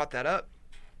interesting you brought that up.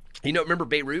 You know, remember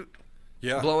Beirut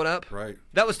Yeah. blowing up? Right.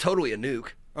 That was totally a nuke.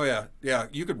 Oh, yeah. Yeah,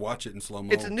 you could watch it in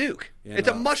slow-mo. It's a nuke. in, It's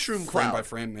a mushroom frame cloud. by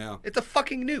frame, yeah. It's a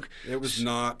fucking nuke. It was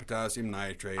not potassium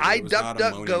nitrate. I It was not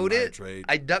ammonium duck-duck-goed it. nitrate.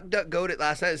 I duck-duck-goed it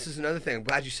last night. This is another thing. I'm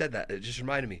glad you said that. It just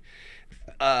reminded me.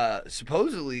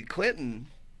 Supposedly,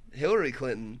 Hillary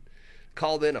Clinton,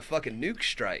 called in a fucking nuke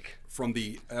strike. From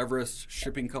the Everest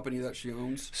shipping company that she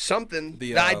owns. Something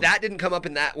The, that didn't come up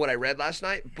in that what I read last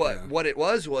night. But Yeah. what it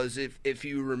was if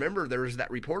you remember, there was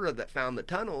that reporter that found the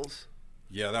tunnels.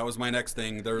 Yeah, that was my next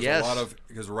thing. There's Yes. a lot of,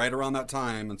 because right around that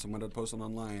time, and someone had posted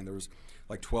online, there was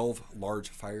like 12 large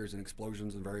fires and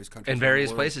explosions in various countries. In around the various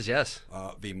world. places, yes.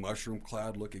 The mushroom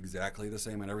cloud looked exactly the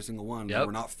same in every single one. They Yep.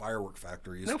 were not firework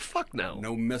factories. No, fuck no.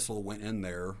 No missile went in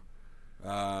there.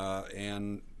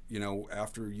 And,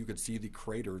 after you could see the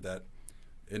crater that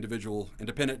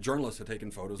independent journalists had taken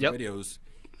photos Yep. and videos,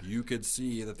 you could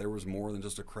see that there was more than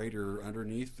just a crater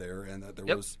underneath there, and that there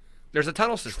Yep. was There's a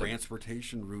tunnel system.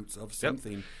 transportation routes of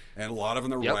something, and a lot of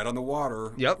them are Yep. right on the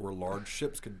water, Yep. where large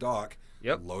ships could dock,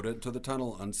 Yep. load it to the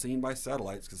tunnel unseen by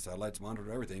satellites, because satellites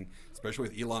monitor everything. Especially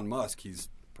with Elon Musk, he's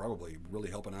probably really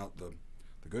helping out the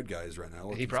good guys right now.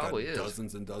 He He's got probably is.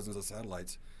 dozens and dozens of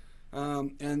satellites.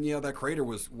 And that crater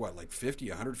was like 50,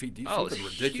 100 feet deep, Oh, it's something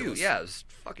ridiculous. huge. Yeah, it was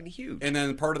fucking huge. And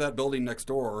then part of that building next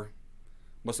door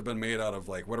must have been made out of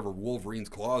like whatever Wolverine's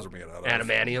claws are made out of.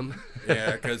 Adamantium.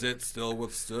 Yeah, because it still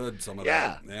withstood some of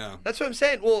Yeah. that. Yeah. That's what I'm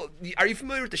saying. Well, are you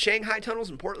familiar with the Shanghai tunnels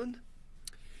in Portland?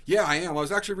 Yeah, I am. I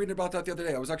was actually reading about that the other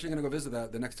day. I was actually going to go visit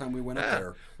that the next time we went up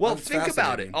there. Well, That's think about it.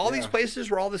 fascinating. All these Yeah. places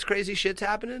where all this crazy shit's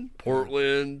happening,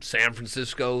 Portland, San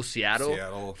Francisco, Seattle.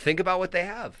 Seattle. Think about what they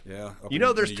have. Yeah. up You know,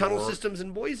 in there's New tunnel York. systems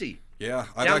in Boise. Yeah,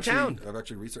 Downtown. I've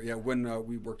actually researched. Yeah, when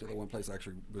we worked at the one place, I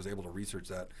actually was able to research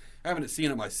that. I haven't seen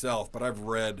it myself, but I've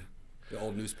read the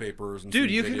old newspapers. And Dude,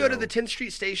 seen you can go to video. the 10th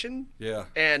Street station. Yeah.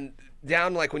 And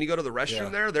down, like, when you go to the restroom Yeah,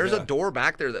 there, there's yeah. a door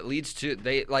back there that leads to,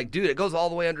 dude, it goes all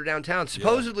the way under downtown.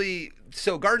 Supposedly,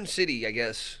 so Garden City, I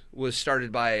guess, was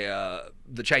started by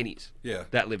the Chinese Yeah.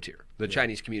 that lived here, the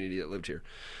Chinese community that lived here.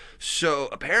 So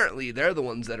apparently, they're the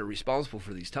ones that are responsible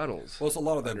for these tunnels. Well, it's a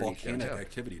lot of that underneath volcanic downtown.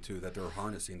 activity too that they're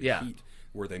harnessing the Yeah. heat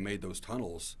where they made those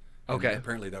tunnels. And Okay.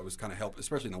 apparently that was kind of help,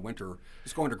 especially in the winter.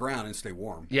 Just go underground and stay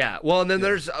warm. Yeah. Well, and then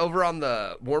there's over on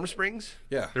the Warm Springs.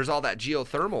 Yeah. There's all that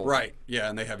geothermal. Right. Yeah,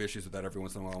 and they have issues with that every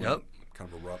once in a while. when Yep. it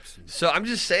kind of erupts. And, So I'm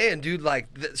just saying, dude. Like,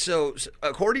 so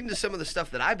according to some of the stuff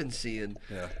that I've been seeing,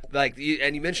 Yeah. like,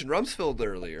 and you mentioned Rumsfeld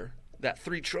earlier, that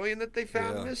 $3 trillion that they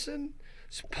found Yeah. missing.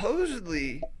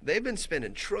 Supposedly, they've been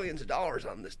spending trillions of dollars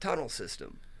on this tunnel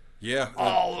system. yeah.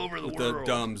 All over the with world.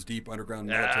 the DUMBs, deep underground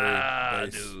military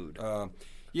base. Dude.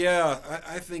 Yeah,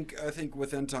 I think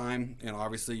within time, and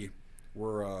obviously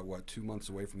we're 2 months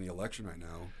away from the election right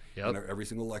now. Yep. And every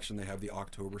single election they have the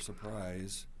October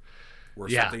surprise, where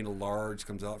Yeah. something large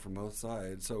comes out from both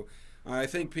sides. So I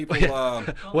think people.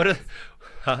 What?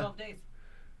 12 days.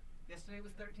 Yesterday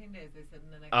was 13 days. They said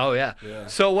in the next. Oh yeah. Yeah.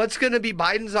 So what's going to be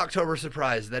Biden's October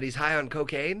surprise? That he's high on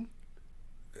cocaine?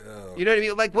 uh, You know what I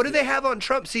mean? Like, what do they have on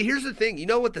Trump? See, here's the thing. You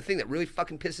know what the thing that really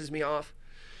fucking pisses me off?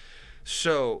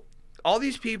 So, all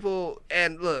these people,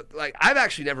 and look, like, I've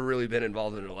actually never really been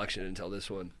involved in an election until this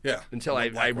one. Yeah. Until I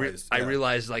Likewise, yeah.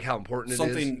 realized, like, how important it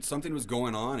is. something was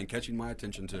going on and catching my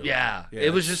attention too. Yeah.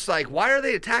 It was just like, why are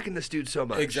they attacking this dude so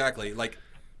much? exactly like.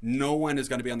 No one is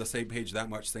going to be on the same page that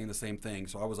much saying the same thing.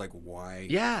 So I was like, why?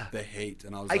 Yeah. The hate,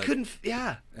 and I was I like, couldn't,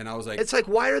 yeah. and I was like, It's like,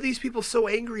 why are these people so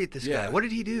angry at this Yeah. guy? What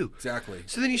did he do? exactly.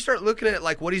 So then you start looking at,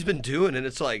 like, what he's been doing, and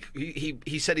it's like,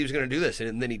 he said he was going to do this,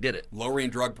 and then he did it.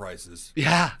 Lowering drug prices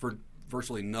Yeah. for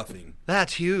virtually nothing.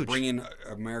 That's huge. Bringing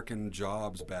American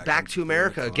jobs back Back to into the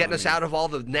America, getting us economy. out of all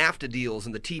the NAFTA deals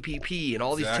and the TPP and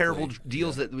all these terrible Exactly.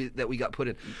 deals that we got put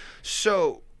in.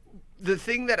 So the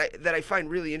thing that I find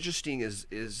really interesting is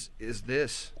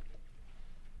this.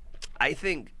 I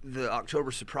think the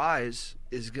October surprise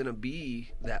is going to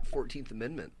be that 14th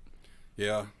Amendment.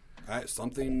 Yeah,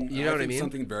 something. You know what I think mean?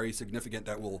 Something very significant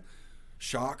that will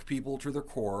shock people to their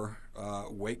core,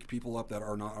 wake people up that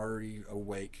are not already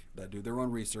awake, that do their own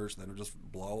research, that don't just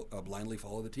blindly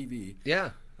follow the TV.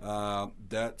 Yeah.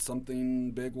 That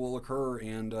something big will occur,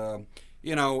 and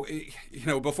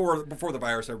before the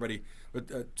virus, everybody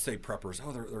would say preppers,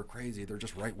 oh, they're crazy, they're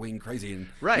just right wing crazy, and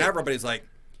Right. now everybody's like,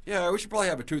 yeah, we should probably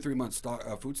have a 2-3 month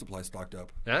food supply stocked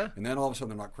up. Yeah. And then all of a sudden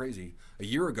they're not crazy. A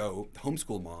year ago,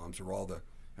 homeschool moms were all the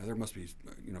There must be,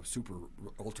 super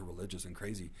ultra religious and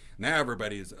crazy. Now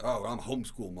everybody's, oh, I'm a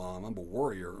homeschool mom, I'm a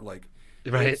warrior. Like,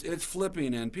 Right. it's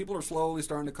flipping, and people are slowly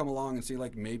starting to come along and see,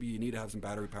 like, maybe you need to have some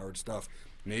battery-powered stuff.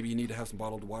 Maybe you need to have some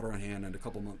bottled water on hand and a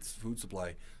couple months' food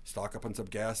supply. Stock up on some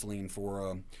gasoline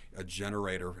for a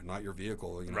generator, not your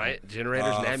vehicle. Right.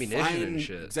 Generators and ammunition and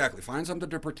shit. Exactly. Find something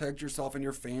to protect yourself and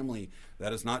your family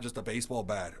that is not just a baseball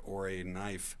bat or a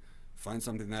knife. Find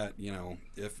something that,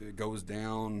 if it goes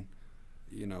down,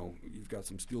 you've got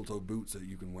some steel-toed boots that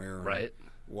you can wear. And Right.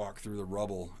 walk through the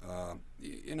rubble.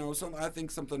 I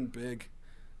think something big.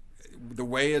 The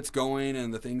way it's going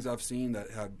and the things I've seen that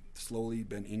have slowly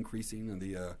been increasing and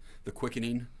the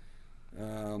quickening.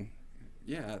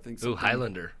 I think. Ooh,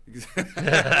 Highlander.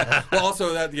 Well,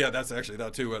 also that's actually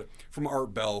that too. From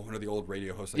Art Bell, one of the old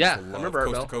radio hosts. Yeah, used to I love, remember Art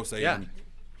Coast Bell. to Coast AM. Yeah.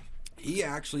 He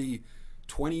actually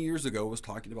 20 years ago was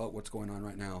talking about what's going on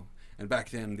right now. And back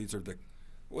then, these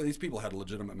people had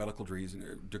legitimate medical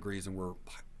degrees and were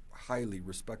highly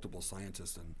respectable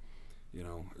scientists and,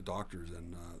 doctors.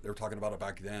 And they were talking about it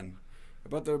back then.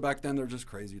 But back then, they're just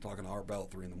crazy talking to Art Bell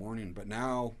at 3 a.m. But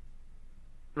now,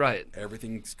 Right.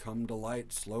 everything's come to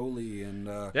light slowly. And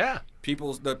Yeah.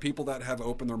 the people that have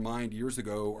opened their mind years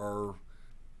ago are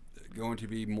going to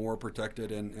be more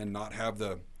protected and not have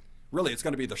really, it's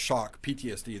going to be the shock,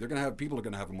 PTSD. People are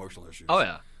going to have emotional issues. Oh,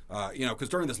 yeah. Because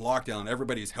during this lockdown,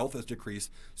 everybody's health has decreased.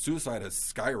 Suicide has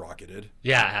skyrocketed.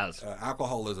 Yeah, it has.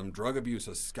 Alcoholism, drug abuse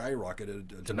has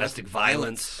skyrocketed. Domestic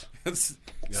violence. has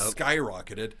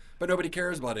skyrocketed. But nobody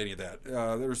cares about any of that.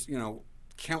 There's,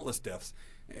 countless deaths.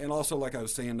 And also, like I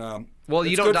was saying... Well,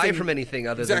 you it's a don't good die thing- from anything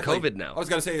other Exactly. than COVID now. I was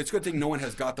going to say, it's a good thing no one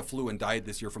has got the flu and died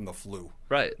this year from the flu.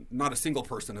 Right. Not a single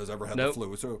person has ever had Nope. the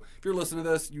flu. So if you're listening to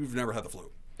this, you've never had the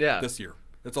flu. Yeah. This year.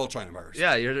 It's all China virus.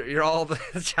 Yeah, you're all the...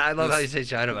 I love how you say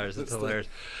China virus. That's It's hilarious.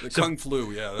 The So- Kung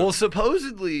flu, yeah. Well,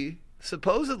 supposedly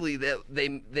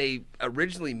they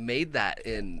originally made that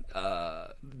in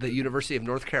the University of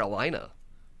North Carolina.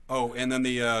 Oh, and then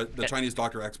the Chinese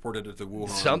doctor exported it to Wuhan.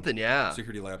 Something, yeah.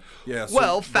 Security lab. Yeah. So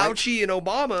Well, Fauci and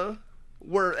Obama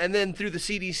and then through the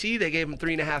CDC they gave them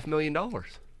 $3.5 million.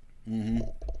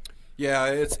 Yeah,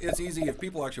 it's easy if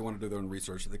people actually want to do their own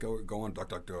research. They go on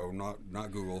DuckDuckGo,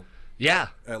 not Google. Yeah,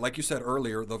 Like you said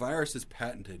earlier, the virus is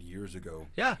patented years ago.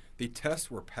 yeah, The tests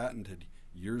were patented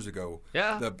years ago.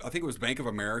 Yeah. I think it was Bank of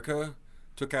America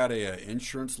took out a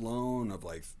insurance loan of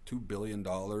like $2 billion.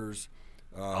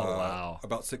 wow.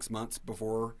 About 6 months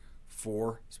before,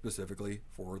 specifically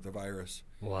for the virus.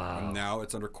 Wow. And now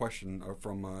it's under question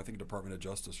from I think Department of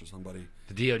Justice or somebody.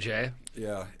 the DOJ.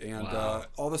 Yeah, and Wow.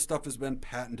 all this stuff has been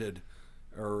patented,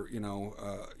 or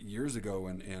years ago,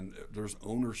 and there's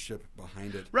ownership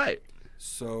behind it. Right.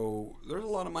 So there's a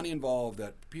lot of money involved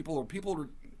that people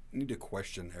need to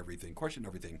question everything.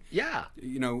 Yeah.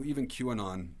 Even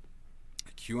QAnon.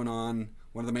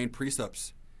 One of the main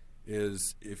precepts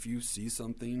is if you see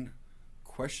something,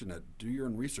 question it. Do your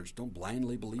own research. Don't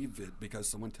blindly believe it because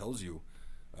someone tells you.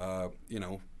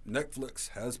 Netflix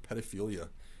has pedophilia.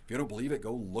 If you don't believe it,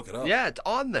 go look it up. Yeah, it's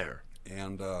on there.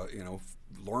 And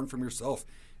learn from yourself.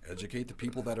 Educate the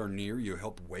people that are near you.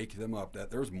 Help wake them up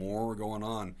that there's more going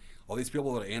on. All these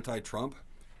people that are anti-Trump,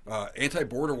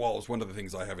 anti-border wall is one of the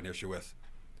things I have an issue with.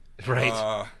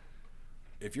 Right.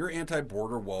 If you're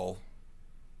anti-border wall,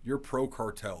 you're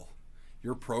pro-cartel.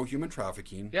 You're pro-human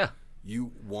trafficking. Yeah.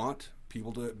 You want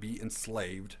people to be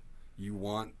enslaved. You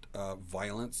want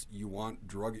violence. You want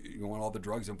all the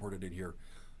drugs imported in here.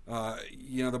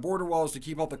 The border wall is to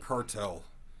keep out the cartel.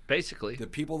 Basically. The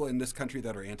people in this country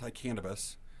that are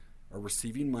anti-cannabis are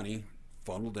receiving money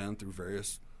funneled in through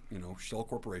various, shell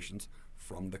corporations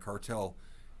from the cartel.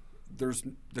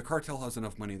 The cartel has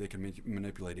enough money they can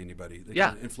manipulate anybody. They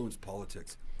Yeah. can influence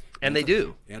politics. And they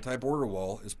do. Anti-border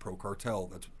wall is pro-cartel.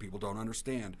 That's what people don't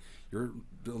understand. You're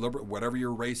deliberate, whatever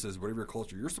your race is, whatever your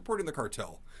culture, you're supporting the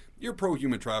cartel. You're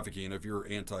pro-human trafficking if you're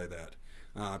anti that.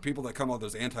 People that come out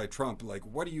as anti-Trump, like,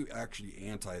 what are you actually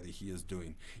anti that he is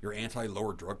doing? You're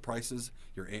anti-lower drug prices.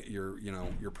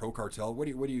 You're pro-cartel. What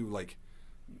do you like?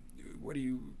 What do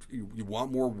you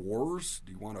want more wars?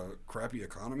 Do you want a crappy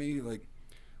economy? Like,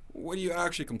 what are you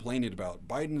actually complaining about?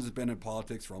 Biden has been in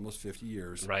politics for almost 50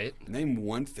 years. Right. Name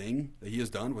one thing that he has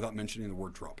done without mentioning the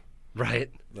word Trump.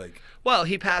 Right. Like, Well,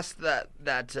 he passed that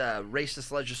racist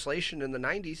legislation in the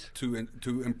 90s. to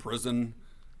imprison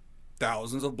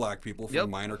thousands of black people for Yep.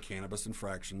 minor cannabis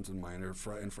infractions and minor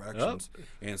infractions.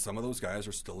 And some of those guys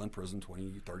are still in prison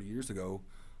 20, 30 years ago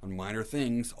on minor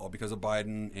things, all because of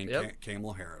Biden and Yep.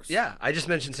 Kamala Harris. Yeah, I just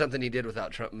mentioned something he did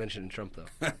without mentioning Trump, though.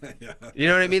 Yeah. You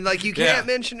know what I mean? Like, you can't Yeah.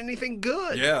 mention anything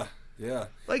good. Yeah. Yeah.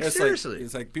 Like, It's seriously.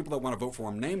 it's like people that want to vote for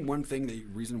him. Name one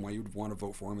reason why you'd want to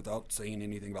vote for him without saying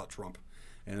anything about Trump.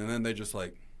 And then they just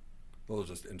like, they'll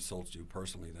just insult you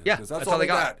personally then. Yeah, 'Cause that's all they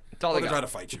got. That's all they They're got. trying to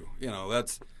fight you. You know,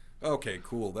 that's, okay,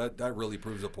 cool. That really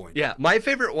proves a point. Yeah, my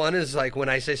favorite one is like when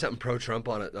I say something pro-Trump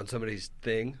on somebody's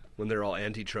thing when they're all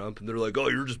anti-Trump and they're like, "Oh,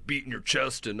 you're just beating your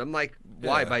chest," and I'm like,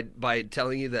 "Why? Yeah. By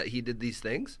telling you that he did these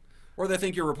things?" Or they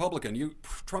think you're Republican.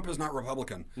 Trump is not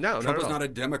Republican. No, not Trump at is all. not a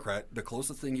Democrat. The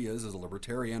closest thing he is a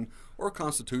libertarian or a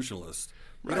constitutionalist.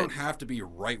 Right. You don't have to be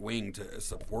right wing to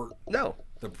support No,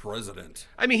 the president.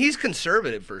 I mean he's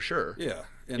conservative for sure. Yeah,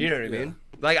 and, You know what I mean?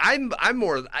 Like I'm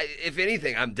more. If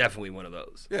anything, I'm definitely one of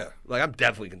those. Yeah, Like I'm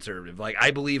definitely conservative. Like I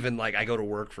believe in I go to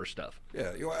work for stuff.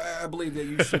 yeah. I believe that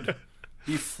you should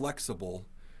be flexible.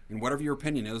 And whatever your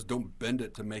opinion is, don't bend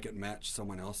it to make it match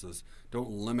someone else's. Don't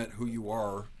limit who you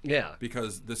are. Yeah.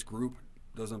 Because this group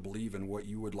doesn't believe in what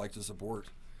you would like to support.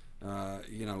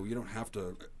 You know, you don't have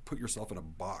to put yourself in a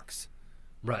box.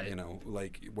 Right. You know,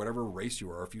 like whatever race you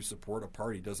are, if you support a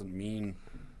party, doesn't mean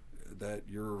that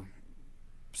you're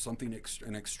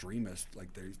an extremist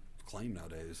like they claim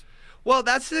nowadays. Well,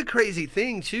 that's the crazy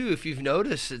thing too. If you've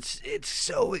noticed, it's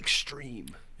so extreme.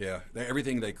 Yeah,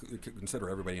 everything they consider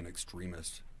everybody an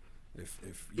extremist. If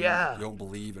you Yeah. don't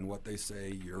believe in what they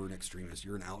say, you're an extremist.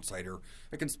 You're an outsider,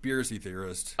 a conspiracy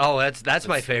theorist. Oh, that's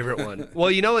my favorite one. Well,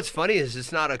 you know what's funny is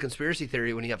it's not a conspiracy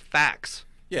theory when you have facts.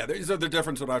 Yeah, there's the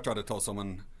difference when I try to tell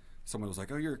someone. Someone was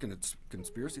like, "Oh, you're a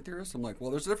conspiracy theorist." I'm like, "Well,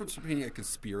 there's a difference between a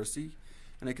conspiracy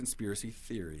and a conspiracy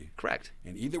theory. Correct.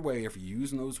 And either way, if you're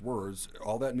using those words,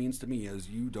 all that means to me is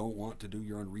you don't want to do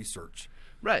your own research.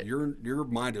 Right. Your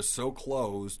mind is so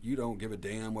closed, you don't give a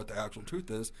damn what the actual truth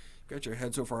is. You've got your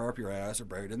head so far up your ass or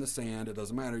buried in the sand, it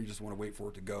doesn't matter. You just want to wait for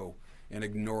it to go and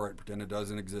ignore it, pretend it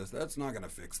doesn't exist. That's not going to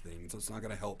fix things. That's not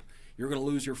going to help. You're going to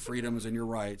lose your freedoms and your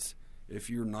rights if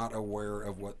you're not aware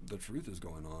of what the truth is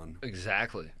going on.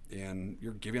 Exactly. And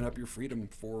you're giving up your freedom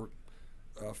for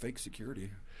fake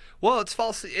security. Well, it's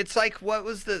false. It's like what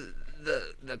was the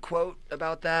quote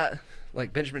about that?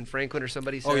 Like Benjamin Franklin or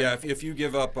somebody said. Oh yeah, if you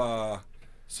give up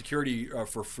security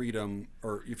for freedom,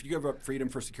 or if you give up freedom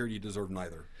for security, you deserve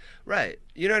neither. Right.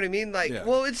 You know what I mean? Like, Yeah.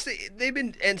 well, they've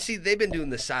been doing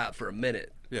this psyop for a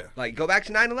minute. Yeah. Like, go back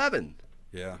to 9/11.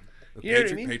 Yeah. The You know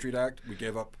what I mean? Patriot Act, we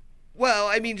gave up. Well,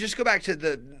 I mean, just go back to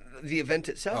the event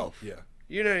itself. Oh, yeah.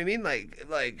 You know what I mean?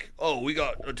 Like, oh, we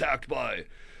got attacked by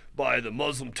the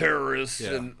Muslim terrorists,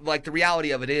 Yeah. and like the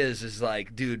reality of it is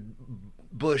like, dude,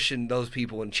 Bush and those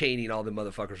people and Cheney and all the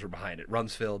motherfuckers were behind it.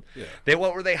 Rumsfeld. Yeah.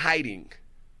 What were they hiding?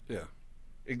 Yeah.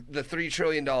 The $3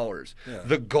 trillion. Yeah.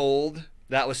 The gold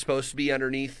that was supposed to be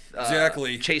underneath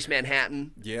Exactly. Chase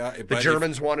Manhattan. Yeah. The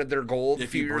Germans wanted their gold a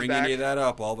If few you years bring back. any of that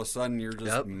up, all of a sudden you're just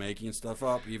Yep. making stuff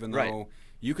up, even Right. though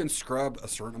you can scrub a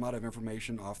certain amount of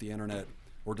information off the internet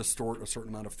or distort a certain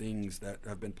amount of things that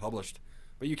have been published,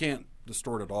 but you can't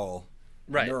distort it all.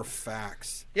 Right. And there are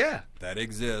facts Yeah. that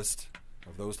exist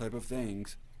of those type of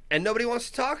things. And nobody wants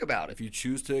to talk about it. If you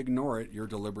choose to ignore it, you're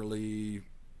deliberately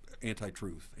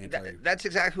anti-truth. That's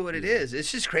exactly what it is.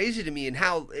 It's just crazy to me, and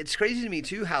how it's crazy to me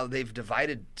too how they've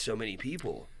divided so many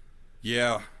people.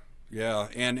 Yeah,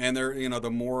 and they're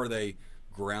the more they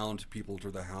ground people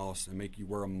to the house and make you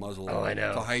wear a muzzle Oh, I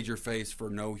know. to hide your face for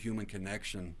no human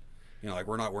connection. Like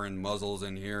we're not wearing muzzles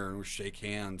in here and we shake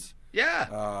hands.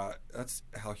 Yeah. That's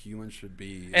how humans should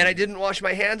be. And I didn't wash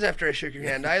my hands after I shook your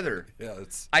hand either. Yeah,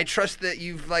 it's I trust that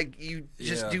you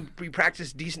Yeah.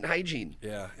 practice decent hygiene.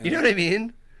 yeah. You know what I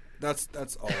mean? That's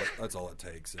all it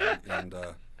takes. And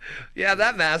Yeah,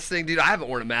 that mask thing, dude. I haven't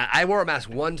worn a mask. I wore a mask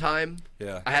one time.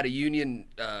 Yeah. I had a union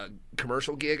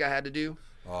commercial gig I had to do.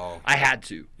 oh I had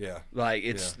to. yeah. Like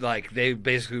it's Yeah. like they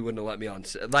basically wouldn't have let me on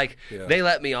set. Like Yeah. they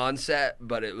let me on set,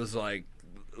 but it was like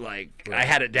I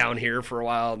had it down here for a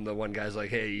while, and the one guy's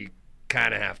like, "Hey, you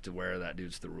kind of have to wear that, dude.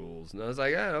 It's the rules." And I was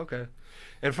like, "Yeah, okay."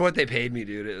 And for what they paid me,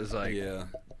 dude, it was like, Yeah.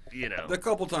 you know, The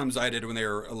couple times I did when they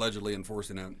were allegedly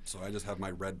enforcing it, so I just have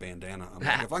my red bandana. I'm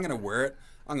like, if I'm gonna wear it,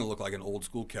 I'm gonna look like an old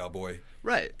school cowboy.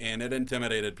 right? And it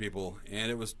intimidated people,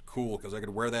 and it was cool because I could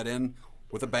wear that in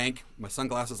with a bank, my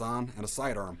sunglasses on, and a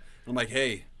sidearm. And I'm like,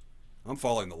 hey, I'm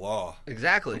following the law.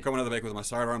 Exactly. I'm coming to the bank with my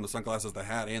sidearm, the sunglasses, the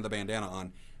hat, and the bandana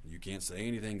on. You can't say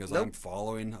anything because Nope. I'm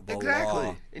following the Exactly.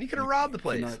 law. And you could have robbed the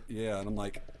place. Yeah, and I'm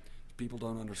like, people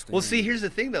don't understand. Well, see, here's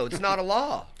the thing, though. It's not a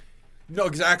law. No,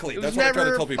 exactly. was That's what I try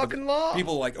never to tell a people. fucking law.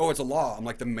 People are like, oh, it's a law. I'm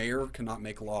like, the mayor cannot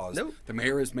make laws. Nope. The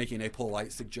mayor is making a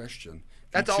polite suggestion.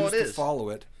 If That's you all choose it to is. follow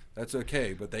it, that's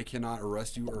okay, but they cannot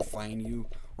arrest you or fine you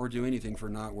or do anything for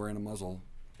not wearing a muzzle.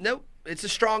 Nope. It's a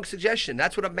strong suggestion.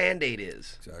 That's what a mandate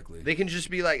is. Exactly. They can just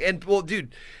be like, and well,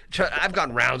 dude, I've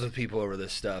gone rounds with people over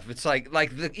this stuff. It's like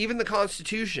even the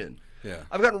Constitution. Yeah.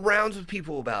 I've gotten rounds with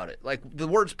people about it. Like the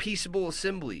words peaceable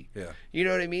assembly. Yeah. You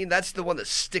know what I mean? That's the one that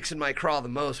sticks in my craw the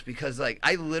most because like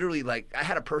I literally like I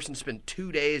had a person spend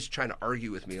 2 days trying to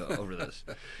argue with me over this.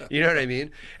 You know what I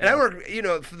mean? And I work, you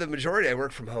know, for the majority I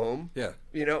work from home. Yeah.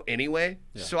 You know, anyway.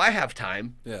 Yeah. So I have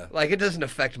time. Yeah. Like it doesn't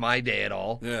affect my day at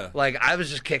all. Yeah. Like I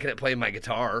was just kicking it playing my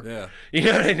guitar. Yeah. You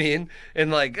know what I mean? And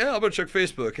like, oh, I'm gonna check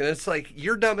Facebook, and it's like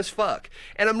you're dumb as fuck.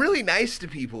 And I'm really nice to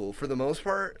people for the most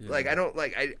part. Yeah. Like I don't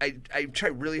like I try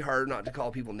really hard not to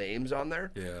call people names on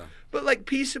there. Yeah. But like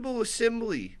peaceable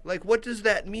assembly, like what does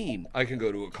that mean? I can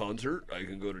go to a concert, I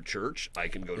can go to church, I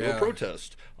can go to Yeah. a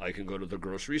protest, I can go to the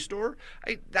grocery store.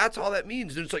 That's all that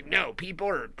means. And it's like, no, people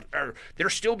are they're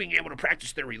still being able to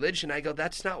practice their religion. I go,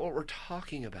 that's not what we're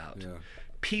talking about. Yeah.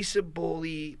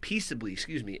 Peaceably,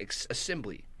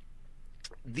 assembly.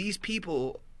 These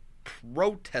people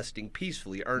protesting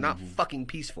peacefully are not fucking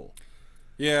peaceful.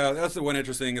 Yeah, that's the one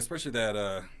interesting, especially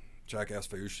that jackass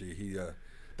Fauci.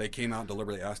 They came out and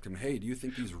deliberately asked him, "Hey, do you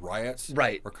think these riots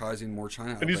Right. are causing more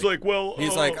China?" And he's like, well,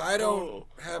 he's like, I don't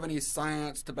have any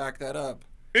science to back that up.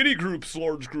 any groups,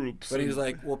 large groups. But he's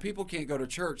like, well, people can't go to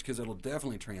church because it'll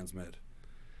definitely transmit.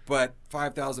 But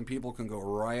 5,000 people can go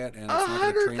riot, and it's not going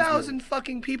to 100,000 transmit.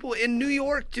 fucking people in New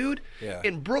York, dude. Yeah.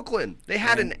 In Brooklyn, they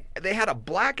had And- a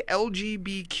black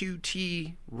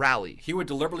LGBTQ rally. He would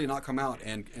deliberately not come out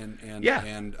and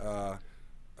Yeah.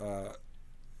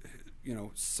 you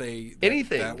know, say that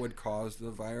Anything. that would cause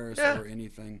the virus Yeah. or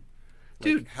anything. Like,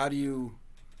 Dude. how do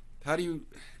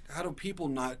people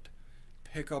not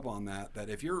pick up on that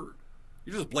if you're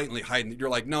just blatantly hiding, you're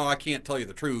like, no, I can't tell you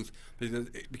the truth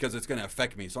because it's going to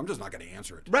affect me, so I'm just not going to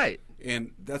answer it. Right.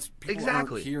 And that's people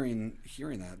Exactly. aren't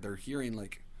hearing that. They're hearing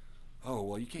like, oh,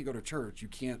 well, you can't go to church, you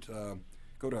can't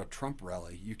go to a Trump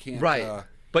rally, you can't Right.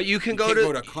 But you can go can't to,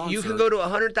 go to a concert. you can go to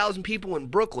 100,000 people in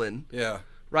Brooklyn, yeah.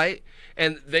 right?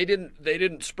 And they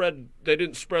didn't spread the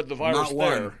virus Not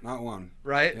there. one. Not one.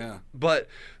 Right? Yeah. But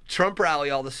Trump rally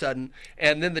all of a sudden,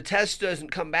 and then the test doesn't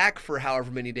come back for however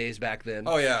many days back then.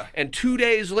 Oh, yeah. And 2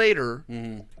 days later,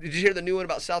 did you hear the new one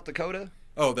about South Dakota?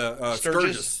 Oh, the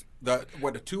Sturgis. The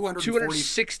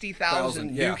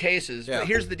 260,000 yeah. new cases. Yeah. But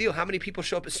here's the deal: how many people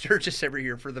show up at Sturgis every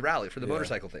year for the rally, for the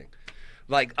motorcycle thing?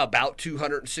 Like about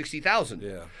 260,000.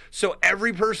 Yeah. So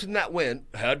every person that went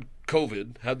had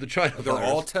COVID, had the China They're virus.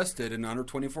 all tested in under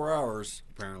 24 hours,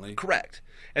 apparently. Correct.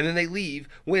 And then they leave.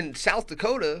 When South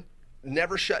Dakota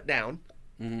never shut down,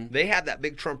 they had that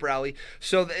big Trump rally.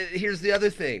 So here's the other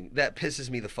thing that pisses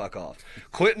me the fuck off.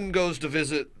 Clinton goes to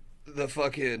visit the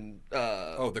fucking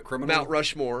the criminal? Mount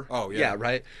Rushmore. Oh, yeah. Yeah,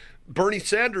 right. Bernie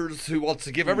Sanders, who wants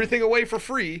to give everything away for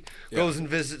free, goes and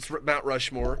visits Mount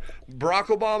Rushmore. Barack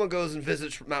Obama goes and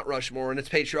visits Mount Rushmore, and it's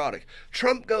patriotic.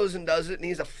 Trump goes and does it, and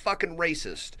he's a fucking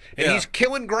racist. And Yeah. he's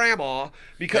killing grandma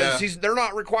because Yeah. they're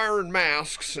not requiring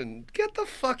masks. And get the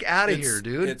fuck out of here,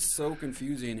 dude. It's so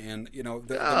confusing. And, you know,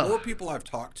 the more people I've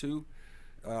talked to,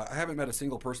 I haven't met a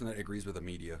single person that agrees with the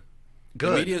media.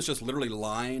 Good. The media is just literally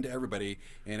lying to everybody,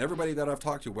 and everybody that I've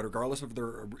talked to, regardless of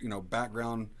their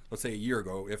background, let's say a year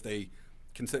ago, if they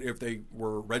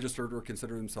were registered or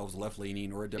consider themselves left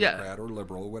leaning or a Democrat or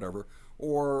liberal, whatever,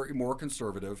 or more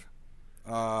conservative,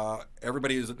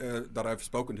 everybody that I've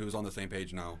spoken to is on the same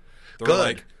page now. They're Good.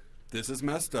 like, this is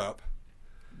messed up.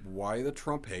 Why the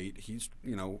Trump hate?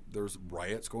 There's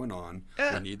riots going on.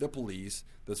 Yeah. We need the police.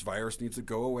 This virus needs to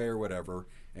go away or whatever.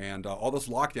 And all this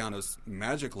lockdown is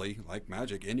magically, like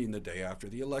magic, ending the day after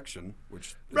the election,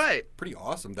 which is pretty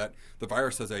awesome. That the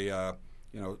virus has a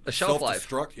shelf life.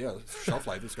 self-destruct. Yeah, shelf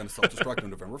life. It's going to self-destruct on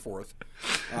November 4th.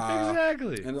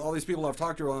 Exactly. And all these people I've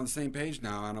talked to are on the same page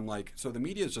now, and I'm like, so the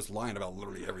media is just lying about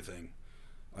literally everything.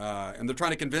 And they're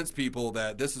trying to convince people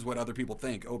that this is what other people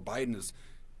think. Oh, Biden is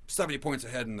 70 points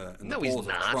ahead in the No, he's polls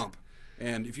of not. Trump.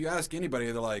 And if you ask anybody,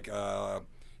 they're like, I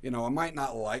might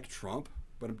not like Trump,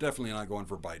 but I'm definitely not going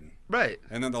for Biden. Right.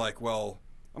 And then they're like, well,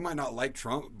 I might not like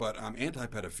Trump, but I'm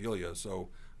anti-pedophilia, so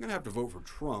I'm going to have to vote for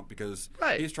Trump because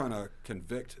he's trying to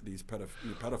convict these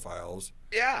pedophiles.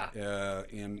 Yeah.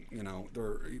 And,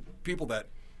 they're people that,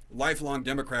 lifelong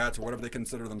Democrats or whatever they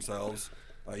consider themselves,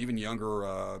 even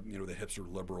younger, the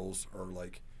hipster liberals are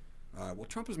like, well,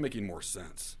 Trump is making more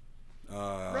sense.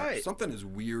 Something is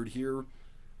weird here.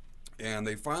 And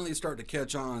they finally start to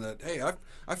catch on that, hey,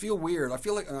 I feel weird. I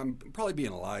feel like I'm probably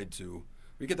being lied to.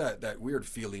 You get that weird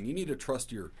feeling. You need to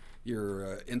trust your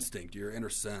instinct, your inner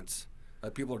sense.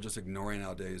 People are just ignoring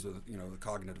nowadays with the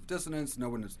cognitive dissonance. No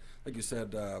one is, like you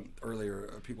said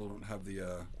earlier, people don't have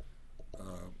the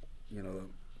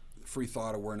free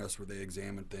thought awareness where they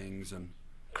examine things and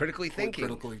Critically thinking.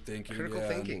 Critically thinking. Critical yeah,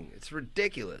 thinking. It's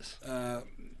ridiculous.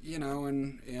 You know,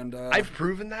 and I've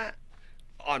proven that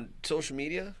on social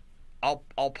media. I'll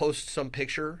post some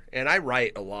picture, and I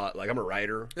write a lot. Like, I'm a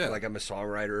writer. Yeah. Like, I'm a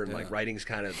songwriter, and Yeah. like writing's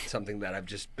kind of something that I've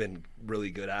just been really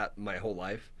good at my whole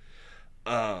life.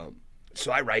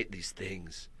 So I write these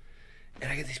things,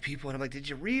 and I get these people, and I'm like, "Did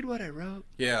you read what I wrote?"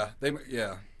 yeah,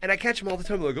 And I catch them all the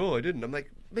time, like, "Oh, I didn't." I'm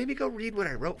like, "Maybe go read what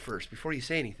I wrote first before you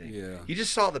say anything." Yeah. You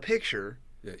just saw the picture.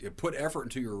 yeah. You put effort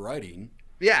into your writing,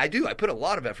 Yeah, I do. I put a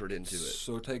lot of effort into it.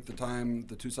 so take the time,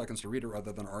 the 2 seconds to read it,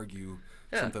 rather than argue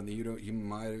Yeah. something that you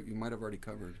might have already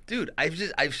covered. Dude,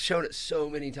 I've shown it so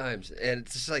many times, and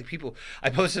it's just like people. I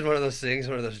posted one of those things,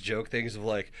 one of those joke things of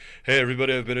like, "Hey,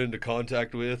 everybody I've been into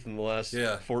contact with in the last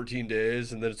Yeah. 14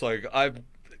 days," and then it's like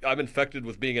I'm infected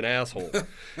with being an asshole,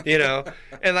 you know.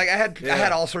 And like I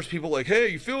had all sorts of people like, "Hey,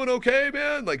 you feeling okay,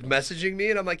 man?" Like messaging me,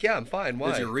 and I'm like, "Yeah, I'm fine.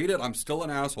 Why?" Did you read it? I'm still an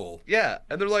asshole. Yeah,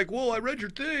 and they're like, "Well, I read your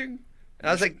thing," and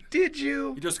I was like, "Did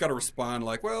you?" You just got to respond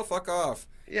like, "Well, fuck off."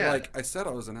 Yeah. Like, I said I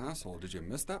was an asshole. Did you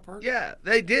miss that part? Yeah,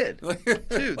 they did.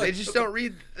 Dude, they just don't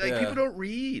read. Like Yeah. people don't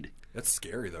read. That's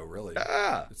scary though, really.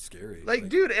 Ah. It's scary. Like,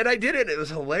 dude, and I did it. It was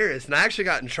hilarious. And I actually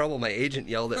got in trouble. My agent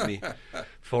yelled at me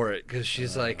for it because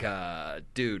she's like,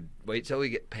 dude, wait till we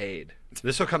get paid.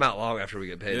 This will come out long after we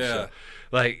get paid. Yeah. So,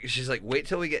 like, she's like, wait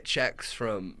till we get checks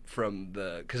from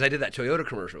the, because I did that Toyota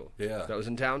commercial. Yeah. That was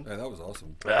in town. Yeah, that was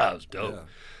awesome. Ah, it was dope. Yeah.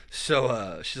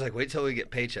 So she's like, wait till we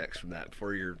get paychecks from that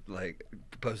before you're like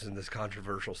posting this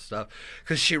controversial stuff.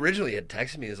 Because she originally had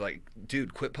texted me, is like,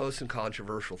 dude, quit posting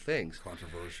controversial things.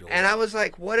 Controversial. And I was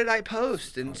like, what did I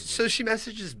post? And so she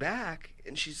messages back,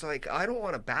 and she's like, I don't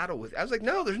want to battle with. I was like,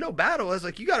 no, there's no battle. I was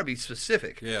like, you got to be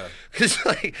specific. Yeah. Because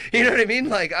like, you know what I mean?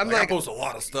 Like, I'm I like, post a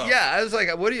lot of stuff. yeah. I was like,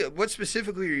 what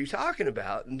specifically are you talking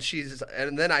about? And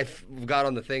and then I got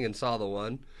on the thing and saw the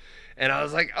one. And I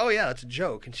was like, oh, yeah, that's a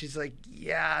joke. And she's like,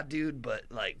 yeah, dude, but,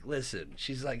 like, listen.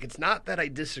 She's like, it's not that I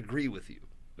disagree with you.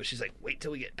 But she's like, wait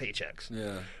till we get paychecks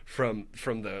Yeah. from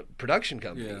the production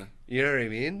company. Yeah. You know what I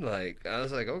mean? Like, I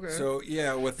was like, okay. So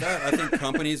yeah, with that, I think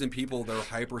companies and people, they're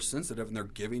hypersensitive and they're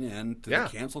giving in to Yeah. the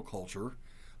cancel culture.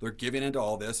 They're giving into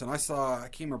all this. And I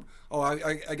can't remember. Oh,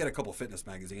 I get a couple fitness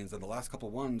magazines, and the last couple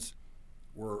ones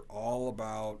were all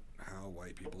about how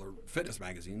white people are fitness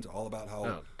magazines, all about how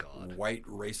Oh, God. white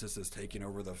racist is taking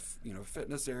over the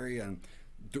fitness area, and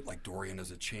like Dorian is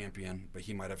a champion, but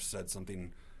he might have said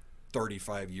something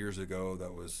 35 years ago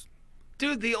that was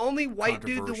Dude, the only white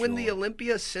dude to win the Controversial.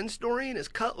 Olympia since Dorian is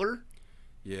Cutler.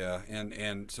 yeah,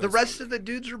 and so The it's- rest of the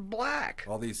dudes are black.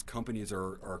 all these companies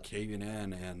are caving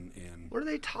in and What are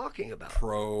they talking about?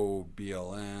 pro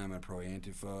BLM and pro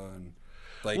Antifa and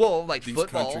Like these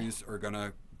football. countries are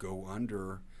gonna go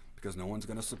under because no one's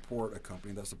gonna support a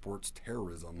company that supports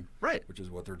terrorism, Right. which is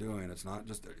what they're doing. It's not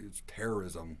just it's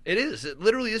terrorism. It is. It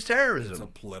literally is terrorism. It's a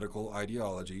political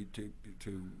ideology to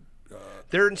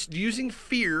They're using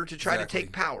fear to try Exactly. to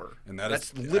take power. and that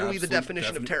That's is literally the absolute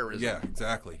definition of terrorism. Yeah,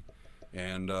 exactly.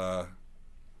 And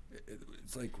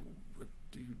it's like,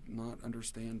 do you not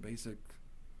understand basic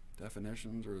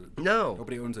definitions or No.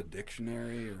 nobody owns a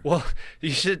dictionary or Well,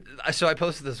 you should. So I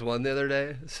posted this one the other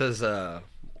day. It says,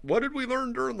 what did we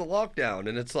learn during the lockdown?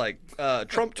 And it's like,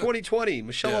 Trump 2020,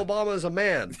 Michelle Yeah. Obama is a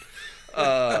man.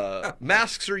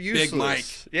 Masks are useless. Mike.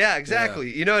 Yeah,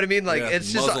 exactly. You know what I mean? Like Yeah,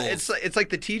 it's just muzzles. it's like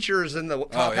the teachers in the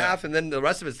top yeah. half, and then the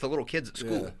rest of it's the little kids at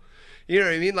school. Yeah. You know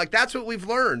what I mean? Like that's what we've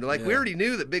learned. Like we Yeah. already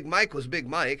knew that Big Mike was Big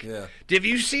Mike. Yeah. Have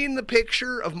you seen the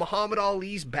picture of Muhammad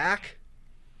Ali's back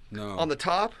no? on the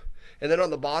top, and then on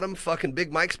the bottom, fucking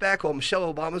Big Mike's back while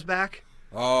Michelle Obama's back?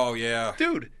 Oh yeah.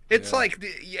 Dude, it's Yeah. like,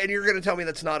 and you're gonna tell me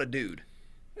that's not a dude?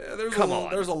 Yeah, there's Come a,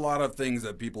 on. There's a lot of things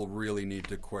that people really need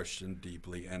to question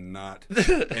deeply and not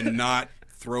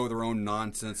throw their own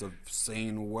nonsense of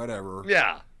saying whatever.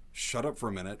 Yeah, Shut up for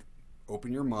a minute.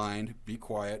 Open your mind. Be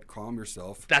quiet. Calm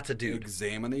yourself. that's a dude.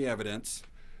 Examine the evidence.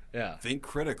 Yeah, Think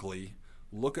critically.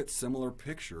 Look at similar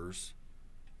pictures,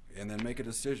 and then make a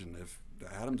decision. If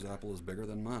the Adam's apple is bigger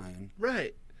than mine,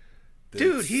 right. then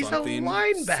Dude, he's a something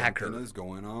linebacker. is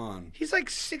going on. He's like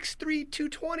 6'3",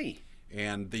 220.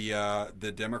 And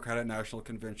the Democratic National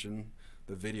Convention,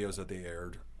 the videos that they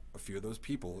aired, a few of those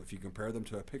people, if you compare them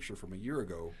to a picture from a year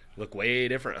ago, Look way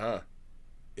different, huh?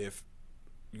 if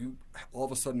you all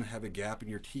of a sudden have a gap in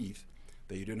your teeth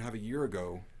that you didn't have a year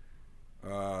ago,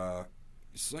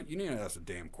 so you need to ask a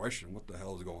damn question. What the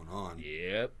hell is going on?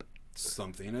 Yep.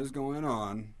 Something is going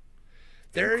on.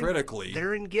 They're Think critically.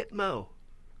 They're in Gitmo.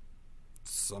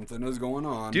 Something is going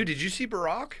on. Dude, did you see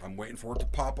Barack? I'm waiting for it to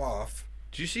pop off.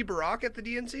 Did you see Barack at the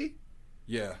DNC?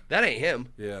 Yeah, That ain't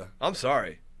him. yeah. I'm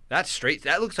sorry. That's straight.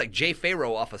 That looks like Jay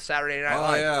Farrow off of Saturday Night Oh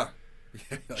Live.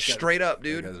 yeah. Straight up,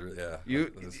 dude.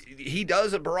 He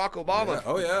does a Barack Obama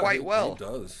quite well. He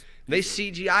does. They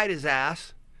CGI'd his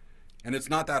ass. And it's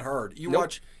not that hard. You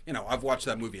watch, I've watched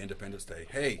that movie Independence Day.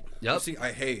 Hey, Yep.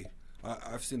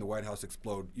 I've seen the White House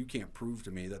explode. You can't prove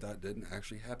to me that didn't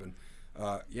actually happen.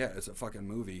 Yeah, it's a fucking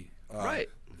movie. Right.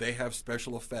 They have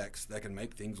special effects that can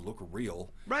make things look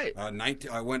real. Right.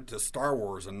 I went to Star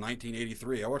Wars in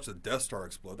 1983. I watched the Death Star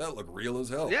explode. That looked real as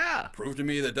hell. Yeah. Prove to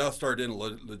me the Death Star didn't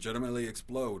legitimately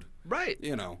explode. Right.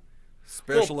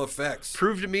 Special effects.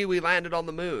 Prove to me we landed on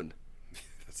the moon.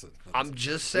 I'm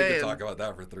just We saying. could talk about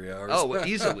that for 3 hours. Oh, well,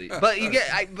 easily. But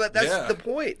but that's Yeah. the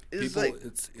point. Is People, like,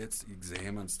 it's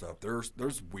examine stuff. There's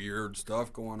weird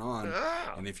stuff going on,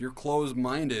 Ah. and if you're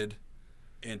closed-minded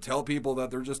and tell people that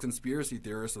they're just conspiracy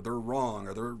theorists or they're wrong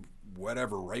or they're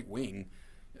whatever right wing,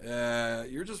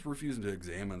 you're just refusing to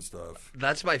examine stuff.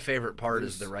 that's my favorite part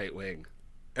is the right wing.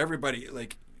 Everybody,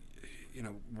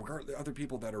 regardless, other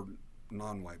people that are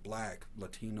non-white, black,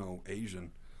 Latino,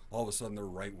 Asian, all of a sudden they're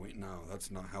right wing. No,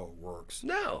 that's not how it works.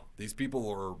 No. These people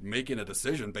are making a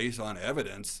decision based on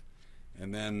evidence,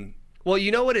 and then Well,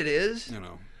 you know what it is?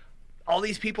 all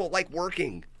these people like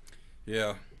working.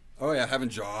 Yeah. Oh yeah, having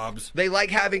jobs. They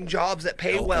like having jobs that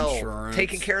pay Health well, insurance.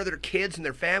 taking care of their kids and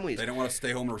their families. They don't want to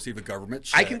stay home and receive a government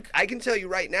check. I can tell you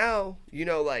right now,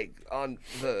 like on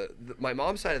my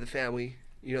mom's side of the family,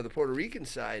 the Puerto Rican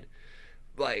side,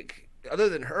 like other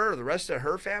than her, the rest of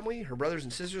her family, her brothers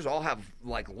and sisters all have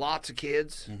like lots of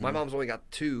kids. Mm-hmm. My mom's only got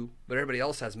 2, but everybody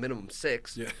else has minimum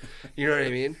 6. Yeah. You know what I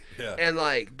mean? Yeah. And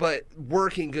but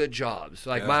working good jobs.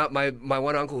 Like Yeah. my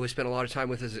one uncle who I spent a lot of time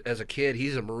with as a kid,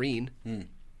 he's a Marine.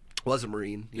 Was a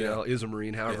Marine, is a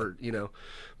Marine, however,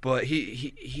 but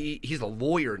he's a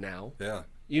lawyer now. Yeah.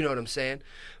 You know what I'm saying?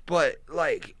 But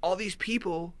like all these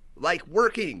people like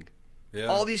working. Yeah.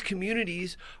 All these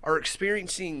communities are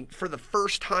experiencing for the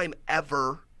first time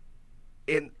ever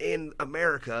in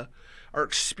America are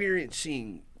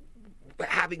experiencing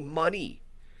having money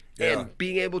Yeah. and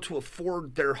being able to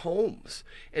afford their homes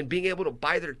and being able to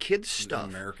buy their kids stuff.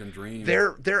 American dream.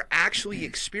 They're actually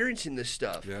experiencing this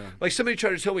stuff. Yeah. Like somebody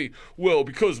tried to tell me, well,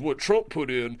 because what Trump put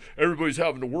in, everybody's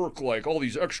having to work like all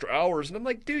these extra hours, and I'm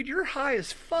like, dude, you're high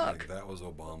as fuck. Like, that was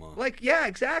Obama. Like, yeah,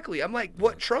 exactly. I'm like,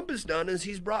 what Trump has done is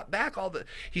he's brought back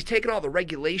he's taken all the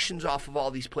regulations off of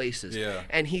all these places. Yeah.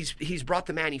 And he's brought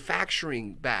the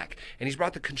manufacturing back, and he's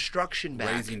brought the construction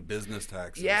back. Raising business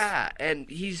taxes. Yeah, and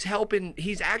he's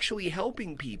actually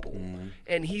helping people. Mm-hmm.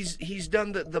 And he's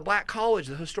done the black college,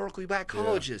 the historically black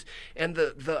colleges, and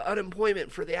the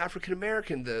unemployment for the African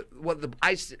American,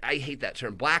 I hate that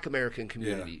term, black American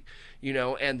community,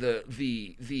 and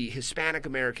the Hispanic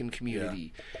American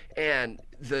community, and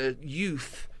the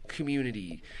youth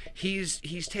community. He's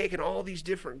taken all these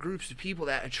different groups of people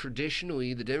that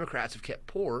traditionally the Democrats have kept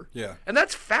poor. Yeah. And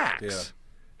that's facts. Yeah.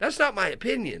 That's not my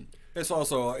opinion. It's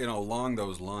also, along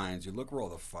those lines, you look where all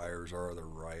the fires are, the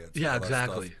riots. Yeah, all that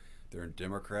exactly. Stuff. They're in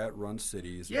Democrat-run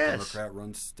cities, Yes.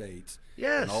 Democrat-run states.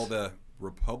 Yes. And all the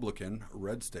Republican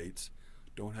red states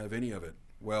don't have any of it.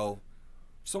 Well,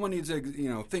 someone needs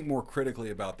to, think more critically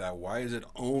about that. Why is it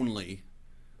only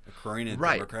occurring in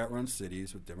Right. Democrat-run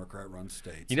cities with Democrat-run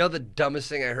states? You know the dumbest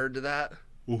thing I heard to that?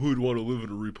 Well, who'd want to live in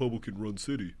a Republican-run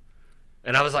city?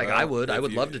 And I was like, Well, I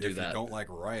would love to do if that. you don't like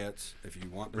riots, if you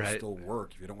want them to Right. still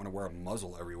work, if you don't want to wear a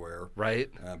muzzle everywhere, Right?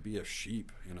 Be a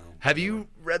sheep, Have you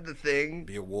read the thing?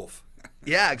 Be a wolf.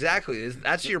 Yeah, exactly.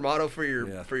 That's your motto for your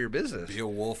Yeah. for your business. Be a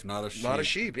wolf, not a sheep. Not a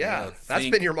sheep. Yeah, that's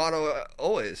think- been your motto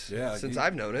always. Yeah, since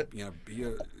I've known it.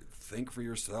 Think for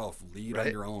yourself. Lead Right.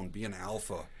 on your own. Be an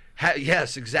alpha.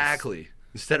 Yes, exactly.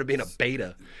 Instead of being a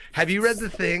beta. Have you read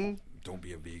the thing? Don't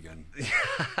be a vegan.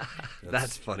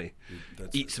 That's funny.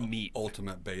 That's Eat some meat.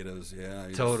 Ultimate betas. Yeah.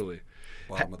 you're Totally. just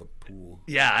Bottom of the pool.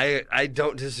 Yeah, I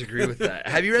don't disagree with that.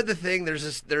 Have you read the thing? There's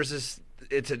this.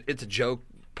 It's a joke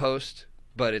post,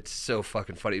 but it's so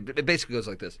fucking funny. It basically goes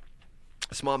like this.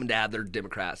 It's mom and dad, they're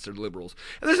Democrats, they're liberals.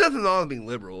 And there's nothing wrong with being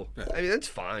liberal. Yeah. I mean, that's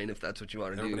fine if that's what you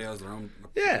want to do. Everybody has their own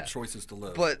Yeah. choices to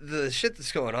live. But the shit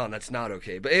that's going on, that's not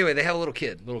okay. But anyway, they have a little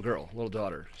kid, little girl, little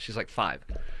daughter. She's like 5.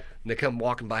 And they come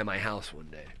walking by my house one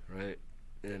day, right?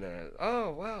 And, oh,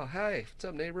 wow, hi, what's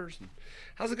up, neighbors? And,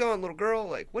 how's it going, little girl?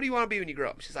 Like, what do you want to be when you grow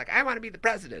up? She's like, I want to be the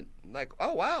president. I'm like,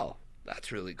 oh, wow,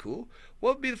 that's really cool.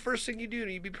 What would be the first thing you do when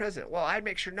you be president? Well, I'd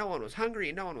make sure no one was hungry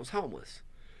and no one was homeless.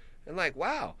 And like,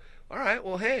 wow, all right,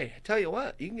 well, hey, I tell you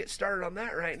what, you can get started on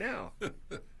that right now.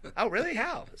 Oh, really?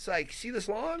 How? It's like, see this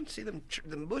lawn? See them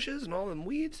bushes and all them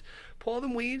weeds? Pull all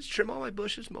them weeds, trim all my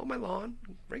bushes, mow my lawn,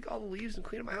 rake all the leaves and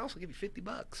clean up my house. I'll give you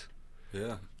 $50.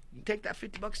 yeah. You can take that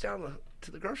 $50 down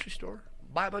to the grocery store,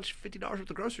 buy a bunch of $50 worth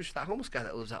of groceries for that homeless guy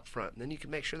that lives out front, and then you can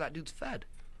make sure that dude's fed.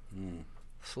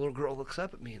 This little girl looks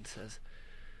up at me and says,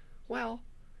 well,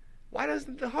 why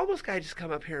doesn't the homeless guy just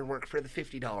come up here and work for the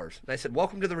 $50? And I said,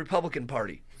 welcome to the Republican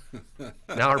Party.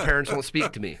 Now her parents won't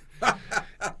speak to me.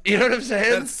 You know what I'm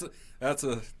saying? That's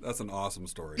an awesome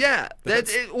story. Yeah,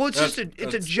 it's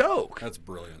a joke. That's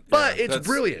brilliant. But yeah, it's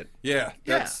brilliant. Yeah,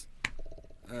 that's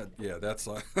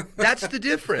that's the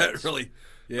difference. That really,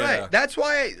 yeah. Right. That's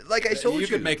why, like I told you, you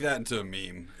could make that into a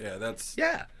meme. Yeah,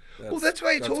 well, that's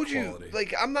why I told quality. you,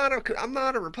 like I'm not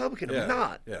a Republican. Yeah, I'm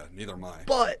not. Yeah, neither am I.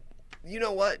 But you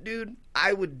know what, dude?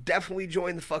 I would definitely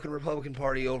join the fucking Republican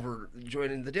Party over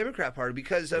joining the Democrat Party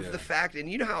because of the fact,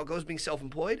 and you know how it goes being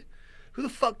self-employed. Who the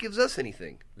fuck gives us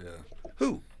anything? Yeah.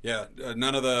 Who? Yeah,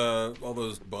 none of all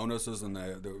those bonuses and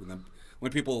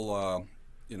when people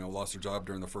lost their job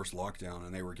during the first lockdown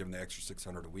and they were given the extra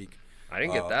 $600 a week. I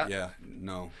didn't get that. Yeah,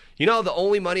 no. You know, the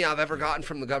only money I've ever gotten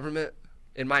from the government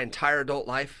in my entire adult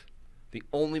life, the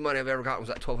only money I've ever gotten was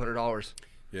that $1,200.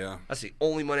 Yeah. That's the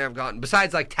only money I've gotten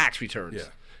besides like tax returns. Yeah.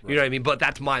 Right. You know what I mean? But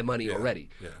that's my money already.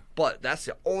 Yeah. But that's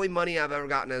the only money I've ever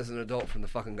gotten as an adult from the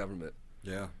fucking government.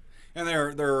 Yeah. And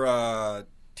they're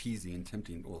teasing,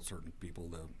 tempting, well, certain people,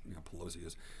 Pelosi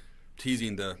is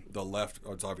teasing the left.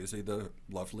 It's obviously the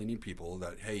left-leaning people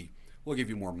that, hey, we'll give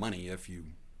you more money if you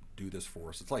do this for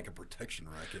us. It's like a protection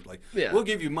racket. Like, we'll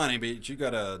give you money, but you got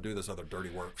to do this other dirty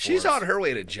work for She's us. on her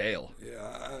way to jail.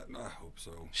 Yeah, I hope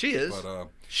so. She is. But,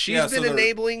 she's been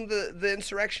enabling the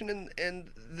insurrection and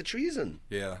the treason.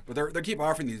 Yeah, but they keep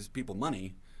offering these people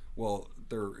money. Well,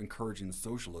 they're encouraging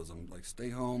socialism. Like, stay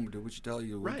home, do what you tell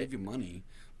you. We'll give you money,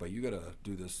 but you got to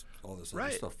do all this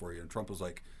other stuff for you. And Trump was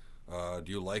like, do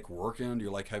you like working? Do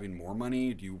you like having more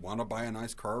money? Do you want to buy a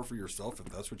nice car for yourself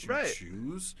if that's what you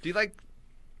choose? Do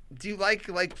you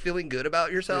like feeling good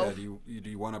about yourself? Yeah. Do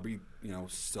you want to be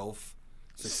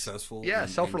successful? Yeah,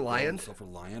 self-reliant.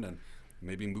 Self-reliant, and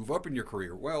maybe move up in your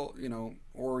career. Well,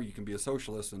 or you can be a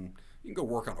socialist and you can go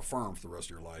work on a farm for the rest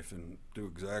of your life and do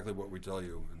exactly what we tell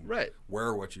you and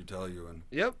wear what you tell you and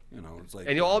it's like,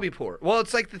 and you'll all be poor. Well,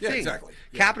 it's like the thing. Exactly.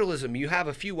 Capitalism, you have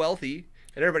a few wealthy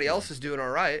and everybody else is doing all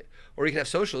right, or you can have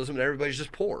socialism and everybody's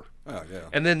just poor. Oh, yeah.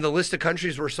 And then the list of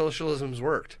countries where socialism's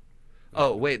worked.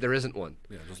 Oh, wait, there isn't one.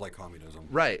 Yeah, just like communism.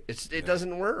 Right. It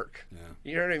doesn't work. Yeah.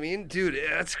 You know what I mean? Dude,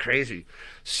 that's crazy.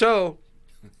 So,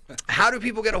 how do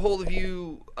people get a hold of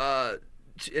you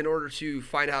in order to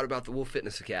find out about the Wolf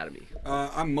Fitness Academy?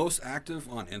 I'm most active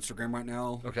on Instagram right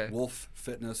now. Okay. Wolf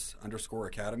Fitness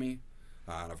 _Academy.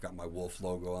 And I've got my wolf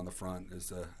logo on the front.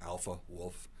 Is Alpha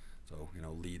Wolf. So,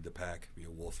 lead the pack. Be a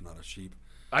wolf, not a sheep.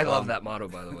 I love that motto,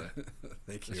 by the way.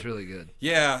 Thank you. It's really good.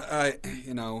 Yeah,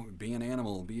 be an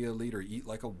animal, be a leader, eat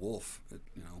like a wolf.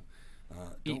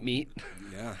 Eat meat.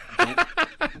 Yeah.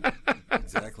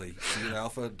 Exactly. Be an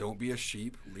alpha. Don't be a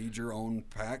sheep. Lead your own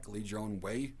pack. Lead your own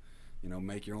way.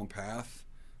 Make your own path.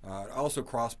 I also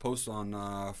cross posts on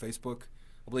Facebook.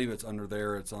 I believe it's under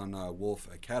there. It's on Wolf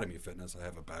Academy Fitness. I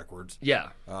have it backwards.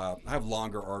 Yeah. I have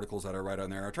longer articles that I write on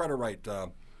there. I try to write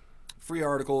free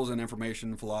articles and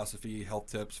information, philosophy,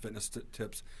 health tips, fitness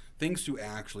tips, things to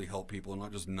actually help people,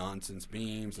 not just nonsense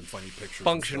memes and funny pictures.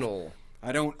 Functional.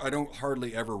 I don't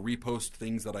hardly ever repost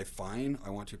things that I find. I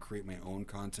want to create my own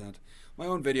content, my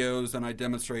own videos, and I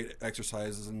demonstrate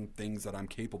exercises and things that I'm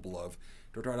capable of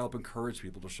to try to help encourage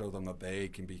people to show them that they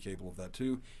can be capable of that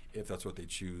too, if that's what they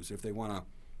choose. If they want to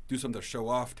do something to show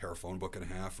off, tear a phone book in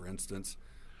half, for instance.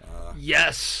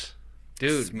 Yes.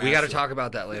 Dude, we got to talk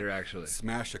about that later, actually.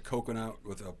 Smash a coconut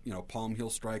with a palm heel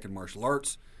strike in martial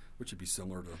arts, which would be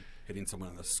similar to hitting someone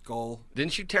in the skull.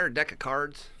 Didn't you tear a deck of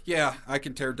cards? Yeah, I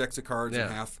can tear decks of cards in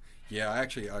half. Yeah,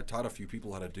 I taught a few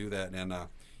people how to do that and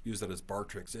use that as bar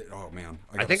tricks. Oh, man.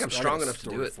 I think I'm strong enough to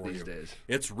do it these days.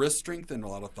 It's wrist strength and a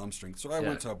lot of thumb strength. So I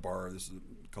went to a bar, this is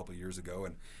a couple of years ago,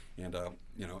 and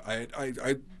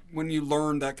I when you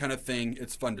learn that kind of thing,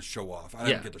 it's fun to show off. I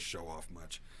didn't get to show off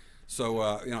much. So,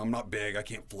 I'm not big. I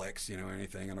can't flex, or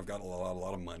anything, and I've got a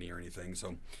lot of money or anything.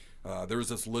 So there was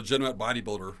this legitimate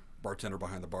bodybuilder bartender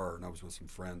behind the bar, and I was with some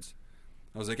friends.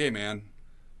 I was like, hey, man,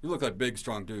 you look like a big,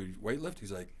 strong dude. You weightlift?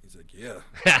 He's like, yeah.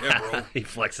 Yeah, bro. He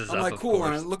flexes up, I'm like, cool. Course.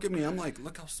 And I look at me. I'm like,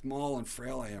 look how small and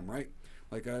frail I am, right?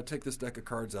 Like, I take this deck of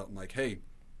cards out. I'm like, hey,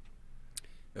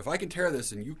 if I can tear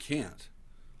this and you can't,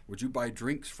 would you buy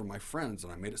drinks for my friends?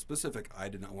 And I made it specific. I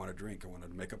did not want to drink. I wanted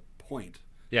to make a point.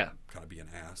 Yeah. Kind of be an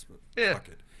ass, but fuck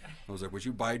it. I was like, would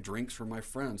you buy drinks for my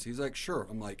friends? He's like, sure.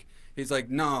 He's like,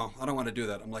 no, I don't want to do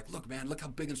that. I'm like, look, man, look how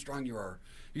big and strong you are.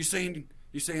 You saying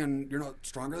you're not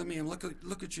stronger than me? And look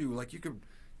at you. Like, you could,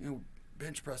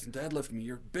 bench press and deadlift me.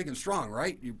 You're big and strong,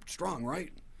 right? You're strong,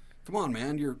 right? come on,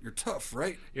 man, you're tough,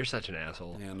 right? You're such an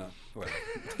asshole. And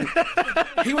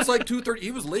he was like 230.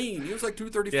 He was lean. He was like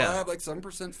 235, Yeah. like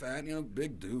 7% fat.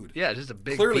 Big dude. Yeah, just a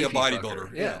big, Clearly a beefy bodybuilder.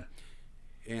 fucker. Yeah.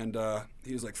 And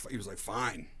he was like,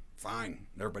 fine. And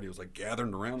everybody was like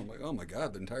gathering around. I'm like, oh my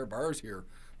god, the entire bar's here.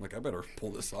 I'm like, I better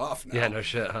pull this off now. Yeah, no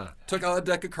shit, huh? Took out a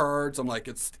deck of cards. I'm like,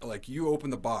 it's like you open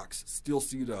the box, still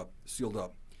sealed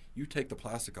up. You take the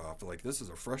plastic off. They're like, this is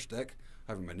a fresh deck.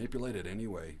 I haven't manipulated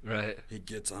anyway. Right. He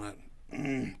gets on it.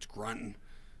 It's grunting.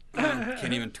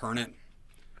 Can't even turn it.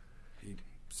 He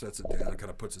sets it down, kind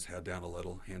of puts his head down a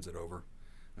little, hands it over.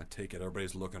 I take it.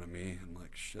 Everybody's looking at me. I'm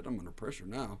like, shit, I'm under pressure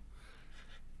now.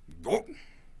 Oh,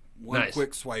 one Nice.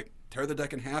 quick swipe. Tear the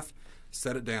deck in half.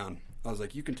 Set it down. I was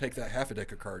like, you can take that half a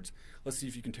deck of cards. Let's see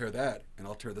if you can tear that, and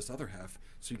I'll tear this other half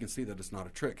so you can see that it's not a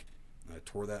trick. And I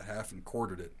tore that half and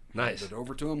quartered it. Nice. Handed it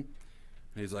over to him,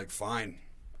 and he's like, fine.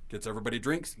 Gets everybody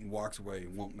drinks and walks away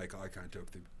and won't make eye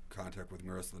contact with me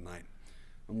the rest of the night.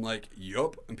 I'm like,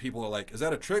 yup. And people are like, is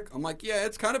that a trick? I'm like, yeah,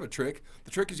 it's kind of a trick.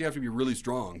 The trick is you have to be really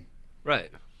strong. Right.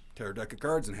 Tear a deck of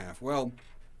cards in half. Well,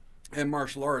 in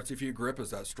martial arts, if your grip is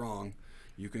that strong,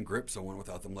 you can grip someone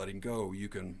without them letting go. You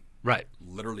can Right.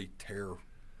 literally tear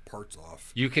parts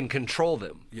off. You can control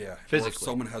them. Yeah. Or Physically. if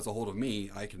someone has a hold of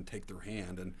me, I can take their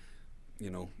hand and,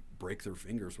 break their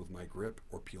fingers with my grip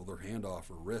or peel their hand off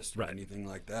or wrist or Right. anything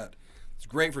like that. It's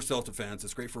great for self-defense.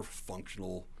 It's great for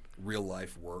functional,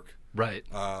 real-life work. Right.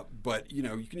 But, you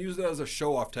can use it as a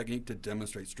show-off technique to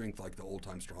demonstrate strength like the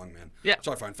old-time strongman, Yeah. which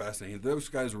I find fascinating. Those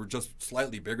guys were just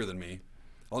slightly bigger than me.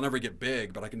 I'll never get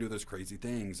big, but I can do those crazy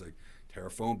things like tear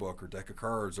a phone book or deck of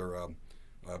cards or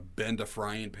bend a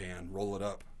frying pan, roll it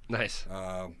up. Nice.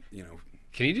 You know,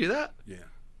 Can you do that? yeah.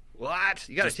 What?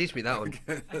 You got to teach me that one.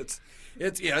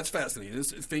 it's fascinating.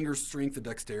 It's finger strength and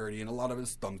dexterity, and a lot of it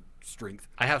is thumb strength.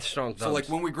 I have strong thumbs. So, like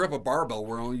when we grip a barbell,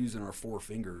 we're only using our 4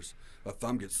 fingers. The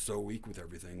thumb gets so weak with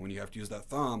everything. When you have to use that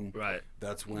thumb, Right.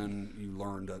 that's when you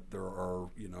learn that there are,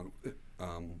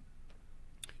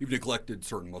 you've neglected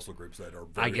certain muscle groups that are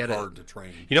I very get it. hard to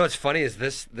train. You know what's funny is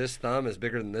this thumb is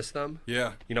bigger than this thumb.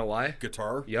 Yeah. You know why?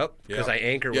 Guitar? Yep. Because Yeah. I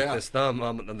anchor Yeah. with this thumb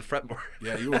on the fretboard.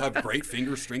 Yeah, you will have great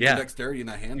finger strength Yeah. and dexterity in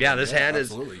that hand. Yeah, this hand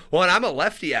absolutely. is. Well, and I'm a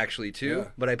lefty actually too, Yeah.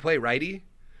 but I play righty,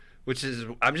 which is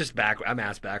I'm just I'm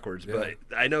ass backwards, Yeah.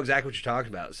 but I know exactly what you're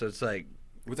talking about. So it's like,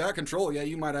 Without control, yeah,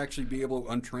 you might actually be able,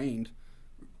 untrained,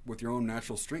 with your own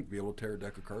natural strength, be able to tear a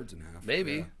deck of cards in half.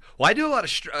 maybe. Yeah. Well, I do a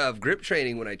lot of grip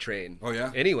training when I train. Oh,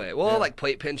 yeah? Anyway, well, Yeah. like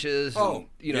plate pinches. Oh, and,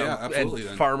 yeah, absolutely and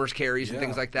then. farmers carries and Yeah,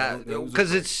 things like that. those are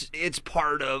Because great. it's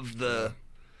part of the.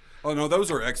 Oh, no, those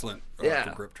are excellent Yeah.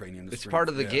 for grip training. It's part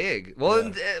of the gig. Well,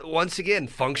 and once again,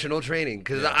 functional training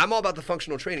because Yeah. I'm all about the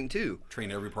functional training too.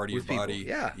 Train every part of your with people, body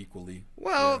yeah. equally.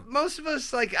 Well, most of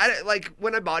us like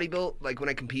when I bodybuilt, like when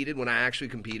I competed, when I actually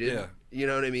competed. Yeah. You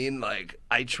know what I mean? Like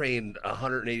I trained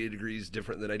 180 degrees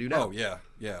different than I do now. Oh, yeah,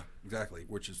 exactly,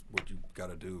 which is what you got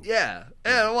to do. Yeah.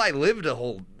 And well, I lived a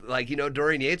whole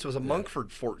Dorian Yates was a monk for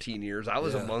 14 years. I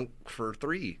was a Yeah. monk for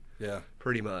 3, Yeah,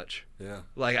 pretty much. yeah.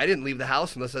 Like I didn't leave the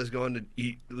house unless I was going to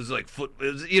eat. It was like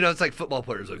it's like football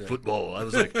players, like football. I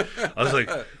was like,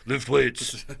 lift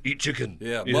weights, eat chicken.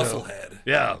 Yeah, you know? musclehead.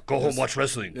 Yeah, go home, watch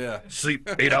wrestling. Yeah. Sleep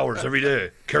 8 hours every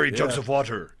day. Carry jugs of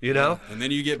water. You know. And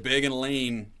then you get big and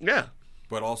lean, Yeah.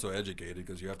 but also educated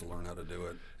because you have to learn how to do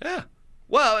it. Yeah.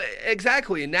 Well,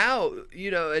 exactly. And now,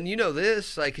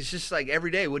 this, like, it's just like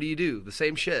every day, what do? The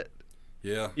same shit.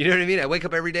 Yeah. You know what I mean? I wake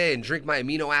up every day and drink my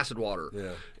amino acid water.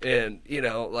 Yeah. And,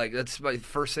 that's my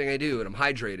first thing I do. And I'm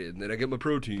hydrated. And then I get my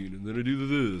protein. And then I do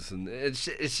this. And it's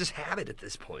just habit at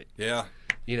this point. Yeah.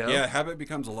 You know? Yeah, habit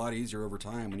becomes a lot easier over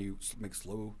time when you make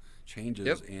slow changes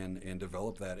Yep. and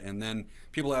develop that. And then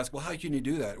people ask, well, how can you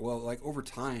do that? Well, like over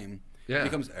time, Yeah. it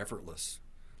becomes effortless.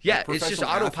 Yeah, Like it's just professional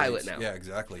autopilot athletes- now. Yeah,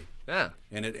 exactly. Yeah.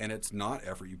 And it's not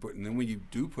effort you put, and then when you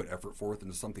do put effort forth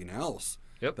into something else,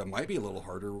 Yep. that might be a little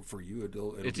harder for you.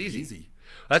 It'll It's be easy.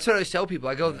 That's what I always tell people.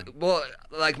 I go, well,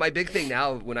 like my big thing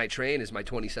now when I train is my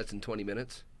 20 sets in 20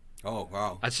 minutes. Oh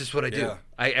wow. That's just what I do. Yeah.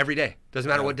 Every day. Doesn't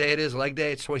matter Yeah. what day it is, leg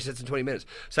day, it's 20 sets in 20 minutes.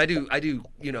 So I do,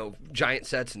 giant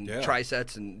sets and Yeah.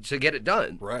 trisets and to get it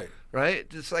done. Right. Right?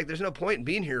 It's like there's no point in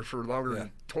being here for longer Yeah.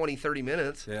 than 20, 30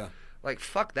 minutes. Yeah. Like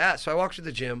fuck that. So I walk to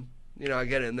the gym. I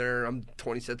get in there, I'm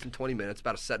 20 sets in 20 minutes,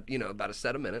 about a set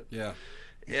a minute. Yeah.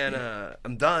 And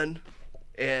I'm done.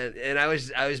 And I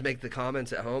always make the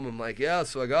comments at home. I'm like, yeah,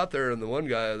 so I got there, and the one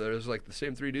guy, there's like the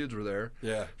same 3 dudes were there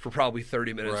Yeah. for probably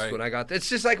 30 minutes Right. when I got there. It's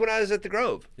just like when I was at the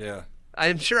Grove. Yeah.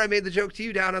 I'm sure I made the joke to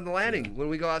you down on the landing when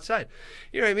we go outside.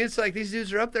 You know what I mean? It's like these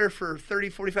dudes are up there for 30,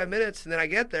 45 minutes, and then I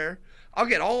get there. I'll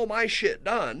get all my shit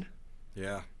done,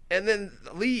 Yeah. and then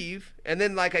leave, and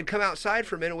then like I'd come outside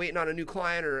for a minute waiting on a new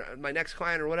client or my next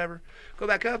client or whatever, go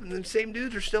back up, and the same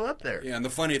dudes are still up there. Yeah, and the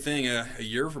funny thing, a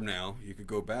year from now, you could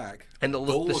go back And they'll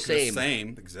look the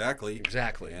same. Exactly.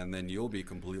 Exactly. And then you'll be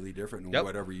completely different in Yep.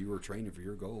 whatever you were training for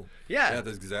your goal. Yeah. Yeah,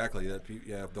 that's exactly that.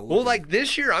 Yeah. Well, like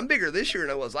this year, I'm bigger this year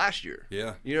than I was last year.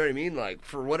 Yeah. You know what I mean? Like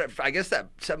for whatever, I guess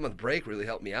that 7-month break really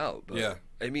helped me out. But, Yeah.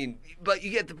 I mean, but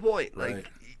you get the point. Like, Right.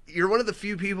 you're one of the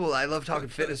few people I love talking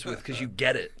fitness with because you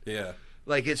get it. Yeah.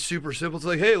 Like it's super simple. It's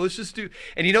like, hey, let's just do.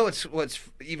 And you know what's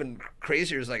even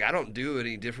crazier is like I don't do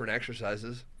any different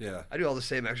exercises. Yeah. I do all the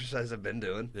same exercises I've been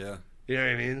doing. Yeah. You know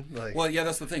what I mean? Like, Well, yeah,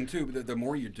 that's the thing too. The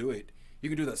more you do it, you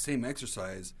can do that same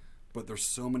exercise, but there's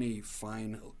so many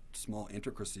fine, small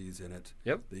intricacies in it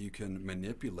Yep. that you can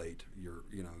manipulate your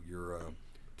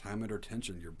time under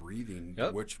tension, your breathing,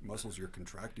 Yep. which muscles you're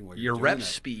contracting while your you're doing rep that.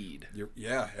 speed.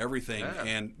 Everything, Yeah.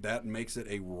 and that makes it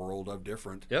a world of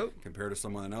different Yep. compared to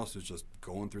someone else who's just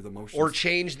going through the motions. Or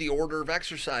change the order of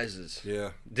exercises.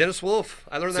 yeah, Dennis Wolf,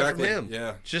 I learned Exactly, that from him.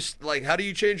 yeah. Just like, how do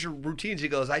you change your routines? He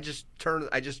goes, I just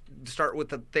start with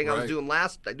the thing I was Right. doing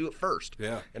last. I do it first.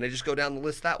 Yeah. And I just go down the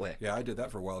list that way. yeah, I did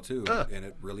that for a while too, Huh. and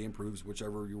it really improves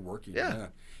whichever you're working. Yeah.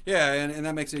 yeah, and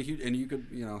that makes it huge. And you could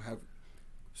have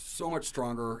so much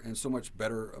stronger and so much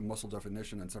better muscle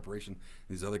definition and separation.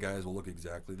 These other guys will look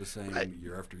exactly the same Right.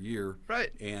 year after year.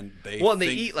 Right. And they Well, and they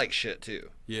think- eat like shit too.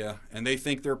 Yeah, and they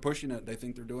think they're pushing it. They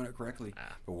think they're doing it correctly.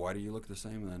 Ah. But why do you look the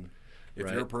same then? If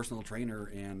Right. you're a personal trainer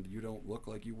and you don't look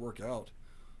like you work out,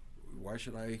 why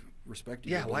should I respect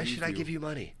you? Yeah, or why believe should I give you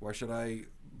money? Why should I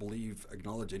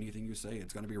acknowledge anything you say?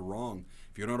 It's going to be wrong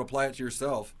if you don't apply it to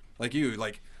yourself. Like you,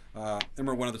 I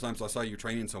remember one of the times I saw you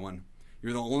training someone.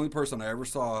 You're the only person I ever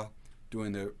saw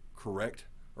doing the correct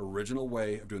original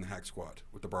way of doing the hack squat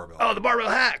with the barbell. Oh, the barbell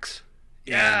hacks.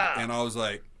 Yeah. And I was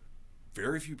like,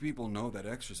 very few people know that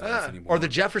exercise anymore. Or the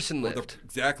Jefferson Or lift.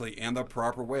 exactly, and the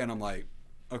proper way. And I'm like,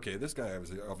 okay, this guy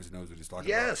obviously knows what he's talking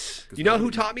about. Yes. 'Cause You know who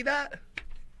nobody- taught me that?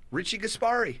 Richie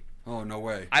Gaspari. Oh, no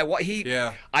way.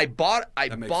 I bought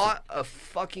makes a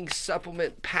fucking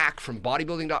supplement pack from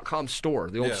bodybuilding.com store,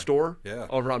 the old Yeah. store Yeah.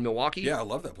 over on Milwaukee. Yeah, I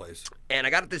love that place. And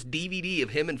I got this DVD of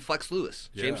him and Flex Lewis,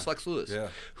 James Yeah. Flex Lewis, Yeah.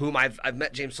 whom I've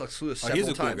met James Flex Lewis Oh, several he's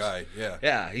a cool times. guy. Yeah.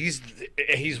 Yeah,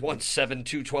 he's won 7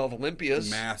 212 Olympias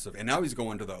Massive. And now he's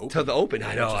going to the Open. to the Open.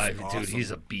 I know, which is dude, awesome.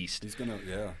 he's a beast. He's going to,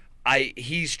 yeah.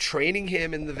 He's training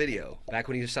him in the video back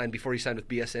when before he signed with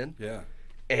BSN. Yeah.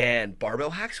 And barbell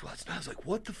hack squats. And I was like,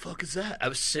 what the fuck is that? I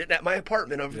was sitting at my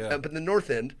apartment up in the north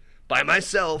end by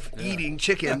myself eating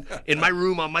chicken in my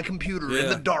room on my computer in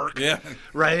the dark. Yeah.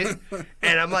 Right?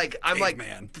 And I'm like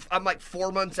Caveman. I'm like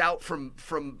 4 months out from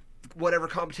whatever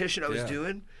competition I was Yeah.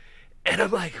 doing. And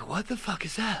I'm like, what the fuck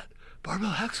is that? Barbell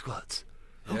hack squats.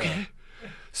 Okay.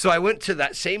 So I went to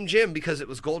that same gym because it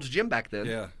was Gold's Gym back then.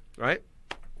 Yeah. Right?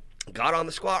 Got on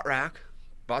the squat rack,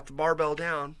 brought the barbell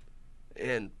down,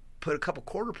 and put a couple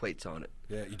quarter plates on it.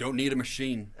 Yeah. You don't need a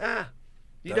machine.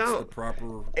 You That's don't. the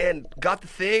proper. And got the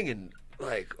thing and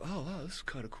like, oh wow, this is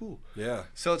kind of cool. Yeah.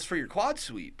 So it's for your quad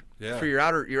sweep. Yeah. For your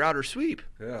outer sweep.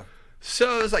 Yeah.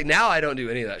 So it was like, now I don't do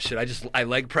any of that shit. I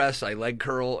leg press, I leg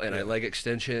curl, and I leg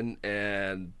extension,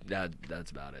 and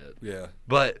that's about it. Yeah.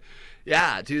 But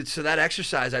yeah, dude, so that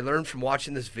exercise I learned from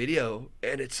watching this video,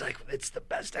 and it's like, it's the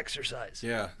best exercise.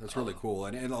 Yeah. That's really cool.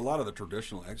 And a lot of the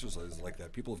traditional exercises like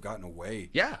that, people have gotten away.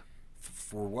 Yeah.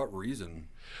 For what reason?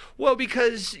 Well,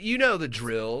 because you know the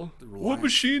drill. What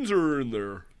machines are in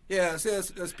there? Yeah, see,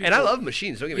 that's people, And I love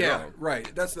machines, don't get me Yeah, wrong.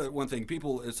 right. That's the one thing.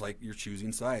 People, it's like you're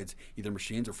choosing sides, either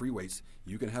machines or free weights.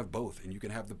 You can have both, and you can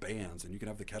have the bands, and you can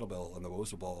have the kettlebell and the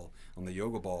Bosu ball and the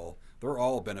yoga ball. They're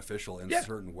all beneficial in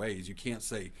certain ways. You can't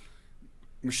say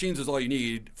machines is all you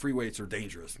need, free weights are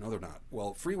dangerous. No, they're not.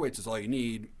 Well, free weights is all you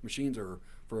need. Machines are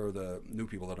for the new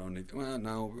people that don't need. Well,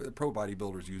 no, pro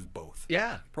bodybuilders use both.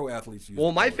 Yeah. Pro athletes use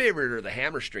Well, my both. favorite are the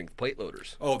hammer strength plate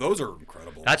loaders. Oh, those are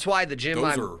incredible. That's why the gym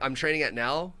Those I'm training at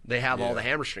now, they have all Yeah. the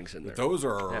hammer strings in there. Those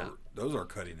are Yeah.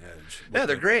 cutting edge. Yeah,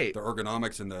 they're great. The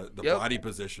ergonomics and the Yep. body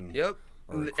position. Yep.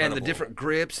 are And the incredible. different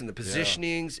grips and the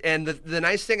positionings. And the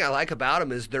nice thing I like about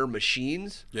them is they're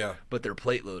machines, Yeah. but they're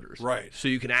plate loaders. Right. So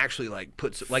you can actually like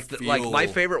put like Feel- my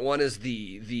favorite one is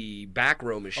the back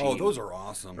row machine. Oh, those are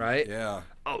awesome. Right? Yeah.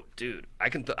 Oh, dude, I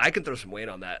can throw some weight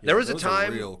on that. There was a those are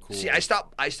time. real cool. See, I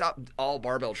stopped all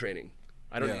barbell training.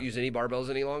 I don't Yeah. use any barbells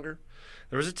any longer.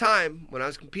 There was a time when I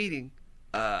was competing.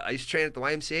 I used to train at the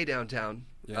YMCA downtown.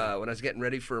 Yeah. When I was getting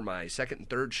ready for my second and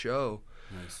third show,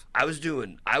 Nice. I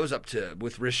was up to,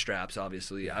 with wrist straps,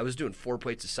 obviously. I was doing 4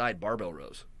 plates aside barbell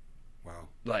rows. Wow.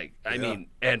 Like, I Yeah. mean,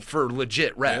 and for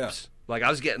legit reps. Like, I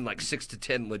was getting like 6 to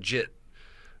 10 legit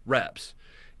reps.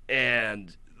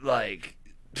 And like,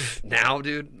 now,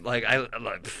 dude, like I'm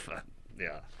like,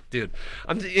 yeah, dude,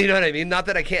 you know what I mean? Not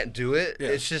that I can't do it. Yeah.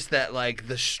 It's just that like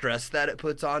the stress that it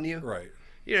puts on you. Right.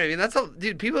 You know what I mean? That's all,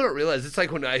 dude. People don't realize. It's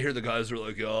like when I hear the guys who are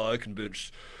like, "Oh, I can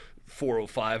bench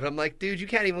 405," and I'm like, dude, you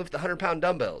can't even lift the 100-pound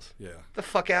dumbbells. Yeah. Get the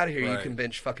fuck out of here! You Right. can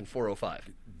bench fucking 405.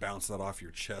 Bounce that off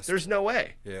your chest. There's no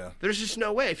way. Yeah. There's just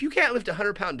no way. If you can't lift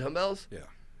 100-pound dumbbells, Yeah.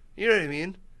 you know what I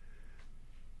mean?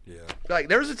 Yeah. Like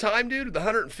there was a time, dude, the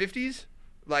 150s.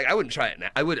 Like I wouldn't try it now.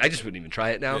 I just wouldn't even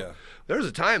try it now. Yeah. There was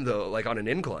a time though, like on an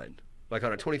incline, like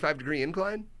on a 25-degree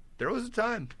incline. There was a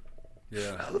time.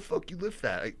 Yeah. How the fuck you lift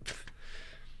that? Like,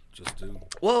 Just do.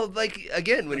 well, like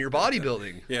again, when you're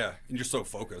bodybuilding, Yeah. And you're so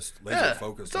focused, laser yeah,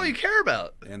 focused. that's all you care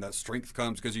about. And that strength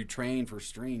comes because you train for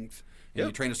strength. And Yep.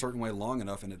 you train a certain way long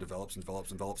enough, and it develops and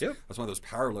develops and develops. Yep. That's why those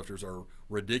power lifters are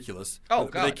ridiculous. Oh,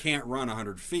 But they God. can't run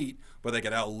 100 feet, but they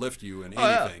can outlift you in Oh,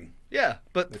 yeah. anything. Yeah,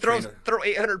 but They throw train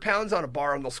 800 pounds on a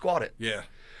bar and they'll squat it. Yeah.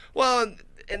 Well,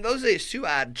 in those days too,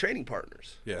 I had training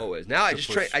partners. Yeah. Always. Now I To just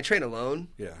push. train. I train alone.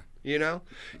 Yeah. You know.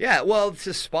 Yeah. Well, it's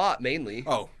a spot mainly.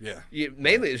 Oh, yeah.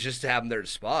 Mainly it's just to have them there to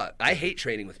spot. I hate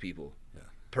training with people. Yeah.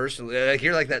 Personally, like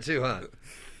you're like that too, huh?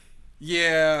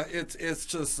 Yeah, it's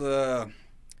just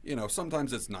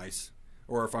sometimes it's nice,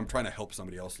 or if I'm trying to help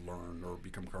somebody else learn or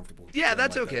become comfortable. with Yeah, training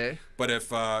that's like that. okay. But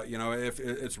if if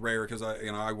it's rare because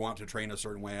I want to train a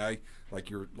certain way, I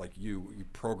you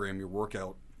program your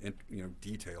workout in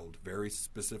detailed, very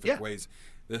specific Yeah. ways.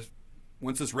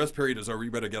 Once this rest period is over,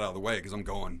 you better get out of the way because I'm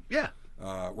going. Yeah.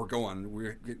 We're going.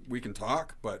 We can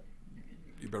talk, but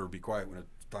you better be quiet when it's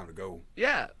time to go.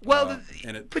 Yeah. Well,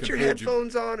 and it put your can hold you-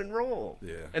 headphones on and roll.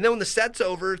 Yeah. And then when the set's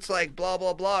over, it's like blah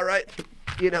blah blah, right?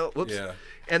 Whoops. Yeah.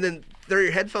 And then throw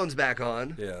your headphones back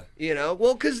on. Yeah.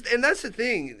 Well, and that's the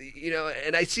thing,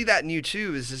 and I see that in you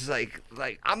too. Is just like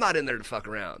I'm not in there to fuck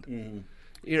around. Mm-hmm.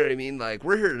 You know what I mean? Like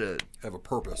we're here to. Have a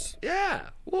purpose. Yeah.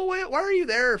 Well, why are you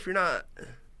there if you're not?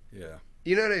 Yeah.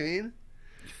 You know what I mean?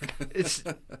 It's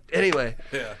anyway.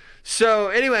 Yeah.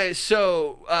 So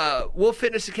Wolf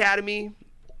Fitness Academy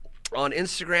on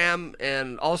Instagram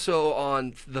and also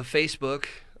on the Facebook.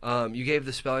 You gave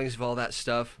the spellings of all that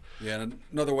stuff. Yeah, and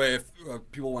another way, if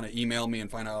people want to email me and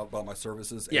find out about my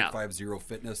services, Yeah.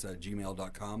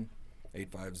 850fitness@gmail.com.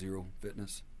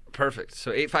 850fitness. Perfect.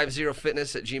 So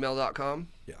 850fitness@gmail.com.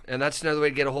 Yeah. And that's another way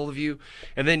to get a hold of you.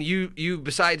 And then you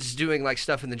besides doing like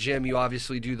stuff in the gym, you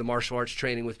obviously do the martial arts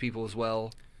training with people as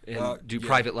well and do yeah.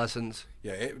 private lessons.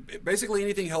 Yeah, basically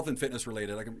anything health and fitness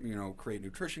related. I can create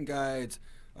nutrition guides,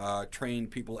 train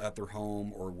people at their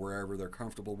home or wherever they're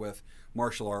comfortable with.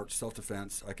 Martial arts,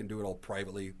 self-defense. I can do it all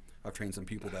privately. I've trained some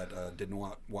people that didn't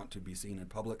want to be seen in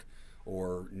public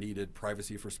or needed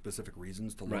privacy for specific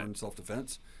reasons to learn Right.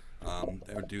 self-defense.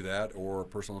 They would do that, or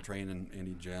personal train in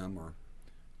any gym, or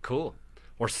Cool.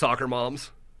 Or soccer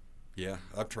moms. yeah,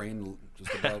 I've trained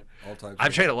just about all types. I've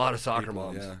of trained a lot of soccer people,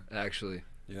 moms, yeah. actually.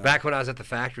 Yeah. Back when I was at the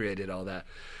factory, I did all that.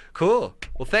 Cool.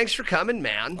 Well, thanks for coming,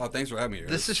 man. Oh, thanks for having me here.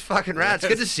 This is fucking rad. It's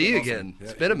good to see you Awesome. again. Yeah,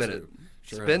 It's been a you minute. too.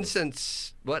 Sure It's been has.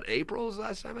 since, April was the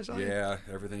last time I saw you? Yeah,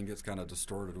 everything gets kind of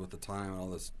distorted with the time and all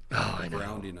this Oh, I know.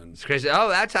 grounding, and It's crazy. Oh,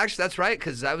 that's right,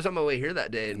 because I was on my way here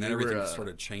that day. And then we everything were,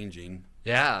 started changing.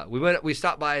 Yeah, we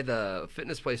stopped by the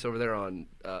fitness place over there on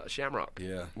Shamrock.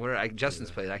 Yeah.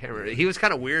 Justin's place. I can't remember. He was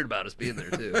kind of weird about us being there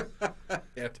too.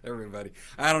 Yeah, to everybody.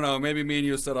 I don't know. Maybe me and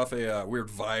you set off a weird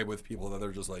vibe with people that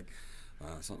they're just like,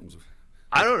 something's.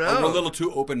 I don't We're a know. little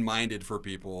too open-minded for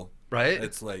people. Right?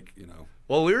 It's like,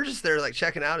 Well, we were just there like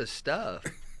checking out his stuff.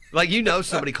 Like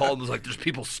somebody called and was like, "There's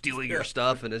people stealing your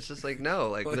stuff," and it's just like, no,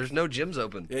 like there's no gyms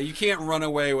open. yeah, you can't run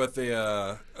away with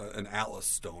an Atlas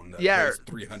stone that Yeah, weighs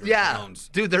 300 yeah, pounds.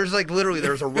 dude. There's like literally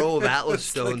there's a row of Atlas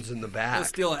stones in the Let's back.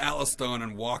 steal an Atlas stone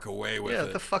and walk away with Yeah, it.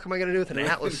 what the fuck am I gonna do with an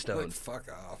Atlas Like, stone? fuck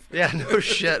off. Yeah, no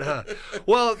shit, huh?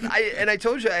 Well, I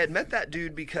told you I had met that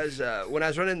dude because when I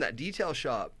was running that detail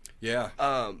shop,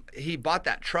 Yeah. he bought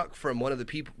that truck from one of the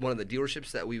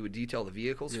dealerships that we would detail the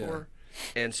vehicles Yeah. for,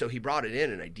 and so he brought it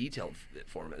in and I detailed it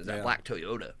for him. It was that Yeah. black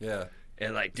Toyota, Yeah.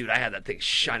 and like, dude, I had that thing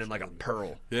shining like a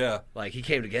pearl. Yeah. Like he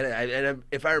came to get it,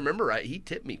 if I remember right, he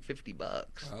tipped me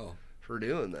 $50 Oh. for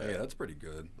doing that. Hey, that's pretty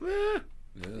good. Eh,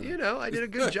 Yeah. I did a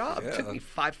good job. It took Yeah. me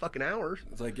 5 fucking hours.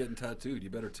 It's like getting tattooed. You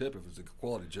better tip if it's a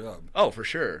quality job. Oh, for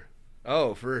sure.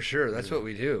 Oh, for sure. That's what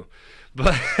we do.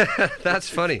 But that's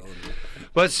funny.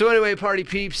 But so anyway, party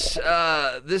peeps,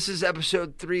 this is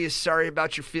episode 3 of Sorry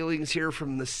About Your Feelings here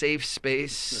from the Safe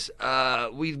Space.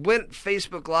 We went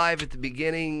Facebook Live at the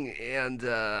beginning, and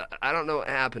I don't know what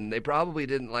happened. They probably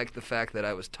didn't like the fact that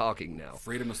I was talking now.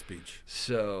 Freedom of speech.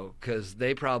 So, because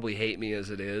they probably hate me as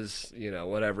it is,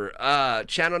 whatever.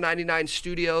 Channel 99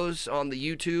 Studios on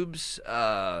the YouTubes.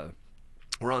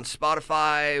 We're on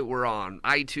Spotify, we're on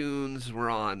iTunes, we're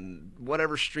on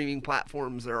whatever streaming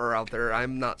platforms there are out there.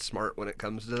 I'm not smart when it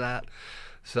comes to that.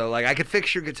 So, like, I could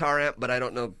fix your guitar amp, but I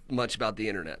don't know much about the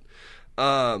internet.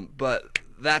 But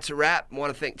that's a wrap. I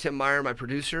want to thank Tim Meyer, my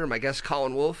producer, and my guest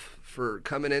Colin Wolf for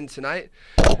coming in tonight.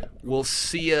 We'll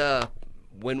see you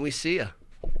when we see you.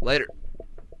 Later.